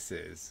this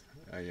is,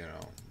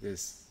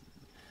 this,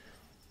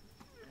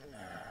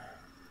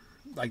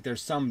 like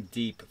there's some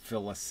deep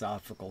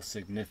philosophical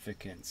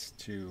significance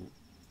to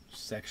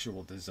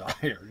sexual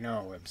desire.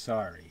 No, I'm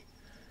sorry.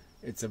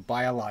 It's a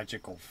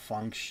biological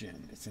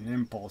function. It's an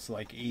impulse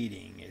like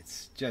eating.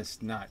 It's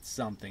just not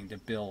something to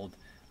build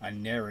a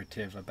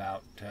narrative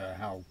about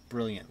how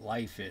brilliant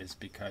life is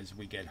because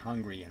we get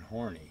hungry and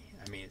horny.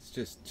 I mean, it's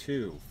just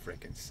too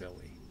freaking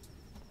silly.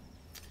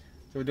 So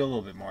we'll do a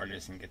little bit more of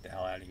this and get the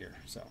hell out of here.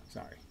 So,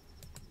 sorry.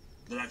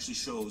 That actually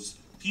shows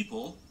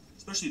people,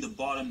 especially the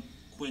bottom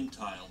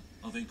quintile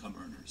of income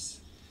earners.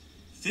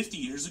 50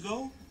 years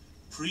ago,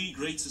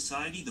 pre-Great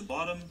Society, the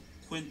bottom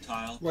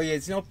quintile. Well, yeah,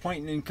 it's no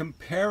point in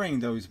comparing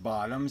those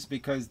bottoms,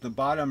 because the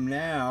bottom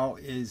now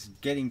is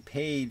getting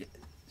paid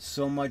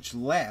so much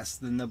less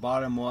than the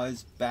bottom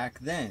was back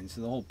then.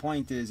 So the whole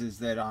point is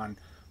that on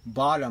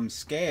bottom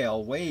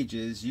scale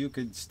wages, you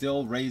could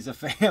still raise a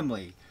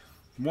family.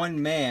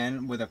 One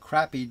man with a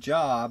crappy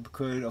job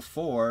could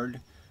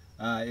afford,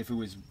 if it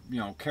was,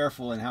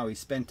 careful in how he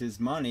spent his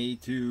money,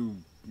 to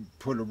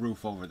put a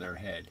roof over their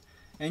head.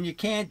 And you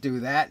can't do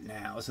that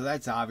now, so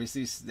that's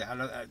obviously,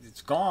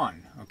 it's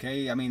gone.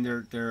 Okay, I mean,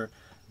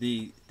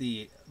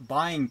 the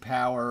buying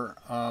power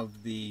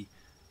of the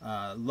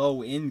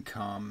low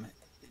income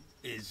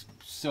is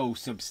so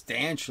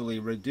substantially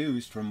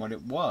reduced from what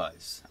it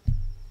was,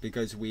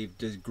 because we've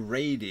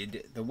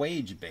degraded the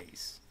wage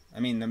base.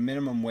 I mean, the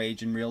minimum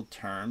wage in real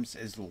terms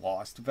is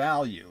lost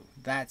value.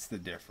 That's the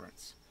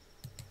difference.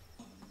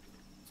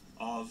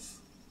 Of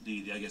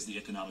the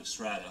economic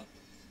strata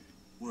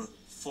were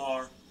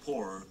far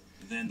poorer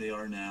than they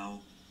are now,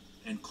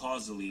 and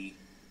causally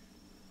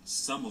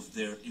some of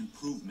their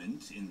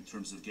improvement in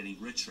terms of getting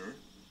richer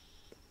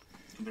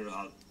compared to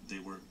how they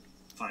were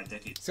 5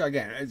 decades. So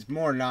again, it's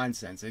more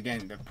nonsense.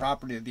 Again, the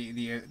property,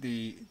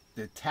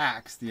 the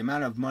tax, the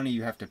amount of money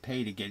you have to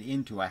pay to get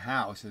into a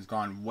house has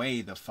gone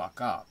way the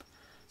fuck up.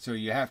 So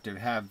you have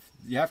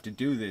to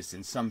do this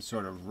in some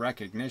sort of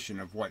recognition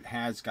of what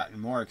has gotten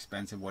more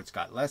expensive, what's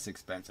got less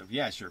expensive.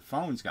 Yes, your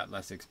phone's got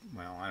less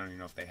well, I don't even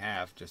know if they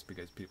have, just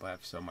because people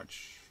have so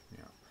much,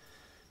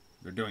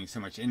 they're doing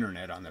so much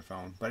internet on their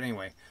phone. But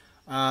anyway,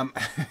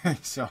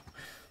 so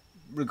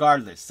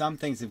regardless, some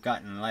things have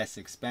gotten less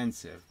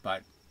expensive,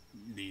 but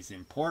these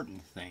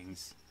important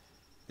things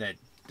that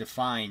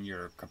define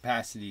your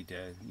capacity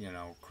to,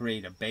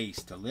 create a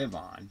base to live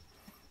on,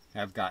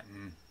 have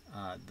gotten,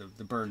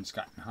 the burden's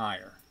gotten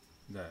higher.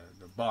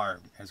 The bar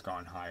has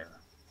gone higher.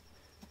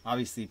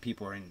 Obviously,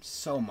 people are in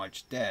so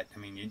much debt. I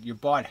mean, you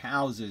bought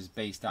houses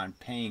based on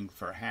paying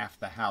for half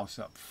the house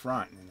up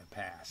front in the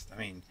past. I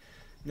mean,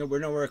 we're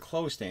nowhere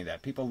close to any of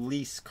that. People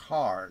lease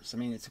cars. I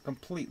mean, it's a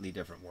completely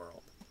different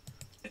world.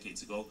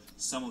 Decades ago,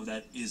 some of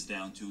that is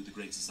down to the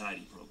Great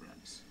Society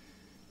programs.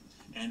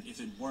 And if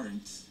it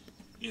weren't,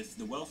 if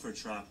the welfare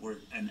trap were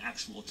an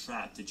actual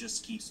trap that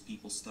just keeps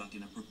people stuck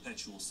in a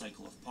perpetual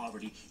cycle of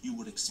poverty, you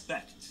would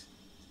expect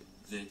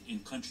that in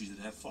countries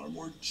that have far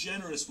more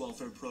generous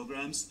welfare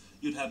programs,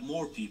 you'd have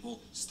more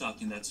people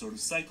stuck in that sort of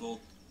cycle,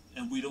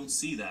 and we don't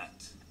see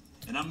that.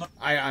 And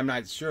I'm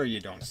not sure you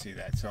don't see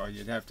that, so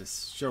you'd have to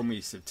show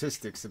me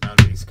statistics about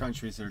these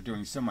countries that are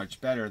doing so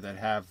much better, that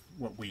have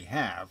what we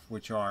have,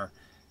 which are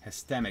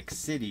systemic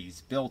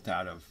cities built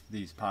out of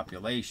these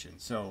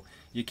populations. So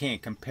you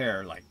can't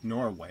compare like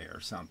Norway or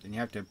something. You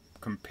have to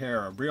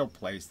compare a real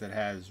place that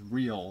has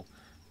real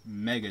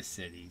mega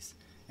cities,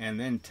 and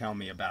then tell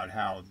me about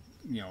how,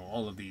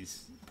 all of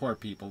these poor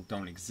people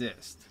don't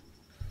exist.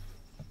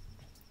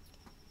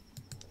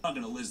 I'm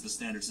not going to list the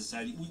standard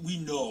society. We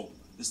know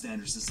the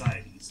standard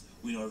societies.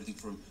 We know everything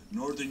from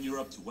Northern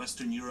Europe to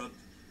Western Europe.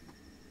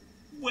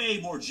 Way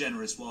more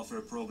generous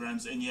welfare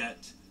programs, and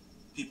yet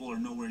people are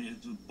nowhere near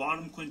the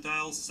bottom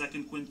quintile,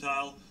 second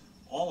quintile,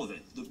 all of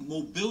it. The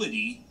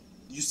mobility,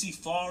 you see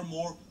far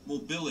more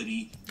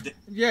mobility.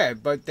 Yeah,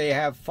 but they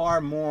have far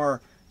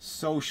more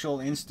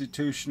social,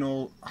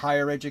 institutional,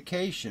 higher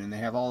education, and they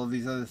have all of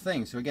these other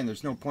things. So again,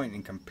 there's no point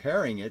in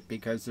comparing it,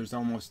 because there's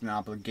almost an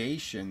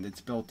obligation that's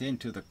built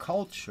into the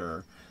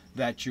culture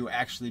that you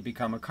actually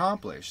become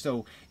accomplished.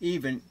 So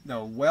even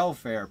the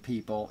welfare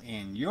people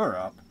in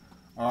Europe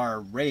are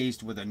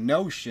raised with a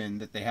notion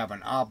that they have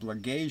an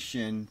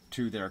obligation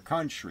to their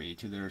country,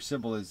 to their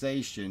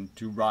civilization,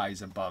 to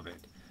rise above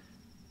it.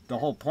 The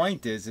whole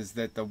point is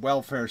that the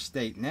welfare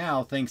state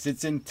now thinks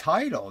it's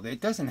entitled. It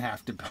doesn't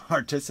have to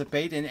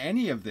participate in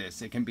any of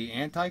this. It can be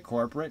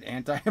anti-corporate,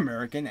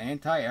 anti-American,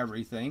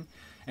 anti-everything,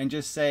 and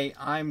just say,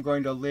 I'm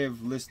going to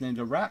live listening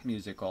to rap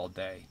music all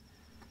day.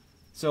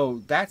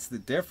 So that's the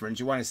difference.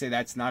 You want to say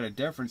that's not a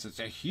difference? It's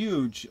a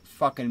huge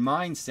fucking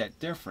mindset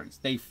difference.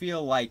 They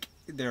feel like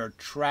they're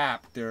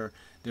trapped, they're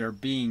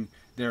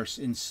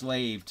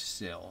enslaved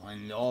still,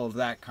 and all of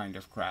that kind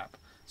of crap.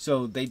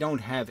 So they don't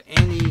have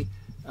any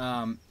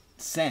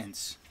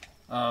sense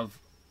of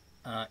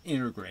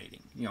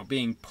integrating,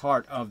 being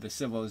part of the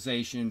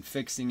civilization,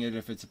 fixing it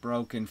if it's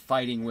broken,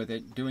 fighting with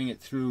it, doing it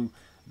through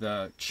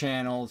the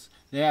channels.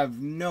 They have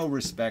no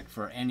respect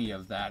for any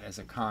of that as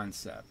a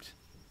concept.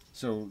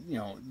 So,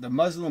 the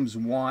Muslims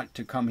want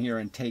to come here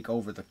and take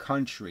over the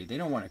country. They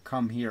don't want to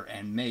come here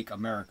and make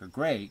America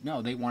great.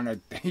 No, they want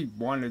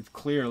to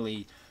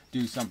clearly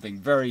do something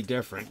very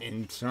different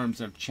in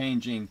terms of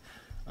changing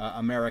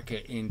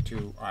America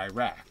into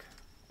Iraq.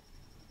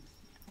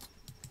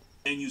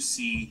 And you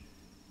see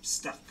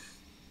stuck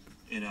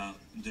in a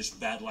just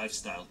bad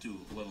lifestyle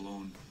too, let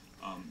alone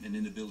an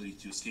inability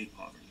to escape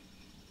poverty.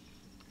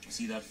 You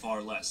see that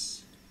far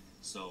less.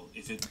 So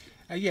if it...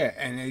 yeah,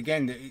 and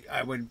again,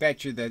 I would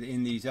bet you that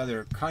in these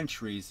other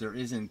countries there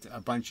isn't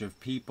a bunch of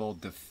people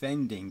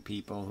defending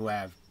people who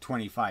have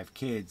 25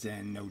 kids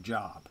and no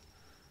job.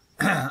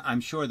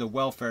 I'm sure the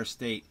welfare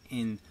state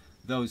in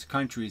those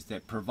countries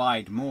that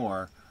provide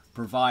more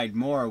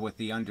with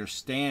the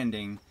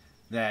understanding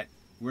that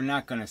we're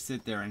not going to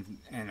sit there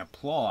and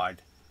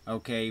applaud,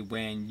 okay,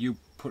 when you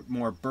put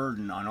more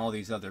burden on all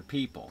these other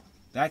people.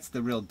 That's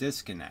the real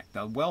disconnect.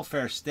 The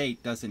welfare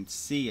state doesn't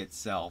see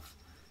itself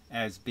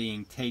as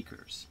being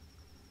takers.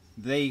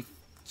 They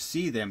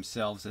see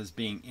themselves as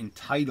being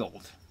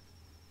entitled.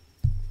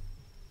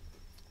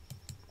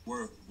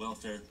 Were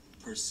welfare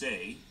per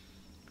se,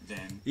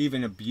 then...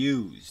 even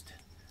abused.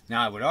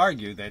 Now, I would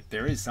argue that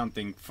there is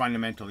something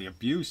fundamentally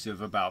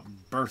abusive about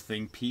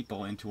birthing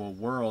people into a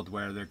world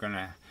where they're going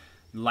to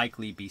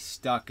likely be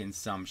stuck in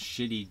some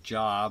shitty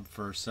job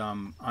for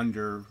some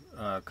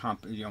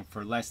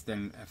for less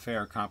than a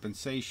fair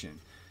compensation.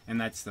 And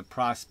that's the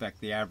prospect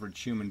the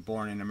average human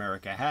born in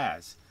America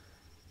has.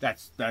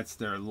 That's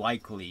their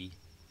likely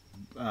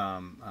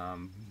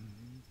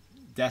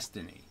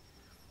destiny,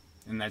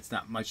 and that's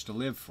not much to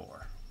live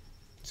for.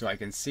 So I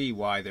can see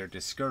why they're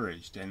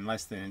discouraged and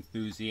less than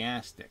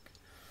enthusiastic.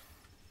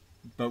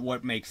 But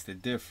what makes the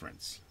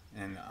difference?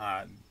 And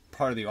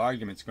part of the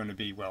argument's going to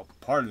be, well,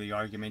 part of the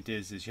argument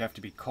is you have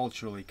to be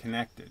culturally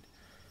connected.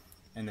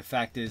 And the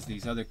fact is,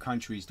 these other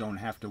countries don't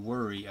have to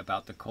worry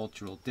about the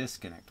cultural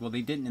disconnect. Well,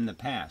 they didn't in the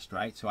past,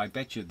 right? So I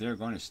bet you they're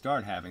going to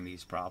start having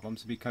these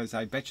problems, because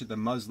I bet you the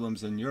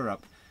Muslims in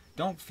Europe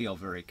don't feel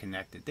very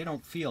connected. They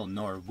don't feel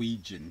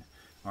Norwegian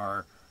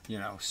or,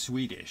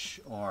 Swedish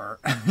or,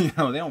 they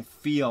don't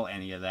feel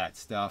any of that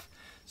stuff.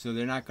 So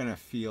they're not going to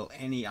feel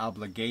any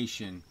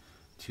obligation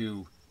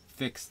to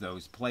fix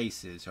those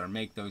places or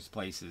make those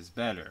places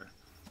better,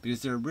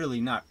 because they're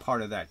really not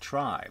part of that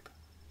tribe.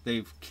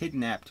 they've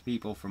kidnapped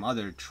people from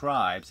other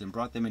tribes and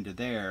brought them into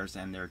theirs,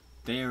 and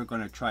they're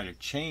going to try to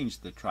change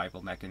the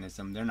tribal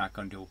mechanism. They're not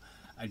going to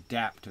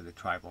adapt to the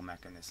tribal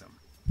mechanism.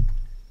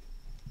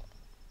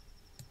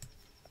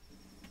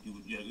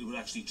 It would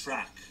actually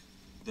track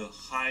the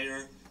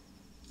higher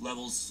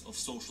levels of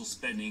social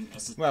spending.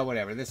 Well,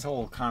 whatever. This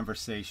whole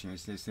conversation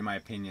is just, in my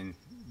opinion,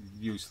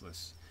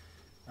 useless.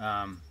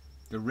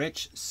 The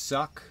rich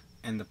suck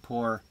and the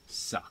poor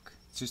suck.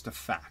 It's just a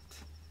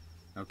fact.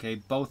 Okay?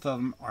 Both of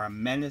them are a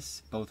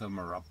menace. Both of them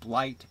are a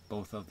blight.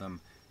 Both of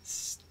them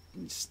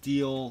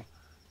steal...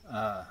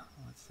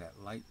 what's that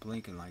light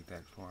blinking like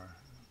that for?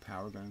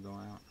 Power gonna go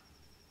out?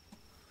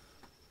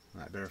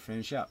 I better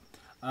finish up.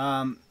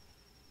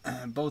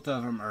 Both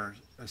of them are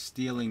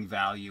stealing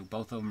value.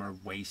 Both of them are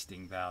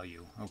wasting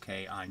value.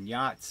 Okay, on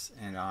yachts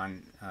and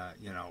on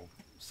you know,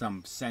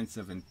 some sense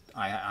of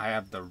I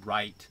have the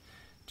right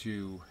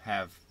to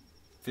have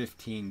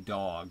 15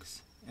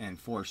 dogs and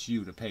force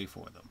you to pay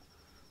for them.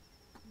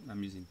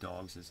 I'm using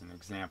dogs as an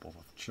example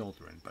of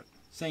children, but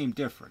same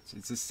difference.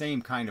 It's the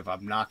same kind of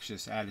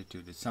obnoxious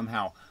attitude that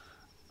somehow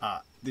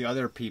the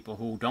other people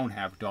who don't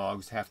have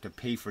dogs have to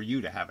pay for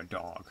you to have a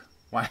dog.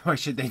 Why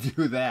should they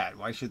do that?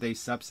 Why should they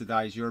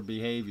subsidize your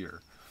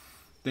behavior?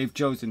 They've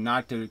chosen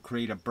not to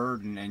create a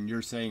burden, and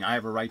you're saying, I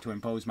have a right to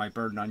impose my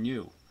burden on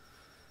you.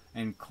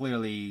 And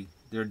clearly,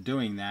 they're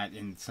doing that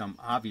in some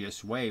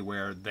obvious way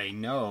where they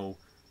know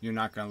you're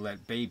not going to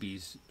let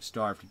babies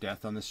starve to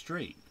death on the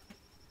street.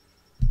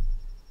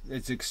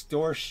 It's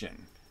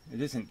extortion.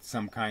 It isn't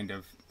some kind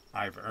of,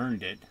 I've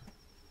earned it.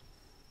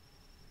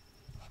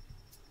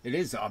 It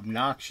is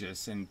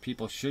obnoxious, and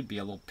people should be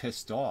a little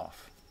pissed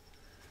off.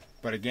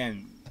 But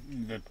again,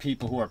 the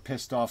people who are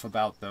pissed off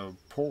about the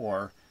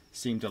poor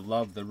seem to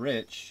love the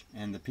rich,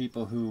 and the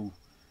people who,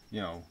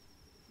 you know,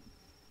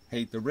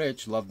 hate the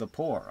rich love the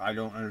poor. I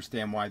don't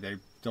understand why they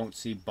don't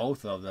see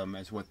both of them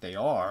as what they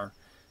are.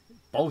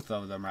 Both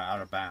of them are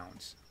out of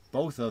bounds.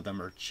 Both of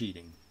them are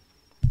cheating.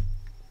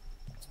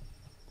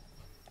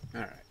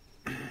 All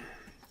right.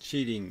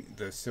 Cheating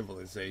the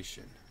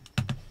civilization.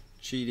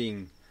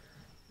 Cheating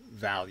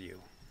value.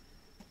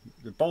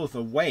 They're both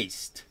a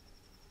waste.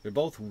 They're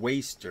both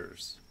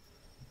wasters.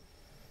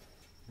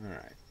 All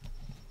right.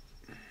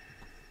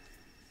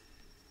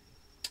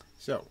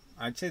 So,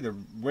 I'd say the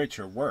rich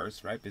are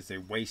worse, right? Because they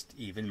waste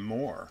even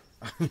more.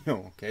 You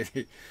know,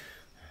 okay?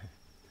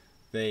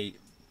 They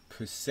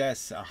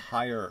possess a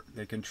higher,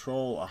 they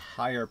control a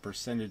higher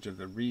percentage of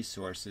the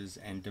resources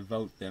and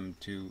devote them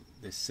to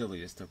the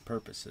silliest of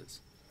purposes.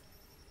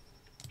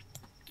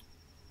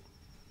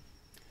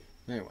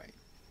 Anyway,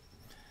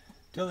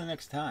 till the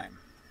next time,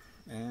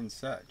 and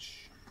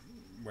such,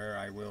 where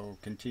I will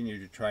continue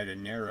to try to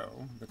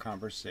narrow the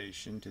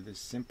conversation to this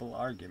simple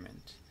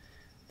argument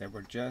that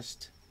we're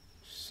just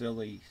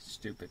silly,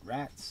 stupid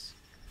rats,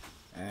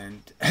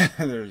 and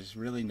there's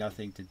really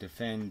nothing to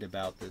defend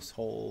about this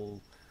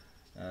whole,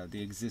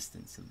 the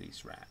existence of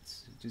these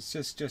rats.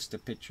 It's just a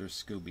picture of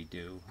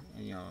Scooby-Doo.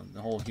 You know,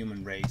 the whole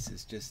human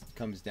race just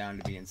comes down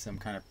to being some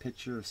kind of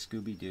picture of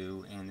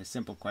Scooby-Doo, and the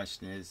simple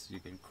question is,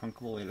 you can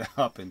crumple it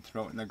up and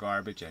throw it in the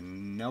garbage,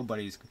 and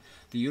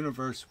the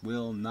universe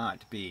will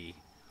not be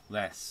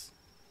less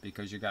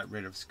because you got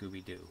rid of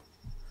Scooby-Doo.